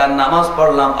 2 রাকাত নামাজ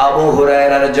পড়লাম আবু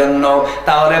হুরায়রার জন্য।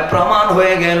 তাহলে প্রমাণ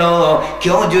হয়ে গেল,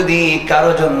 কেউ যদি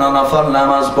কারো জন্য নফল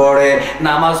নামাজ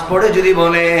নামাজ পড়ে যদি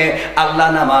বলে, আল্লাহ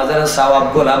নামাজের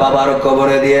সওয়াবগুলা বাবার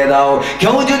কবরে দিয়ে দাও,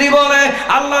 কেউ যদি বলে,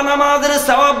 আল্লাহ নামাজের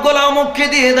সওয়াবগুলা মুখে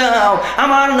দিয়ে দাও,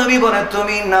 আমার নবী বলে,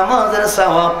 তুমি নামাজের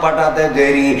সওয়াব পাঠাতে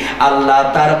দেরি, আল্লাহ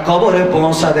তার কবরে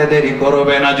পৌঁছাতে দেরি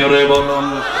করবে না। জোরে বলুন।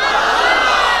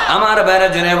 আমার বাইরে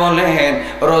জনে বলেন,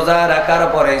 রোজা রাখার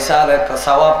পরে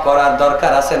সওয়াব করার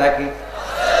দরকার আছে নাকি?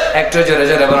 একটু জোরে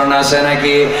জোরে বলুন, আছে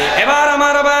নাকি? এবার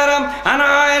আমার বাইরে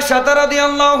আয়েশা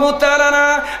রাদিয়াল্লাহু তাআলা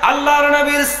আল্লাহর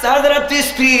নবীর হযরত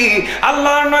স্ত্রী,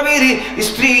 আল্লাহর নবীর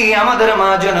স্ত্রী আমাদের মা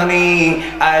জননী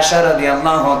আয়েশা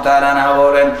রাদিয়াল্লাহু তাআলা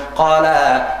বলেন,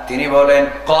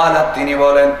 তিনি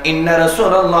বলেন ইন্না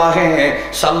রাসূলুল্লাহ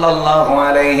সাল্লাল্লাহু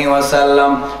আলাইহি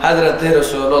ওয়াসাল্লাম, হযরত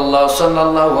রাসূলুল্লাহ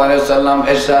সাল্লাল্লাহু আলাইহি ওয়াসাল্লাম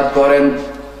ইরশাদ করেন,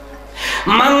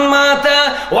 মান মাতা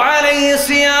ওয়া আলাইহি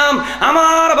সিয়াম।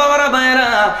 আমার বাবারা ভাইরা,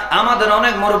 আমাদের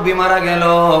অনেক মুরব্বী মারা গেল,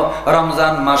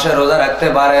 রমজান মাসে রোজা রাখতে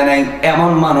পারে নাই,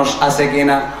 এমন মানুষ আছে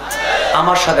কিনা?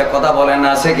 আমার সাথে কথা বলেন,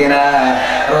 আছে কিনা?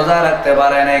 রোজা রাখতে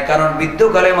পারে নাই, কারণ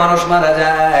বৃদ্ধকালে মানুষ মারা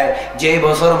যায়, যে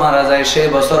বছর মারা যায় সেই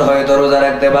বছর হয়তো রোজা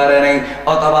রাখতে পারে নাই,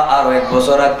 অথবা আরো 1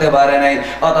 বছর রাখতে পারে নাই,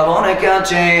 অথবা অনেকে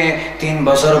আছে 3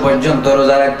 বছর পর্যন্ত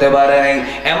রোজা রাখতে পারে নাই।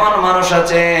 এমন মানুষ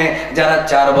আছে যারা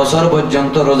 4 বছর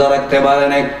পর্যন্ত রোজা রাখতে পারে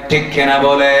নাই। ঠিক কিনা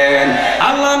বলেন?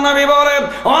 আল্লাহর নবী বলেন,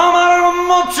 ও আমার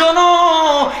উম্মত শোনো,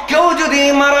 কেউ যদি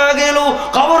মারা গেল,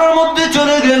 কবরের মধ্যে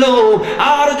চলে গেল,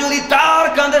 আর যদি তার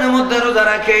কাঁধের মধ্যে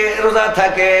রোজা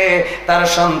থাকে, তার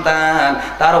সন্তান,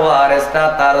 তার ওয়ারিসটা,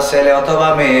 তার ছেলে অথবা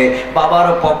মেয়ে বাবার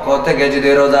পক্ষ থেকে যদি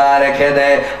রোজা রেখে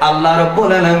দেয়, আল্লাহ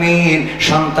রাব্বুল আলামিন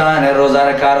সন্তানের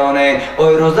রোজার কারণে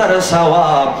ওই রোজার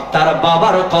সওয়াব তার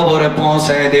বাবার কবরে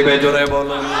পৌঁছে দিবে। জোরে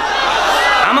বলুন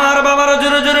আমার বাবার,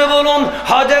 জোরে জোরে বলুন।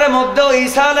 হজের মধ্যে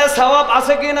ইসালে সওয়াব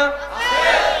আছে কিনা?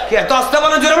 কি এত আস্তে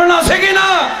বলেন, জোরে বলুন, আছে কিনা?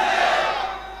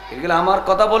 এগুলো আমার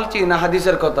কথা বলছি না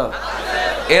হাদিসের কথা?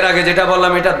 এর আগে যেটা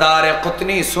বললাম এটা দারে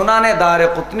কুতনি, সুনানে দারে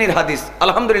কুতনির হাদিস।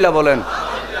 আলহামদুলিল্লাহ বলেন।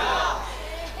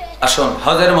 আসুন,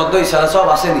 হজের মধ্যে ইসালে সওয়াব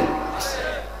আসেনি?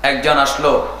 একজন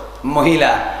আসলো,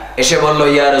 মহিলা এসে বলল,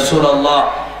 ইয়া রাসূলুল্লাহ,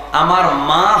 আমার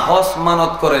মা হজ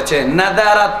মানত করেছে,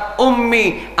 নাদারাত উম্মি,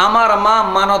 আমার মা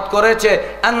মানত করেছে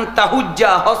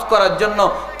আনতাহুজ্জা, হজ করার জন্য,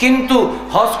 কিন্তু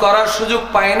হজ করার সুযোগ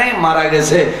পায় নাই, মারা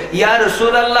গেছে। ইয়া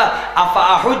রাসূলুল্লাহ, আফা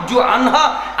আহুজ্জু আনহা,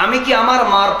 আমি কি আমার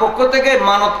মার পক্ষ থেকে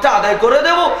মানতটা আদায় করে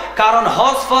দেব? কারণ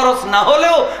হজ ফরজ না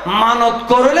হলেও মানত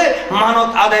করলে মানত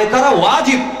আদায় করা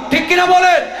ওয়াজিব। ঠিক কিনা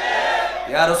বলেন?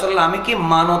 ইয়া রাসূলুল্লাহ, আমি কি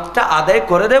মানতটা আদায়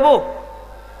করে দেব?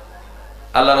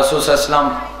 আল্লাহ রাসূল সাল্লাল্লাহু আলাইহি ওয়াসাল্লাম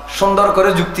সুন্দর করে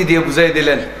যুক্তি দিয়ে বুঝাই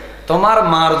দিলেন, তোমার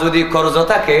মার যদি কর্জ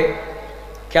থাকে,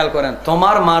 খেয়াল করেন,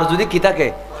 তোমার মার যদি কি থাকে?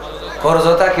 কর্জ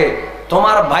থাকে,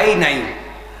 তোমার ভাই নাই,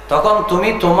 তখন তুমি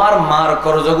তোমার মার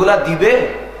কর্জগুলা দিবে?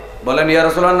 বলেন, ইয়া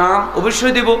রাসূলুল্লাহ, নাম,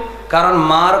 অবশ্যই দিব। কারণ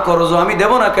মার কর্জ আমি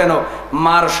দেব না কেন?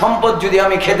 মার সম্পদ যদি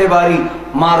আমি খেতে পারি,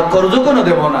 মার কর্জ কেন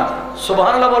দেব না?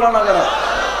 সুবহানাল্লাহ বলো না কেন?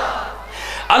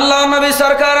 আল্লাহ নবী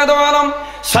সরকার দো আলম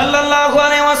সাল্লাল্লাহু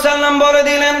আলাইহি ওয়াসাল্লাম বলে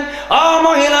দিলেন, ও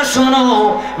মহিলা শোনো,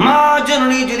 মা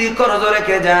জননী যদি কর্জ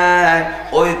রেখে যায়,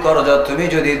 ওই কর্জ তুমি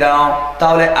যদি দাও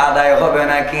তাহলে আদায় হবে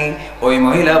নাকি? ওই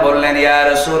মহিলা বললেন, ইয়া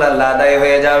রাসূলুল্লাহ, আদায়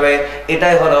হয়ে যাবে।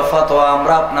 এটাই হলো ফতোয়া,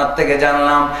 আমরা আপনার থেকে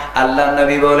জানলাম। আল্লাহর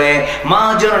নবী বলে, মা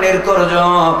জননীর কর্জ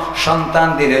সন্তান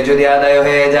দিলে যদি আদায়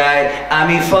হয়ে যায়,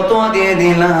 আমি ফতোয়া দিয়ে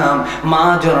দিলাম, মা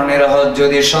জননীর হজ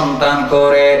যদি সন্তান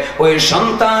করে, ওই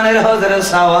সন্তানের হজের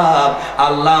সওয়াব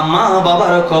আল্লাহ মা বাবার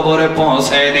কবরে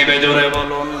পৌঁছে দিবে। জোরে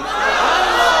বলুন,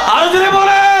 আর জোরে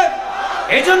বলে।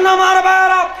 এই জন্য আমার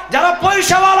ভাইরা, যারা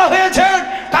পয়সাওয়ালা হয়েছেন,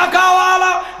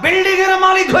 টাকাওয়ালা, বিল্ডিং এর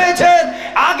মালিক হয়েছেন,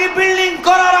 আগে বিল্ডিং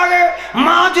করার আগে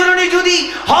মা জননী যদি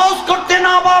হজ করতে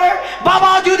না পারে,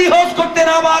 বাবা যদি হজ করতে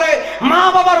না পারে, মা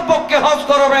বাবার পক্ষে হজ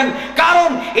করবেন। কারণ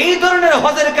এই ধরনের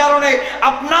হজের কারণে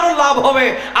আপনার লাভ হবে,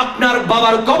 আপনার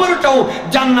বাবার কবরটাও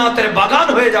জান্নাতের বাগান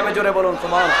হয়ে যাবে। জোরে বলুন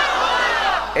সুবহানাল্লাহ।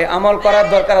 এই আমল করার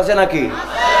দরকার আছে নাকি?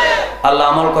 আল্লাহ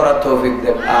আমল করার তৌফিক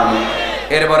দেন, আমিন।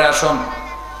 এরপরে আসুন,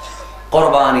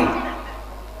 কুরবানি।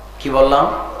 কি বললাম?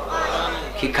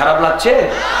 কি খারাপ লাগছে?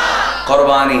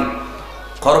 কুরবানি,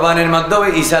 কুরবানির মাধ্যমে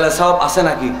ইসালে সওয়াব আছে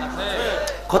নাকি?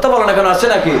 কথা বলো না কেন, আছে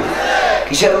নাকি?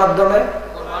 কিসের মাধ্যমে?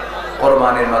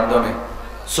 কুরবানির মাধ্যমে।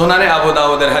 সুনানে আবু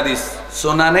দাউদের হাদিস,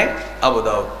 সুনানে আবু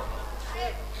দাউদ।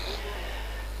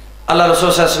 আল্লাহ রাসূল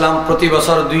সাল্লাল্লাহু আলাইহি ওয়াসাল্লাম প্রতি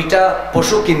বছর 2টা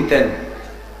পশু কিনতেন।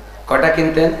 কয়টা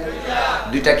কিনতেন?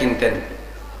 2টা কিনতেন।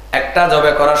 একটা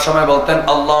জবে করার সময় বলতেন,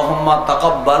 আল্লাহুম্মা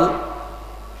তাকাব্বাল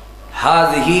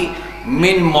হাযিহি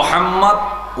মিন মুহাম্মদ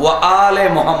ওয়া আলে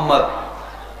মুহাম্মদ,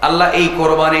 আল্লাহ এই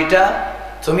কোরবানিটা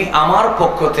তুমি আমার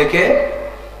পক্ষ থেকে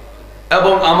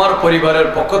এবং আমার পরিবারের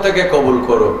পক্ষ থেকে কবুল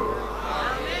করো।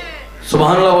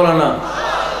 সুবহানাল্লাহ বলো না?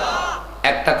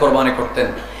 একটা কোরবানি করতেন।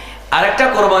 আরেকটা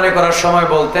কোরবানি করার সময়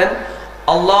বলতেন,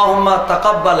 আল্লাহুম্মা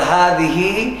তাকাব্বাল হাযিহি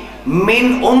মিন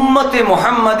উম্মতি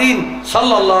মুহাম্মাদিন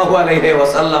সাল্লাল্লাহু আলাইহি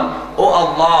ওয়াসাল্লাম, ও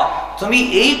আল্লাহ তুমি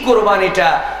এই কোরবানিটা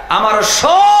আমার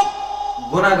সব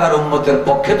গুনাহগার উম্মতের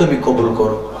পক্ষে তুমি কবুল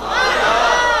করো।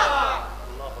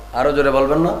 আরো জোরে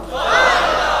বলবেন না?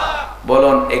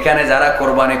 বলুন, এখানে যারা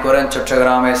কোরবানি করেন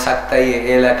চট্টগ্রামে, সাক্তাই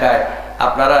এলাকায়,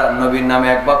 আপনারা নবীর নামে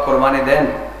একবার কোরবানি দেন?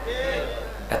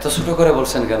 এত ছোট করে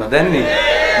বলছেন কেন? দেননি?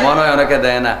 মনে হয় অনেকে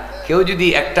দেয় না। কেউ যদি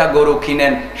একটা গরু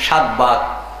কিনেন 7 ভাগ,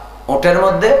 ওটের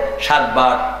মধ্যে 7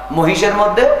 ভাগ, মহিষের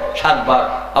মধ্যে 7 ভাগ।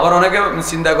 আবার অনেকে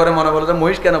চিন্তা করে মনে বলছেন,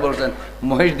 মহিষ কেন বলছেন?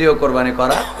 মহিষ দিয়েও কোরবানি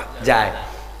করা যায়।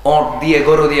 ওট দিয়ে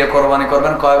গরু দিয়ে কোরবানি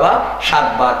করবেন কয় ভাগ? 7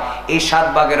 ভাগ। এই 7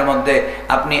 ভাগের মধ্যে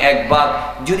আপনি 1 ভাগ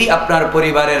যদি আপনার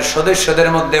পরিবারের সদস্যদের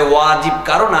মধ্যে ওয়াজিব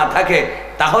কারো না থাকে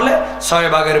তাহলে 6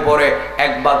 ভাগের পরে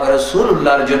 1 ভাগ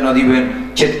রাসূলুল্লাহর জন্য দিবেন।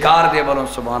 চিৎকার দিয়ে বলুন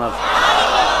সুবহানাল্লাহ।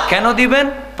 কেন দিবেন?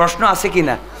 প্রশ্ন আছে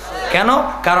কিনা? কেন?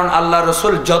 কারণ আল্লাহ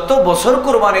রসুল যত বছর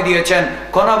কোরবানি দিয়েছেন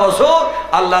কোন বছর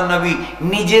আল্লাহ নবী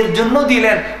নিজের জন্য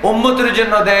দিলেন, উম্মতের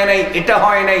জন্য দেয় নাই। এটা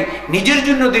হয় নাই, নিজের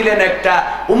জন্য দিলেন একটা,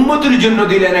 উম্মতের জন্য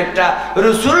দিলেন একটা।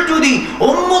 রসুল যদি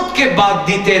উম্মতকে বাদ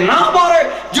দিতে না পারে,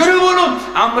 জোরে বলুন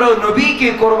আমরাও নবীকে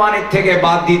কোরবানির থেকে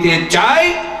বাদ দিতে চাই?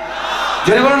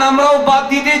 জোরে বলুন আমরাও বাদ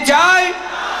দিতে চাই?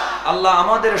 আল্লাহ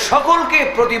আমাদের সকলকে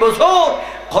প্রতি বছর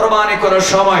কোরবানি করার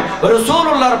সময়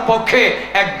রাসূলুল্লাহর পক্ষে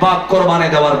 1 ভাগ কোরবানি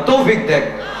দেওয়ার তৌফিক দেন।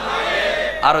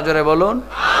 আরো জোরে বলুন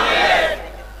আমিন।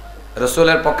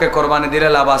 রাসূলের পক্ষে কোরবানি দিলে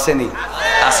লাভ আসেনি?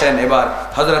 আসেন। এবার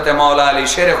হযরতে মাওলা আলী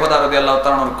শেরে খোদা রাদিয়াল্লাহু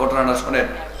তাআলার ঘটনাটা শুনেন।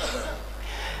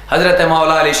 হযরতে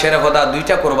মাওলা আলী শেরে খোদা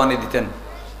 2টা কোরবানি দিতেন।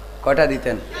 কয়টা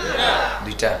দিতেন?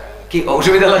 2টা। কি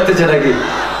অসুবিধা লাগতেছে নাকি?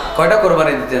 কয়টা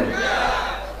কোরবানি দিতেন?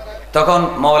 তখন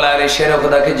মাওলা আলী শেরে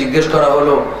খোদাকে জিজ্ঞেস করা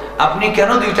হলো, আপনি কেন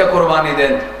 2টা কোরবানি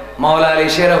দেন? মাওলা আলী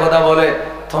শেরে খোদা বলে,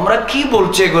 তোমরা কি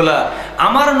বলছো এগুলা?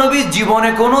 আমার নবী জীবনে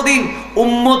কোনোদিন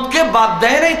উম্মতকে বাদ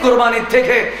দেয় নাই কোরবানির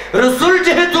থেকে। রাসূল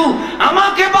যেহেতু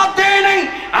আমাকে বাদ দেয় নাই,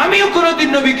 আমিও কোনোদিন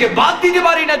নবীকে বাদ দিতে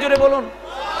পারি না। জোরে বলুন।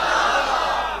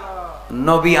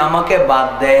 নবী আমাকে বাদ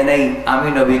দেয় নাই, আমি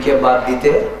নবীকে বাদ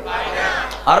দিতে পারি না।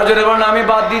 আরো জোরে বলুন আমি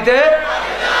বাদ দিতে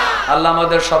পারি না। আল্লাহ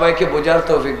আমাদের সবাইকে বোঝার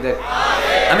তৌফিক দেয়।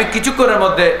 আমি কিছুক্ষণের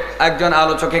মধ্যে একজন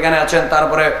আলোচক এখানে আছেন,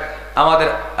 তারপরে আমাদের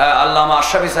আল্লামা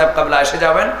আশরাফি সাহেব কাবলা এসে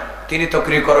যাবেন, তিনি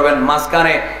তকরির করবেন।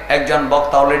 মাঝখানে একজন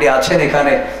বক্তা অলরেডি আছেন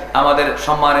এখানে, আমাদের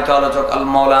সম্মানিত আলোচক আল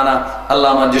মাওলানা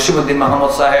আল্লামা জসিমউদ্দিন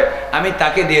মাহমুদ সাহেব, আমি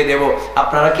তাকে দিয়ে দেব।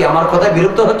 আপনারা কি আমার কথায়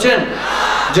বিরক্ত হচ্ছেন?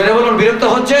 জোরে বলুন বিরক্ত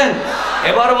হচ্ছেন?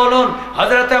 এবার বলুন,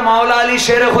 হযরতে মাওলা আলী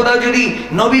শেরে খোদা যদি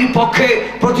নবীর পক্ষে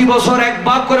প্রতি বছর 1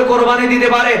 ভাগ করে কোরবানি দিতে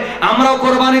পারে, আমরাও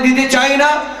কোরবানি দিতে চাই না?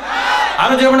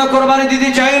 আরো যেমন কোরবানি দিতে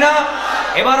চাই না?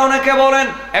 এবার অনেকে বলেন,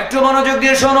 একটু মনোযোগ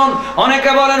দিয়ে শুনুন,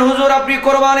 অনেকে বলেন হুজুর আপনি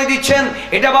কোরবানি দিচ্ছেন,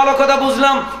 এটা ভালো কথা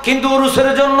বুঝলাম, কিন্তু উরুসের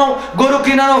জন্য গরু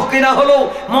কিনা হলো,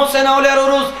 মোহসেন আউলিয়ার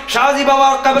উরুস, শাহজি বাবা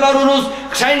কাবিলার উরুস,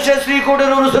 শাহিনশাহ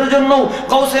শ্রীকোটের উরুসের জন্য,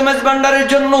 গৌসে মেজবান্ডারের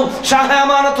জন্য, শাহে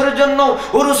আমানতের জন্য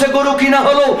উরুসে গরু কিনা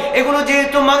হলো। এগুলো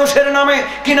যেহেতু মানুষের নামে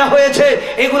কিনা হয়েছে,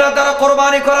 এগুলার দ্বারা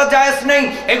কোরবানি করা জায়েজ নেই,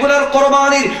 এগুলার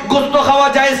কোরবানির গোশত খাওয়া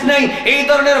জায়েজ নেই, এই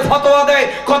ধরনের ফতোয়া দেয়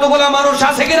কতগুলা মানুষ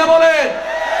আছে কিনা বলে?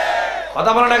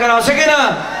 কথা বলে না কেন? আছে কিনা?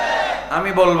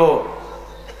 আমি বলবো,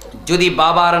 যদি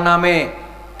বাবার নামে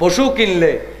পশু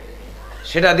কিনলে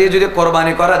সেটা দিয়ে যদি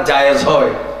কোরবানি করা জায়েজ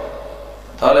হয়,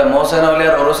 তাহলে মোহসেন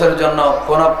আউলিয়ার ওরসের জন্য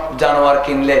কোন জানোয়ার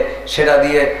কিনলে সেটা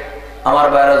দিয়ে আমার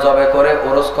বাইরে জবে করে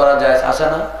ওরস করা জায়েজ আছে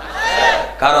না?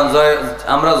 কারণ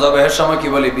আমরা জবেহের সময় কি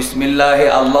বলি? বিসমিল্লাহি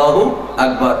আল্লাহু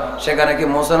আকবার। সেখানে কি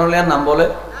মোহসেন আউলিয়ার নাম বলে?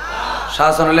 শাহ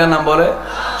হাসান আউলিয়ার নাম বলে?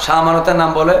 শাহ আমানতের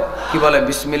নাম বলে? কি বলে?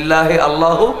 বিসমিল্লাহি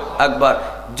আল্লাহু আকবার।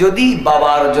 যদি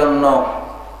বাবার জন্য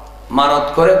মানত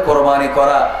করে কোরবানি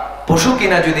করা পশু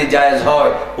কিনা যদি জায়েজ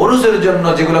হয়, উরুসের জন্য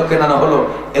যেগুলো কেনানো হলো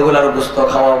এগুলার গোশত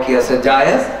খাওয়াও কি আছে?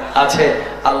 জায়েজ আছে।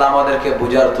 আল্লাহ আমাদেরকে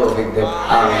বুঝার তৌফিক দেন,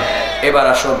 আমিন। এবার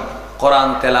আসুন কোরআন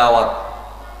তেলাওয়াত।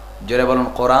 জোরে বলুন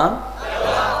কোরআন।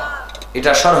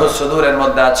 এটা শরহ সুদূরের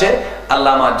মধ্যে আছে।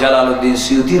 আল্লামা জালালউদ্দিন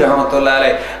সুয়ুতী রাহমাতুল্লাহ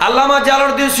আলাইহি। আল্লামা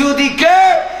জালালউদ্দিন সুয়ুতী কে?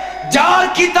 যার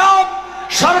কিতাব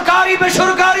সরকারি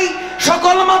বেসরকারি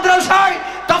সকল মাদ্রাসায়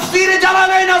তাফসীরে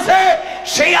জালালাইন আছে,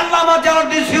 সেই আল্লামা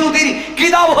জালালউদ্দিন সুয়ুতীর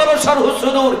কিতাব হলো শরহ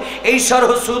সুদূর। এই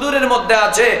শরহ সুদূরের মধ্যে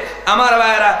আছে আমার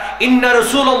ভাইরা, ইন্না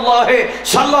রাসূলুল্লাহ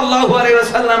সাল্লাল্লাহু আলাইহি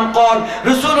ওয়াসাল্লাম قال,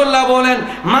 রাসূলুল্লাহ বলেন,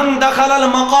 মান দাখালাল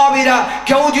মাকাবিরা,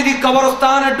 কেউ যদি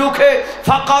কবরস্থানে ঢুকে,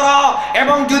 ফাকারা,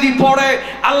 এবং যদি পড়ে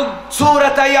আল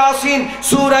সূরাতা ইয়াসিন,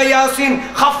 সূরা ইয়াসিন,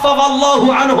 খাফফাল্লাহু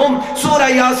আনহুম, সূরা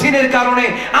ইয়াসিনের কারণে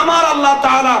আমার আল্লাহ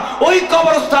তাআলা ওই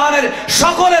কবরস্থানের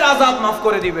সকলের আযাব মাফ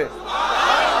করে দিবে।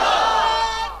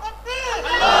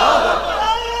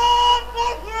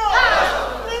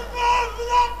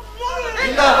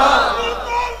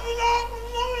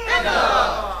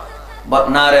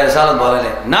 নারে রিসালাত বলেন,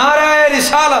 নারে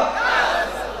রিসালাত।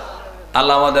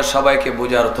 আল্লাহ আমাদের সবাইকে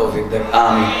বুঝার তৌফিক দেন,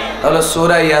 আমিন। তাহলে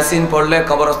সূরা ইয়াসিন পড়লে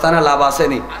কবরস্থানে লাভ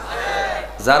আসেনি?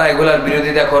 যারা এগুলার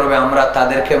বিরোধিতা করবে আমরা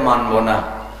তাদেরকে মানব না,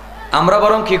 আমরা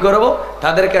বরং কি করব?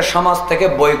 তাদেরকে সমাজ থেকে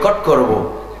বয়কট করব।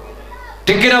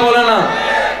 ঠিক কিনা বলে না?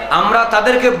 আমরা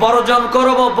তাদেরকে বর্জন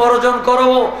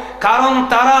করব, কারণ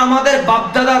তারা আমাদের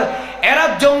বাপদাদার, এরা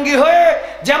জঙ্গি হয়ে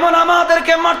যেমন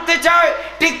আমাদেরকে মারতে চায়,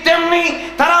 ঠিক তেমনি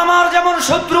তারা আমার যেমন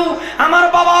শত্রু, আমার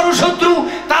বাবারও শত্রু।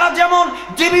 তারা যেমন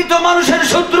জীবিত মানুষের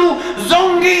শত্রু,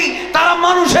 জঙ্গি তারা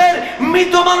মানুষের,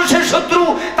 মৃত মানুষের শত্রু।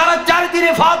 তারা চারিদিকে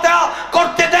ময়দানে ফাতিহা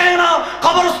করতে দেয় না,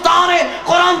 কবরস্থানে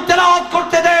কোরআন তেলাওয়াত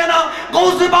করতে দেয় না,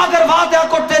 গৌসে পাকের ফাতিহা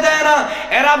করতে দেয় না,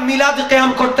 এরা মিলাদ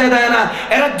কিয়াম করতে দেয় না।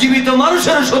 এরা জীবিত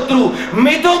মানুষের শত্রু,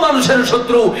 মৃত মানুষের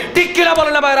শত্রু। ঠিক কিনা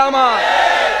বলেন না ভাইরা আমার?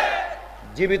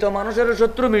 জীবিত মানুষের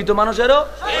শত্রু, মৃত মানুষেরও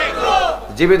শত্রু।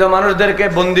 জীবিত মানুষদেরকে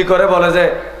বন্দী করে বলে যে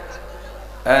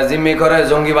জিম্মি করে,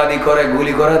 জঙ্গিবাদী করে,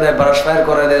 গুলি করে দেয়, ব্রাশফায়ার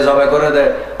করে দেয়, জবে করে দেয়।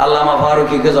 আল্লামা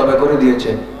ফারুকীকে জবে করে দিয়েছে।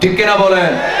 ঠিক কিনা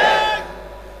বলেন?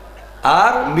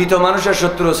 আর মৃত মানুষের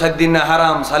শত্রু সাইদিনা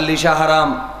হারাম, সাল্লিশা হারাম,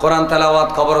 কোরআন তেলাওয়াত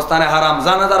কবরস্থানে হারাম,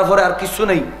 জানাজার পরে আর কিছু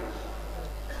নেই।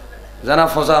 জানা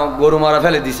ফোঁসা গরু মারা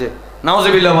ফেলে দিছে,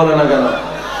 নাউজুবিল্লাহ বলে না কেন?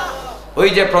 ওই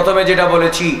যে প্রথমে যেটা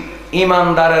বলেছি,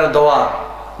 ইমানদারের দোয়া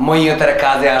মইয়তের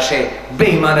কাজে আসে,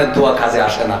 বেঈমানের দোয়া কাজে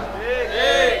আসে না।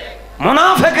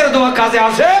 মুনাফিকের দোয়া কাজে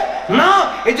আসে না।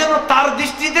 এই জন্য তার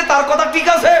দৃষ্টিতে তার কথা ঠিক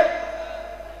আছে,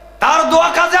 তার দোয়া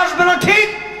কাজে আসবে না ঠিক,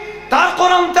 তার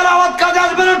কোরআন তেলাওয়াত কাজে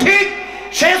আসবে না ঠিক।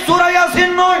 সে সূরা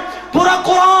ইয়াসিন নয়, পুরো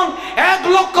কোরআন 1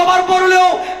 লক্ষ বার পড়লেও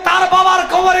তার বাবার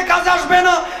কবরে কাজে আসবে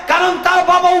না, কারণ তার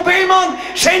বাবাও বেঈমান,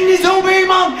 সে নিজেও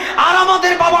বেঈমান, আর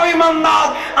আমাদের বাবা ঈমানদার।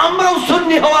 আমরাও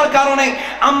সুন্নি হওয়ার কারণে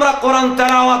আমরা কোরআন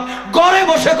তেলাওয়াত ঘরে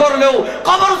বসে করলেও,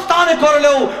 কবরস্থানে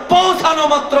করলেও, পৌঁছানো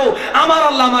মাত্র আমার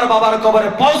আল্লাহ আমার বাবার কবরে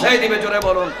পৌঁছায় দিবে। জোরে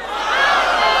বলুন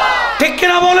ঠিক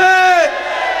কিনা বলে?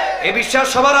 এই বিশ্বাস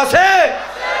সবার আছে?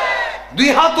 2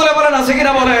 হাত তুলে বলেন আছে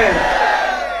কিনা বলেন?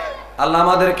 আল্লাহ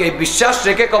আমাদেরকে এই বিশ্বাস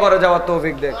রেখে কবরে যাওয়ার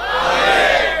তৌফিক দেয়।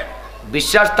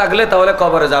 বিশ্বাস থাকলে তাহলে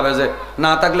কবরে যাবে, যে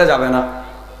না থাকলে যাবে না।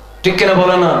 ঠিক কিনা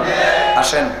বলে না?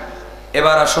 আসেন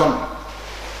এবার আসুন,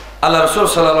 আল্লাহ রাসূল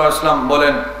সাল্লাল্লাহু আলাইহি ওয়াসাল্লাম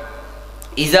বলেন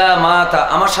ইজা মাতা,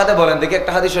 আমার সাথে বলেন দেখি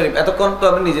একটা হাদিস শরীফ। এতক্ষণ তো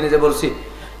আমি নিজে নিজে বলছি,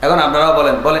 এখন আপনারাও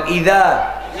বলেন। বলেন ইজা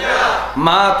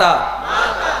মাতা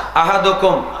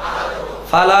আহাদুকুম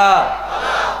ফালা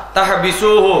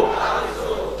তাহবিসুহু,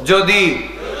 যদি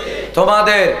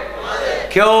তোমাদের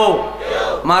কেউ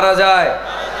মারা যায়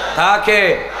তাকে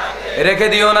রেখে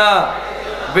দিও না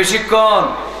বেশিক্ষণ।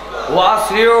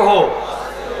 ওয়াসরিউহু,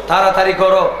 তাড়াতাড়ি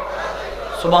করো।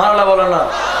 সুবহানাল্লাহ বলেন না?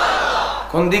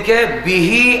 কোন দিকে?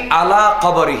 বিহি আলা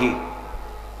কবরিহি,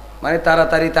 মানে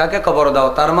তাড়াতাড়ি তাকে কবর দাও।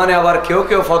 তার মানে আবার কেউ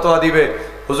কেউ ফতোয়া দিবে,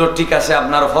 হুজুর ঠিক আছে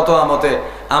আপনার ফতোয়া মতে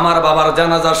আমার বাবার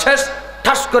জানাজা শেষ,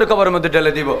 ঠাস করে কবরের মধ্যে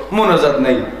ঢেলে দিব, মুনাজাত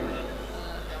নেই।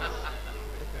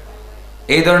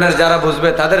 এই ধরনের যারা বুঝবে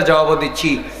তাদের জবাবও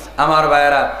দিচ্ছি। আমার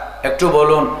ভাইয়েরা একটু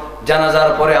বলুন, জানাজার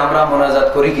পরে আমরা মুনাজাত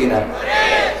করি কিনা?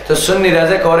 তো সুন্নিরা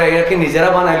যে করে, এটা কি নিজেরা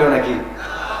বানাইলো নাকি?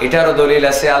 এটারও দলিল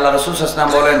আছে। আল্লাহ রাসূল সাল্লাল্লাহু আলাইহি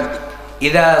ওয়াসাল্লাম বলেন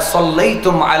ইদা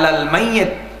সাল্লাইতুম আলাল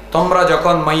মাইয়িত, তোমরা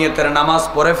যখন মাইয়িতের নামাজ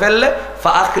পড়ে ফেললে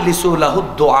ফাআখলিসু লাহুদ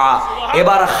দুআ,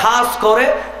 এবার খাস করে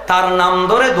তার নাম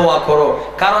ধরে দোয়া করো।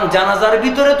 কারণ জানাজার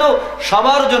ভিতরে তো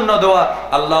সবার জন্য দোয়া।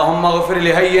 আল্লাহুম্মা গফির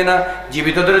লিহাইয়িনা,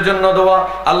 জীবিতদের জন্য দোয়া,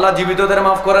 আল্লাহ জীবিতদের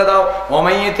মাফ করে দাও। ওয়া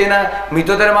মাইয়িতিনা,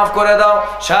 মৃতদের মাফ করে দাও।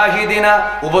 শাহিদিনা,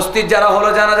 উপস্থিত যারা হলো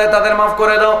জানাজায় তাদের মাফ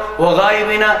করে দাও। ওয়া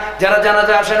গায়বিনা, যারা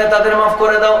জানাজায় আসে না তাদের মাফ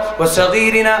করে দাও। ওয়া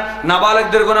সাগীরিনা,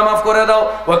 নাবালিগদের গুনাহ মাফ করে দাও।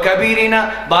 ওয়া কাবীরিনা,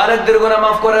 বালিগদের গুনাহ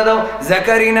মাফ করে দাও।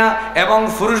 যাকারিনা, এবং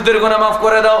পুরুষদের গুনাহ মাফ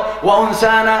করে দাও। ওয়া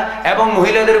উনসানা, এবং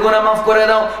মহিলাদের গুনাহ মাফ করে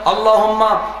দাও।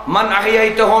 আল্লাহুম্মা মান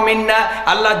আহইয়াইতাহু মিন্না,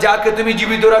 আল্লাহ যাকে তুমি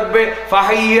জীবিত রাখবে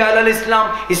ফাহাইয়া আলাল ইসলাম,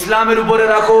 ইসলামের উপরে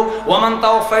রাখো। ওয়া মান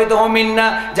তাওয়াফাইতাহু মিন্না,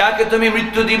 যাকে তুমি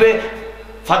মৃত্যু দিবে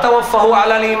ফাতাওয়াফাহু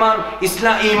আলাল ঈমান,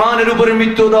 ইসলাম ঈমানের উপরে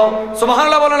মৃত্যু দাও।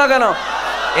 সুবহানাল্লাহ বলো না কেন?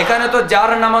 এখানে তো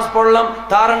যার নামাজ পড়লাম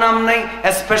তার নাম নাই,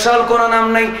 স্পেশাল কোনো নাম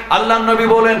নাই। আল্লাহর নবী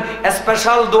বলেন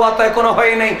স্পেশাল দোয়া তো এখনো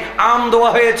হয় নাই, আম দোয়া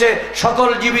হয়েছে। সকল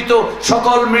জীবিত,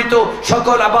 সকল মৃত,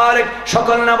 সকল আবালেগ,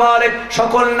 সকল নাবালেগ,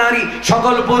 সকল নারী,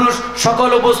 সকল পুরুষ, সকল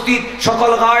উপস্থিত,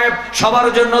 সকল গায়েব, সবার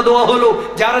জন্য দোয়া হলো।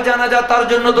 যার জানাজা তার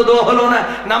জন্য তো দোয়া হলো না।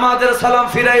 নামাজের সালাম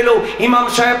ফিরাইলো, ইমাম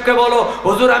সাহেবকে বলো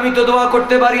হুজুর আমি তো দোয়া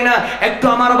করতে পারি না, একটু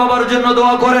আমার বাবার জন্য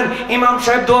দোয়া করেন। ইমাম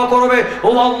সাহেব দোয়া করবে,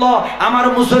 ও আল্লাহ আমার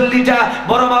মুসল্লিটা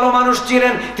বড় ভালো মানুষ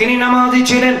ছিলেন, তিনি নামাজি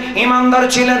ছিলেন, ইমানদার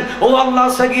ছিলেন। ও আল্লাহ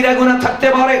সাগীরা গুনাহ থাকতে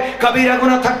পারে, কবিরা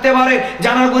গুনাহ থাকতে পারে,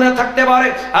 জানা গুনাহ থাকতে পারে,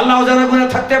 আল্লাহ জানা গুনাহ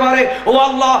থাকতে পারে। ও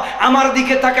আল্লাহ আমার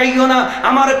দিকে তাকাইও না,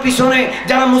 আমার পিছনে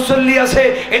যারা মুসল্লি আছে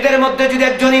এদের মধ্যে যদি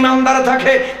একজন ইমানদার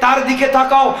থাকে তার দিকে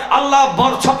তাকাও। আল্লাহ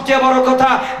সবচেয়ে বড় কথা,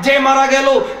 যে মারা গেল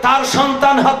তার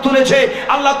সন্তান হাত তুলেছে,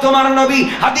 আল্লাহ তোমার নবী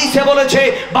হাদিসে বলেছে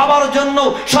বাবার জন্য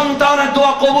সন্তানের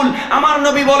দোয়া কবুল। আমার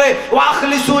নবী বলে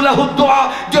ওয়াখলিসু লাহুদ দুআ,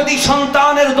 যদি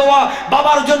সন্তানের দোয়া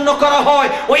বাবার জন্য করা হয়,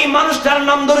 ওই মানুষটার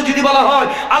নাম ধরে যদি বলা হয়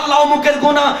আল্লাহ অমুকের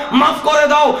গুনাহ মাফ করে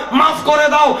দাও, মাফ করে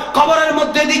দাও, কবরের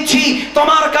মধ্যে দিচ্ছি,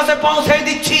 তোমার কাছে পৌঁছে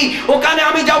দিচ্ছি, ওখানে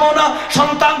আমি যাব না,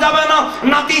 সন্তান যাবে না,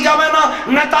 নাতি যাবে না,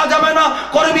 নেতা যাবে না,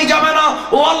 কর্মী যাবে না,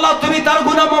 ও আল্লাহ তুমি তার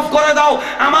গুনাহ মাফ করে দাও।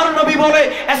 আমার নবী বলে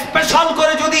স্পেশাল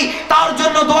করে যদি তার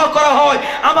জন্য দোয়া করা হয়,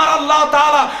 আমার আল্লাহ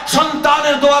তাআলা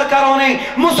সন্তানের দোয়ার কারণে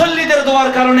মুসল্লিদের দোয়ার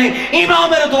কারণে,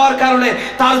 ইমামের দোয়ার কারণে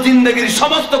তার জিন্দেগীর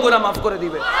সমস্ত গুনাহ মাফ করে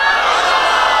দিবে।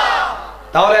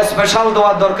 তাহলে স্পেশাল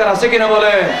দোয়ার দরকার আছে কিনা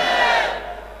বলেন?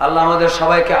 আল্লাহ আমাদের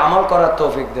সবাইকে আমল করার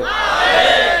তৌফিক দেন।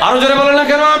 আরো জোরে বলেন না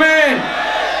কেন আমিন।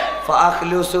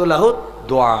 ফাআখলিসু লাহু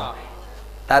দুআ,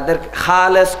 তাদের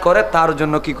খালেস করে তার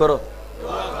জন্য কি করো?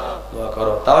 দোয়া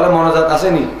করো। তাহলে মনোজাত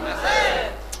আসেনি?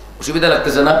 অসুবিধা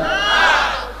লাগতেছে না?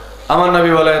 আমার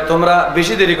নবী বলে তোমরা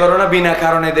বেশি দেরি করো না, বিনা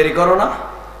কারণে দেরি করো না,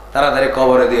 তাড়াতাড়ি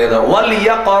কবরে দিয়ে দাও। ওয়াল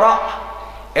ইয়াকরা,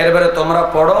 এরপরে তোমরা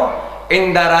পড়ো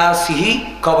ইনদা রাসিহি,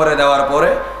 কবরে দেওয়ার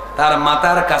পরে তার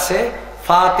মাথার কাছে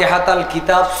ফাতিহাতাল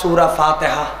কিতাব, সূরা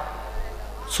ফাতিহা।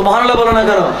 সুবহানাল্লাহ বলো না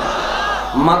কেন?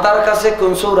 মাথার কাছে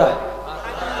কোন সূরা?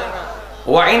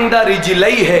 ওয়া ইনদা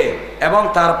রিজলাইহি, এবং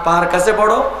তার পার কাছে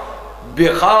পড়ো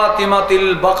বিখাতিমাতিল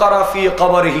বাকারা ফি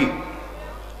কবরিহি,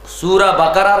 সূরা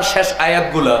বাকারার শেষ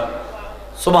আয়াতগুলো।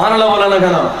 সুবহানাল্লাহ বলো না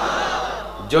কেন?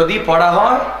 যদি পড়া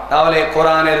হয় তাহলে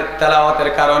কোরআনের তেলাওয়াতের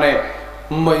কারণে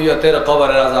মাইয়াতের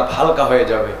কবরের আযাব হালকা হয়ে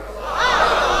যাবে।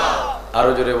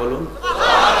 আরো জোরে বলুন।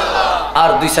 আর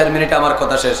 2-4 মিনিট আমার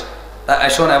কথা শেষ।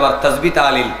 শোন এবার তাসবিহ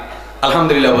তাহলিল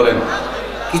আলহামদুলিল্লাহ বলেন।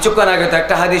 কিছুক্ষণ আগে তো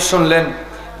একটা হাদিস শুনলেন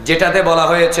যেটাতে বলা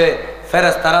হয়েছে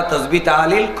ফেরেশতারা তাসবিহ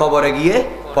তাহলিল কবরে গিয়ে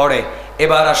পড়ে।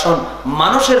 এবার আসুন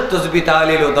মানুষের তাসবিহ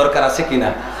তাহলিলও দরকার আছে কিনা?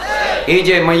 এই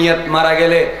যে মাইয়াত মারা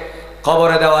গেলে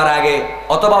কবরে দেওয়ার আগে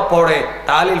অথবা পড়ে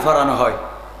তাহলিল ফরানো হয়,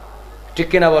 ঠিক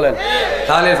কিনা বলেন?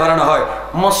 তাহলিল ফরানো হয়।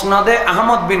 মুসনাদে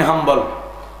আহমদ বিন হাম্বল,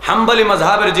 হাম্বলি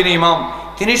মাযহাবের যিনি ইমাম,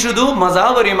 তিনি শুধু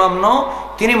মাযহাবের ইমাম নন,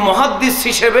 তিনি মুহাদ্দিস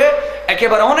হিসেবে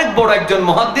একেবারে অনেক বড় একজন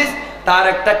মুহাদ্দিস। তার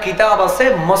একটা কিতাব আছে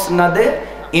মুসনাদে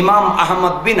ইমাম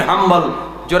আহমদ বিন হাম্বল।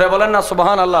 জোরে বলেন না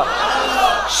সুবহানাল্লাহ।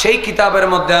 সেই কিতাবের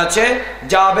মধ্যে আছে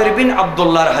জাবের বিন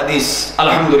আব্দুল্লাহর হাদিস।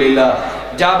 আলহামদুলিল্লাহ।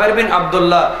 জাবের বিন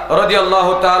আব্দুল্লাহ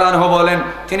রাদিয়াল্লাহু তাআলা আনহু বলেন,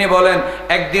 তিনি বলেন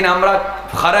একদিন আমরা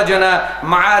খারাজনা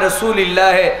মা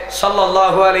রাসূলিল্লাহ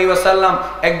সাল্লাল্লাহু আলাইহি ওয়াসাল্লাম,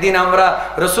 একদিন আমরা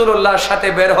রাসূলুল্লাহর সাথে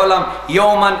বের হলাম।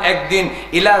 ইয়াওমান, একদিন,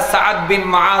 ইলা সাআদ বিন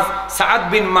মুআজ, সাআদ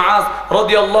বিন মুআজ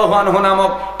রাদিয়াল্লাহু আনহু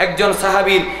নামক একজন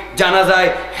সাহাবীর জানাজায়,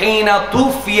 হিনা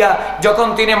তুফিয়া, যখন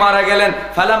তিনি মারা গেলেন,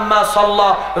 ফালাম্মা সাল্লা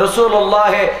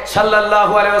রাসূলুল্লাহ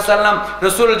সাল্লাল্লাহু আলাইহি ওয়াসাল্লাম,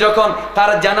 রাসূল যখন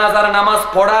তার জানাজার নামাজ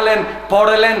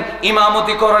পড়লেন,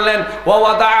 ইমামতি করলেন, ওয়া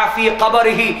ওয়াদা ফি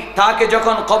কবরিহি, তাকে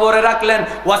যখন কবরে রাখলেন,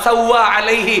 ওয়াসাওয়া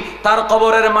আলাইহি, তার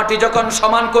কবরের মাটি যখন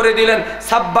সমান করে দিলেন,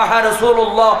 সাব্বাহা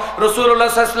রাসূলুল্লাহ সাল্লাল্লাহু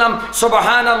আলাইহি ওয়াসাল্লাম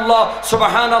সুবহানাল্লাহ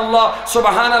সুবহানাল্লাহ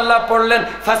সুবহানাল্লাহ পড়লেন।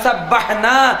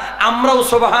 ফাসাব্বাহনা, আমরাও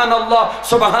সুবহানাল্লাহ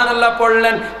সুবহানাল্লাহ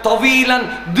পড়লেন। তওয়িলান,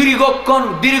 দীর্ঘক্ষণ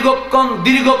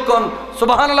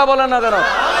সুবহানাল্লাহ বলেন না কেন?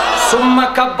 সুম্মা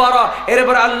কাব্বারা,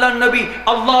 এরপর আল্লাহর নবী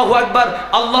আল্লাহু আকবার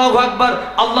আল্লাহু আকবার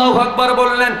আল্লাহু আকবার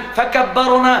বললেন।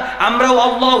 ফাকাব্বারনা, আমরাও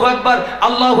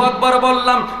আল্লাহু আকবার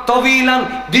বললাম। তওয়িলান,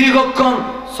 দীর্ঘক্ষণ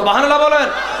সুবহানাল্লাহ বলেন।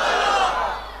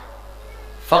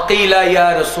 ফাকিলা ইয়া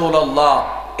রাসূলুল্লাহ,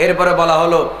 এরপরে বলা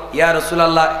হলো ইয়া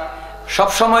রাসূলুল্লাহ, সব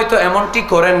সময় তো এমনটি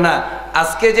করেন না,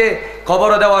 আজকে যে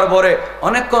কবর দেওয়ার পরে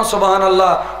অনেকক্ষণ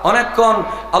সুবহানাল্লাহ, অনেকক্ষণ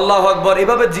আল্লাহু আকবার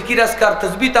এভাবে জিকির আজকার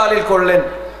তাসবিহ তাহলিল করলেন,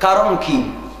 কারণ কি?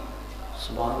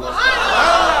 সুবহানাল্লাহ।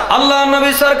 আল্লাহর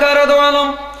নবী সরকার দো আলম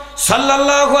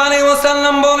সাল্লাল্লাহু আলাইহি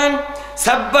ওয়াসাল্লাম বলেন,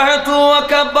 সাব্বাহতু ওয়া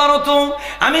কাব্বারতু,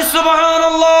 আমি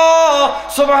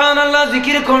সুবহানাল্লাহ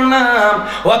জিকির করলাম,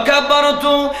 ওয়া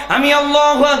কাব্বারতু, আমি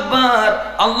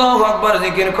আল্লাহু আকবার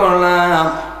জিকির করলাম।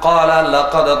 ক্বালা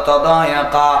লাকাদ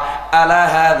তাদায়াকা আলা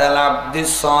হাযাল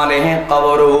আবদিস সালিহ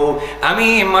কবরুহু, আমি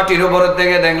মাটির উপর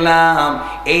থেকে দেখলাম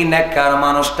এই নেককার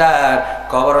মানুষটার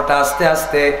কবরটা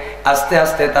আস্তে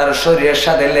আস্তে তার শরীরের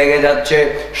সাথে লেগে যাচ্ছে,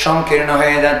 সংকীর্ণ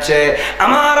হয়ে যাচ্ছে।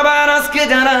 আমার ভাই, আজকে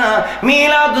যারা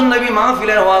মিলাদুন নবী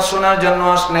মাহফিলের ওয়াজ শোনার জন্য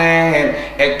আসলেন,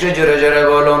 একটু জোরে জোরে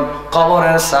বলুন,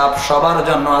 কবরের চাপ সবার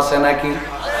জন্য আছে নাকি?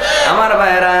 আমার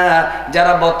ভাইরা,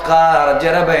 যারা বদকার,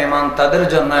 যারা বেঈমান, তাদের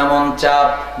জন্য এমন চাপ,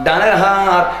 ডানের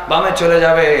হাত বামে চলে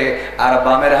যাবে আর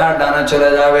বামের হাত ডানে চলে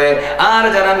যাবে। আর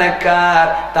যারা নেককার,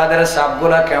 তাদের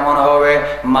চাপগুলা কেমন হবে?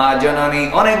 মা জননী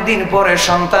অনেকদিন পরে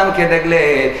সন্তানকে দেখলে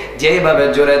যেভাবে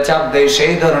জোরে চাপ দেয়,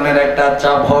 সেই ধরনের একটা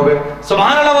চাপ হবে।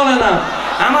 সুবহানাল্লাহ বলে না?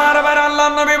 আমার আবার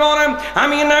আল্লাহর নবী বলেন,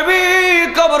 আমি নবী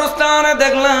কবরস্থানে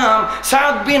দেখলাম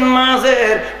সাদ বিন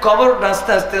মুআজের কবরটা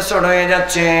আস্তে আস্তে ছোট হয়ে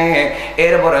যাচ্ছে।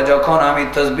 এরপরে যখন আমি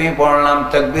তাসবিহ পড়লাম,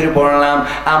 তাকবীর পড়লাম,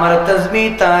 আমার তাসবিহ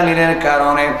তাহলিলের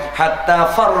কারণে হাত্তা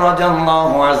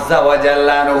ফাররাজাল্লাহু আযজা ওয়া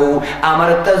জাল্লা আনহু,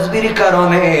 আমার তাসবিহর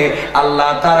কারণে আল্লাহ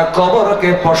তার কবরকে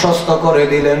প্রশস্ত করে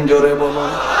দিলেন। জোরে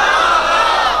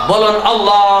বলুন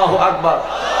আল্লাহু আকবার।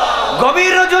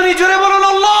 গভীর রজনী, জোরে বলুন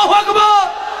আল্লাহু আকবার।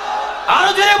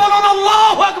 আরো জোরে বলুন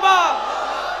আল্লাহু আকবার।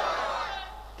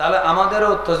 তাহলে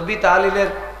আমাদেরও তাসবিহ তাহলিলের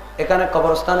এখানে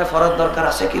কবরস্থানে ফরজ দরকার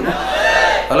আছে কিনা?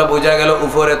 তাহলে বোঝা গেল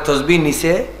উপরের তসবিহ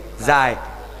নিচে যায়।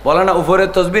 বলে না উপরের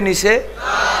তসবিহ নিচে,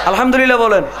 আলহামদুলিল্লাহ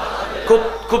বলেন। খুব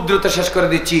খুব দ্রুত শেষ করে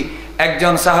দিচ্ছি।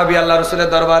 একজন সাহাবী আল্লাহ রাসূলের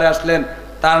দরবারে আসলেন,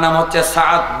 তার নাম হচ্ছে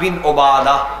সাআদ বিন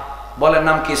ওবাদা। বলেন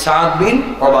নাম কি? সাআদ বিন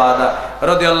ওবাদা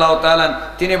রাদিয়াল্লাহু তাআলা।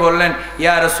 তিনি বললেন,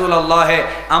 ইয়া রাসূলুল্লাহ,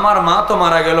 আমার মা তো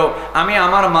মারা গেল, আমি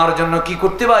আমার মার জন্য কি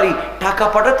করতে পারি? টাকা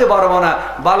পাঠাতে পারবো না,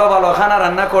 ভালো ভালো খানা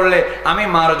রান্না করলে আমি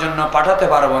মার জন্য পাঠাতে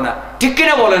পারবো না, ঠিক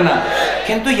কিনা বলেন না?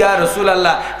 কিন্তু ইয়া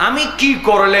রাসূলুল্লাহ, আমি কি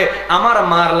করলে আমার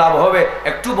মার লাভ হবে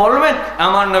একটু বলবেন?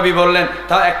 আমার নবী বললেন,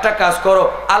 তাও একটা কাজ করো,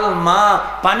 আল মা,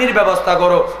 পানির ব্যবস্থা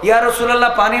করো। ইয়া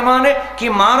রাসূলুল্লাহ, পানি মানে কি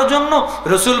মার জন্য?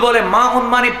 রাসূল বলে, মা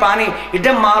মানে পানি,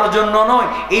 এটা মার জন্য নয়।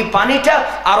 এই পানিটা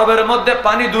আরবের মধ্যে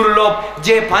পানি দুর্লভ,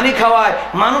 যে পানি খাওয়ায়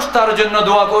মানুষ তার জন্য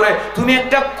দোয়া করে। তুমি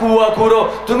একটা কুয়া করো,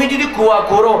 তুমি যদি কুয়া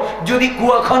করো, যদি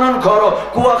কুয়া খনন করো,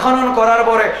 কুয়া খনন করার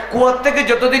পরে কুয়ার থেকে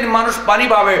যতদিন মানুষ পানি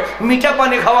পাবে, মিঠা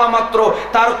পানি খাওয়া মাত্র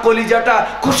তার কলিজাটা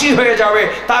খুশি হয়ে যাবে,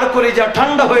 তার কলিজা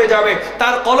ঠান্ডা হয়ে যাবে,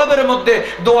 তার কলবের মধ্যে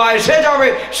দোয়া এসে যাবে।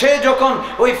 সে যখন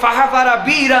ওই ফাহাফারা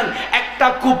বীরান একটা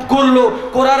কূপ করলো,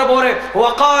 করার পরে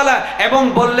ওয়াকালা, এবং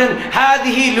বললেন,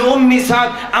 হাদিহি লিউম্মি সাদ,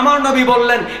 আমার নবী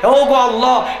বললেন, ও গো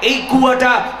আল্লাহ, এই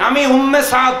কুয়াটা আমি উম্মে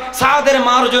সাদ, সাদের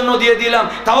মার জন্য দিয়ে দিলাম।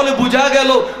 তাহলে বোঝা গেল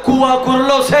কুয়া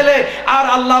করলো ছেলে, আর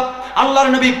আল্লাহর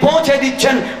নবী পৌঁছে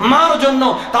দিচ্ছেন মার জন্য।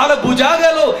 তাহলে বোঝা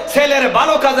গেল ছেলের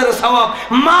ভালো কাজের সওয়াব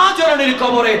মা জননীর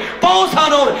কবরে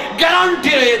পৌঁছানোর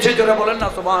গ্যারান্টি রয়েছে। জোরে বলেন না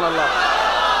সুবহানাল্লাহ।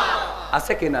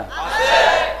 আছে কিনা?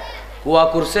 কুয়া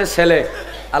করছে ছেলে,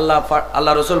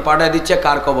 আল্লাহ রাসূল পাঠিয়ে দিচ্ছে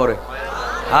কার কবরে?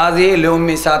 হাযিহি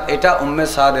লিউম্মি সাদ, এটা উম্মে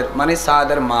সাদের মানে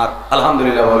সাদের মার।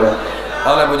 আলহামদুলিল্লাহ বলেন।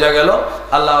 তাহলে বোঝা গেল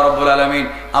আল্লাহ রাব্বুল আলামিন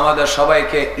আমাদের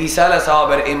সবাইকে ঈসা আলাইহিস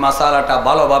সালামের এই মাসালাটা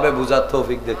ভালোভাবে বুঝার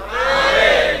তৌফিক দেন।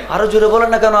 আরো জোরে বলেন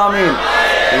না কেন আমিন।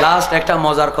 লাস্ট একটা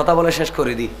মজার কথা বলে শেষ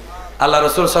করে দিই। আল্লাহ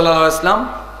রাসূল সাল্লাল্লাহু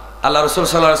আলাইহি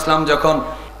ওয়াসাল্লাম যখন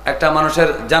একটা মানুষের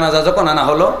জানাজা যখন আনা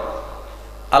হলো,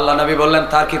 আল্লাহ নবী বললেন,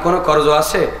 তার কি কোনো কর্জ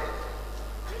আছে?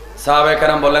 সাহাবায়ে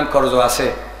কেরাম বললেন, কর্জ আছে।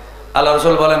 আল্লাহ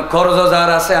রাসূল বলেন, কর্জ যার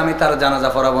আছে আমি তার জানাজা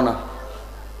পড়াবো না।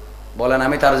 বলেন,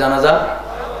 আমি তার জানাজা,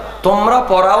 তোমরা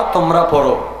পড়াও, তোমরা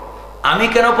পড়ো, আমি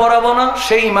কেন পড়াবো না?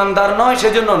 সে ইমানদার নয়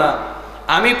সেজন্য না,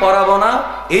 আমি পড়াবো না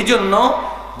এই জন্য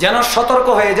যেন সতর্ক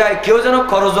হয়ে যায়, কেউ যেন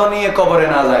কর্জ নিয়ে কবরে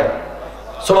না যায়।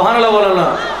 সুবহানাল্লাহ বলেন না।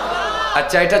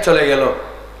 আচ্ছা, এটা চলে গেল।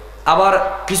 আবার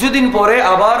কিছুদিন পরে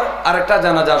আবার আরেকটা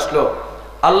জানাজা আসলো।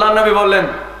 আল্লাহ নবী বললেন,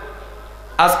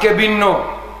 আজকে ভিন্ন।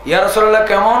 ইয়া রাসূলুল্লাহ,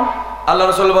 কেমন? আল্লাহ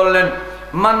রাসূল বললেন,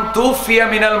 মান তুফিয়া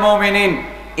মিনাল মুমিনিন,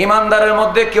 ইমানদারের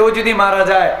মধ্যে কেউ যদি মারা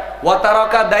যায়, ওয়া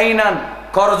তারাকা দাইনান,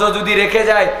 কর্জ যদি রেখে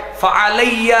যায়, ফা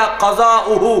আলাইয়া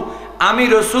কাযাউহু, আমি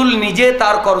রাসূল নিজে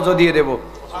তার কর্জ দিয়ে দেব।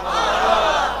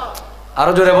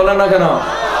 আরো জোরে বলেন না কেন?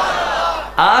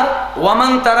 আর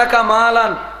ওয়ামান তারাকা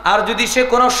মালান, আর যদি সে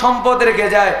কোনো সম্পদ রেখে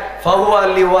যায়, ফাহুয়া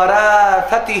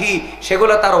লিওয়ারাসাতিহি,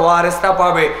 সেগুলো তার ওয়ারিসরা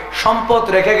পাবে। সম্পদ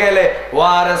রেখে গেলে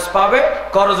ওয়ারিস পাবে,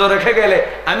 কর্জ রেখে গেলে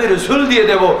আমি রাসূল দিয়ে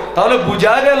দেব। তাহলে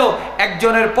বোঝা গেল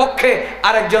একজনের পক্ষে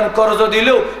আরেকজন কর্জ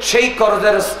দিলেও সেই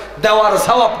কর্জের দেওয়ার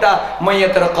সওয়াবটা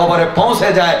মাইয়াতের কবরে পৌঁছে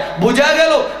যায়। বোঝা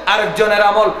গেল আরেকজনের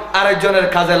আমল আরেকজনের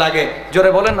কাজে লাগে।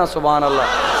 জোরে বলেন না সুবহানাল্লাহ।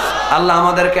 আল্লাহ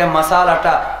আমাদেরকে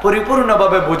মাসালাটা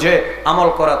পরিপূর্ণভাবে বুঝে আমল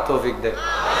করার তৌফিক দেন।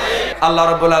 আল্লাহ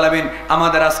রাব্বুল আলামিন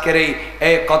আমাদের আজকের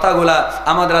এই কথাগুলা,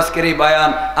 আমাদের আজকের এই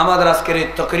বায়ান, আমাদের আজকের এই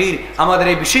তাকরীর, আমাদের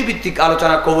এই বিষয়ভিত্তিক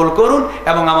আলোচনা কবুল করুন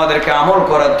এবং আমাদেরকে আমল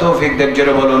করার তৌফিক দেন।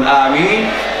 জোরে বলুন আমিন।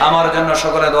 আমার জন্য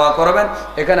সকলে দোয়া করবেন।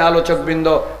 এখানে আলোচকবৃন্দ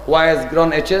ওয়াইজগণ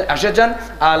এসেছেন,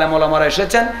 আলেম ওলামারা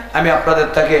এসেছেন। আমি আপনাদের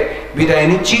থেকে বিদায়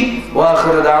নিচ্ছি। ওয়া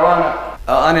আখিরু দাওয়ানা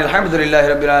আনিল হামদুলিল্লাহি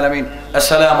রাব্বিল আলামিন।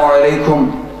 আসসালামু আলাইকুম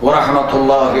ওয়া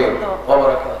রাহমাতুল্লাহি ওয়া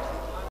বারাকাতুহু।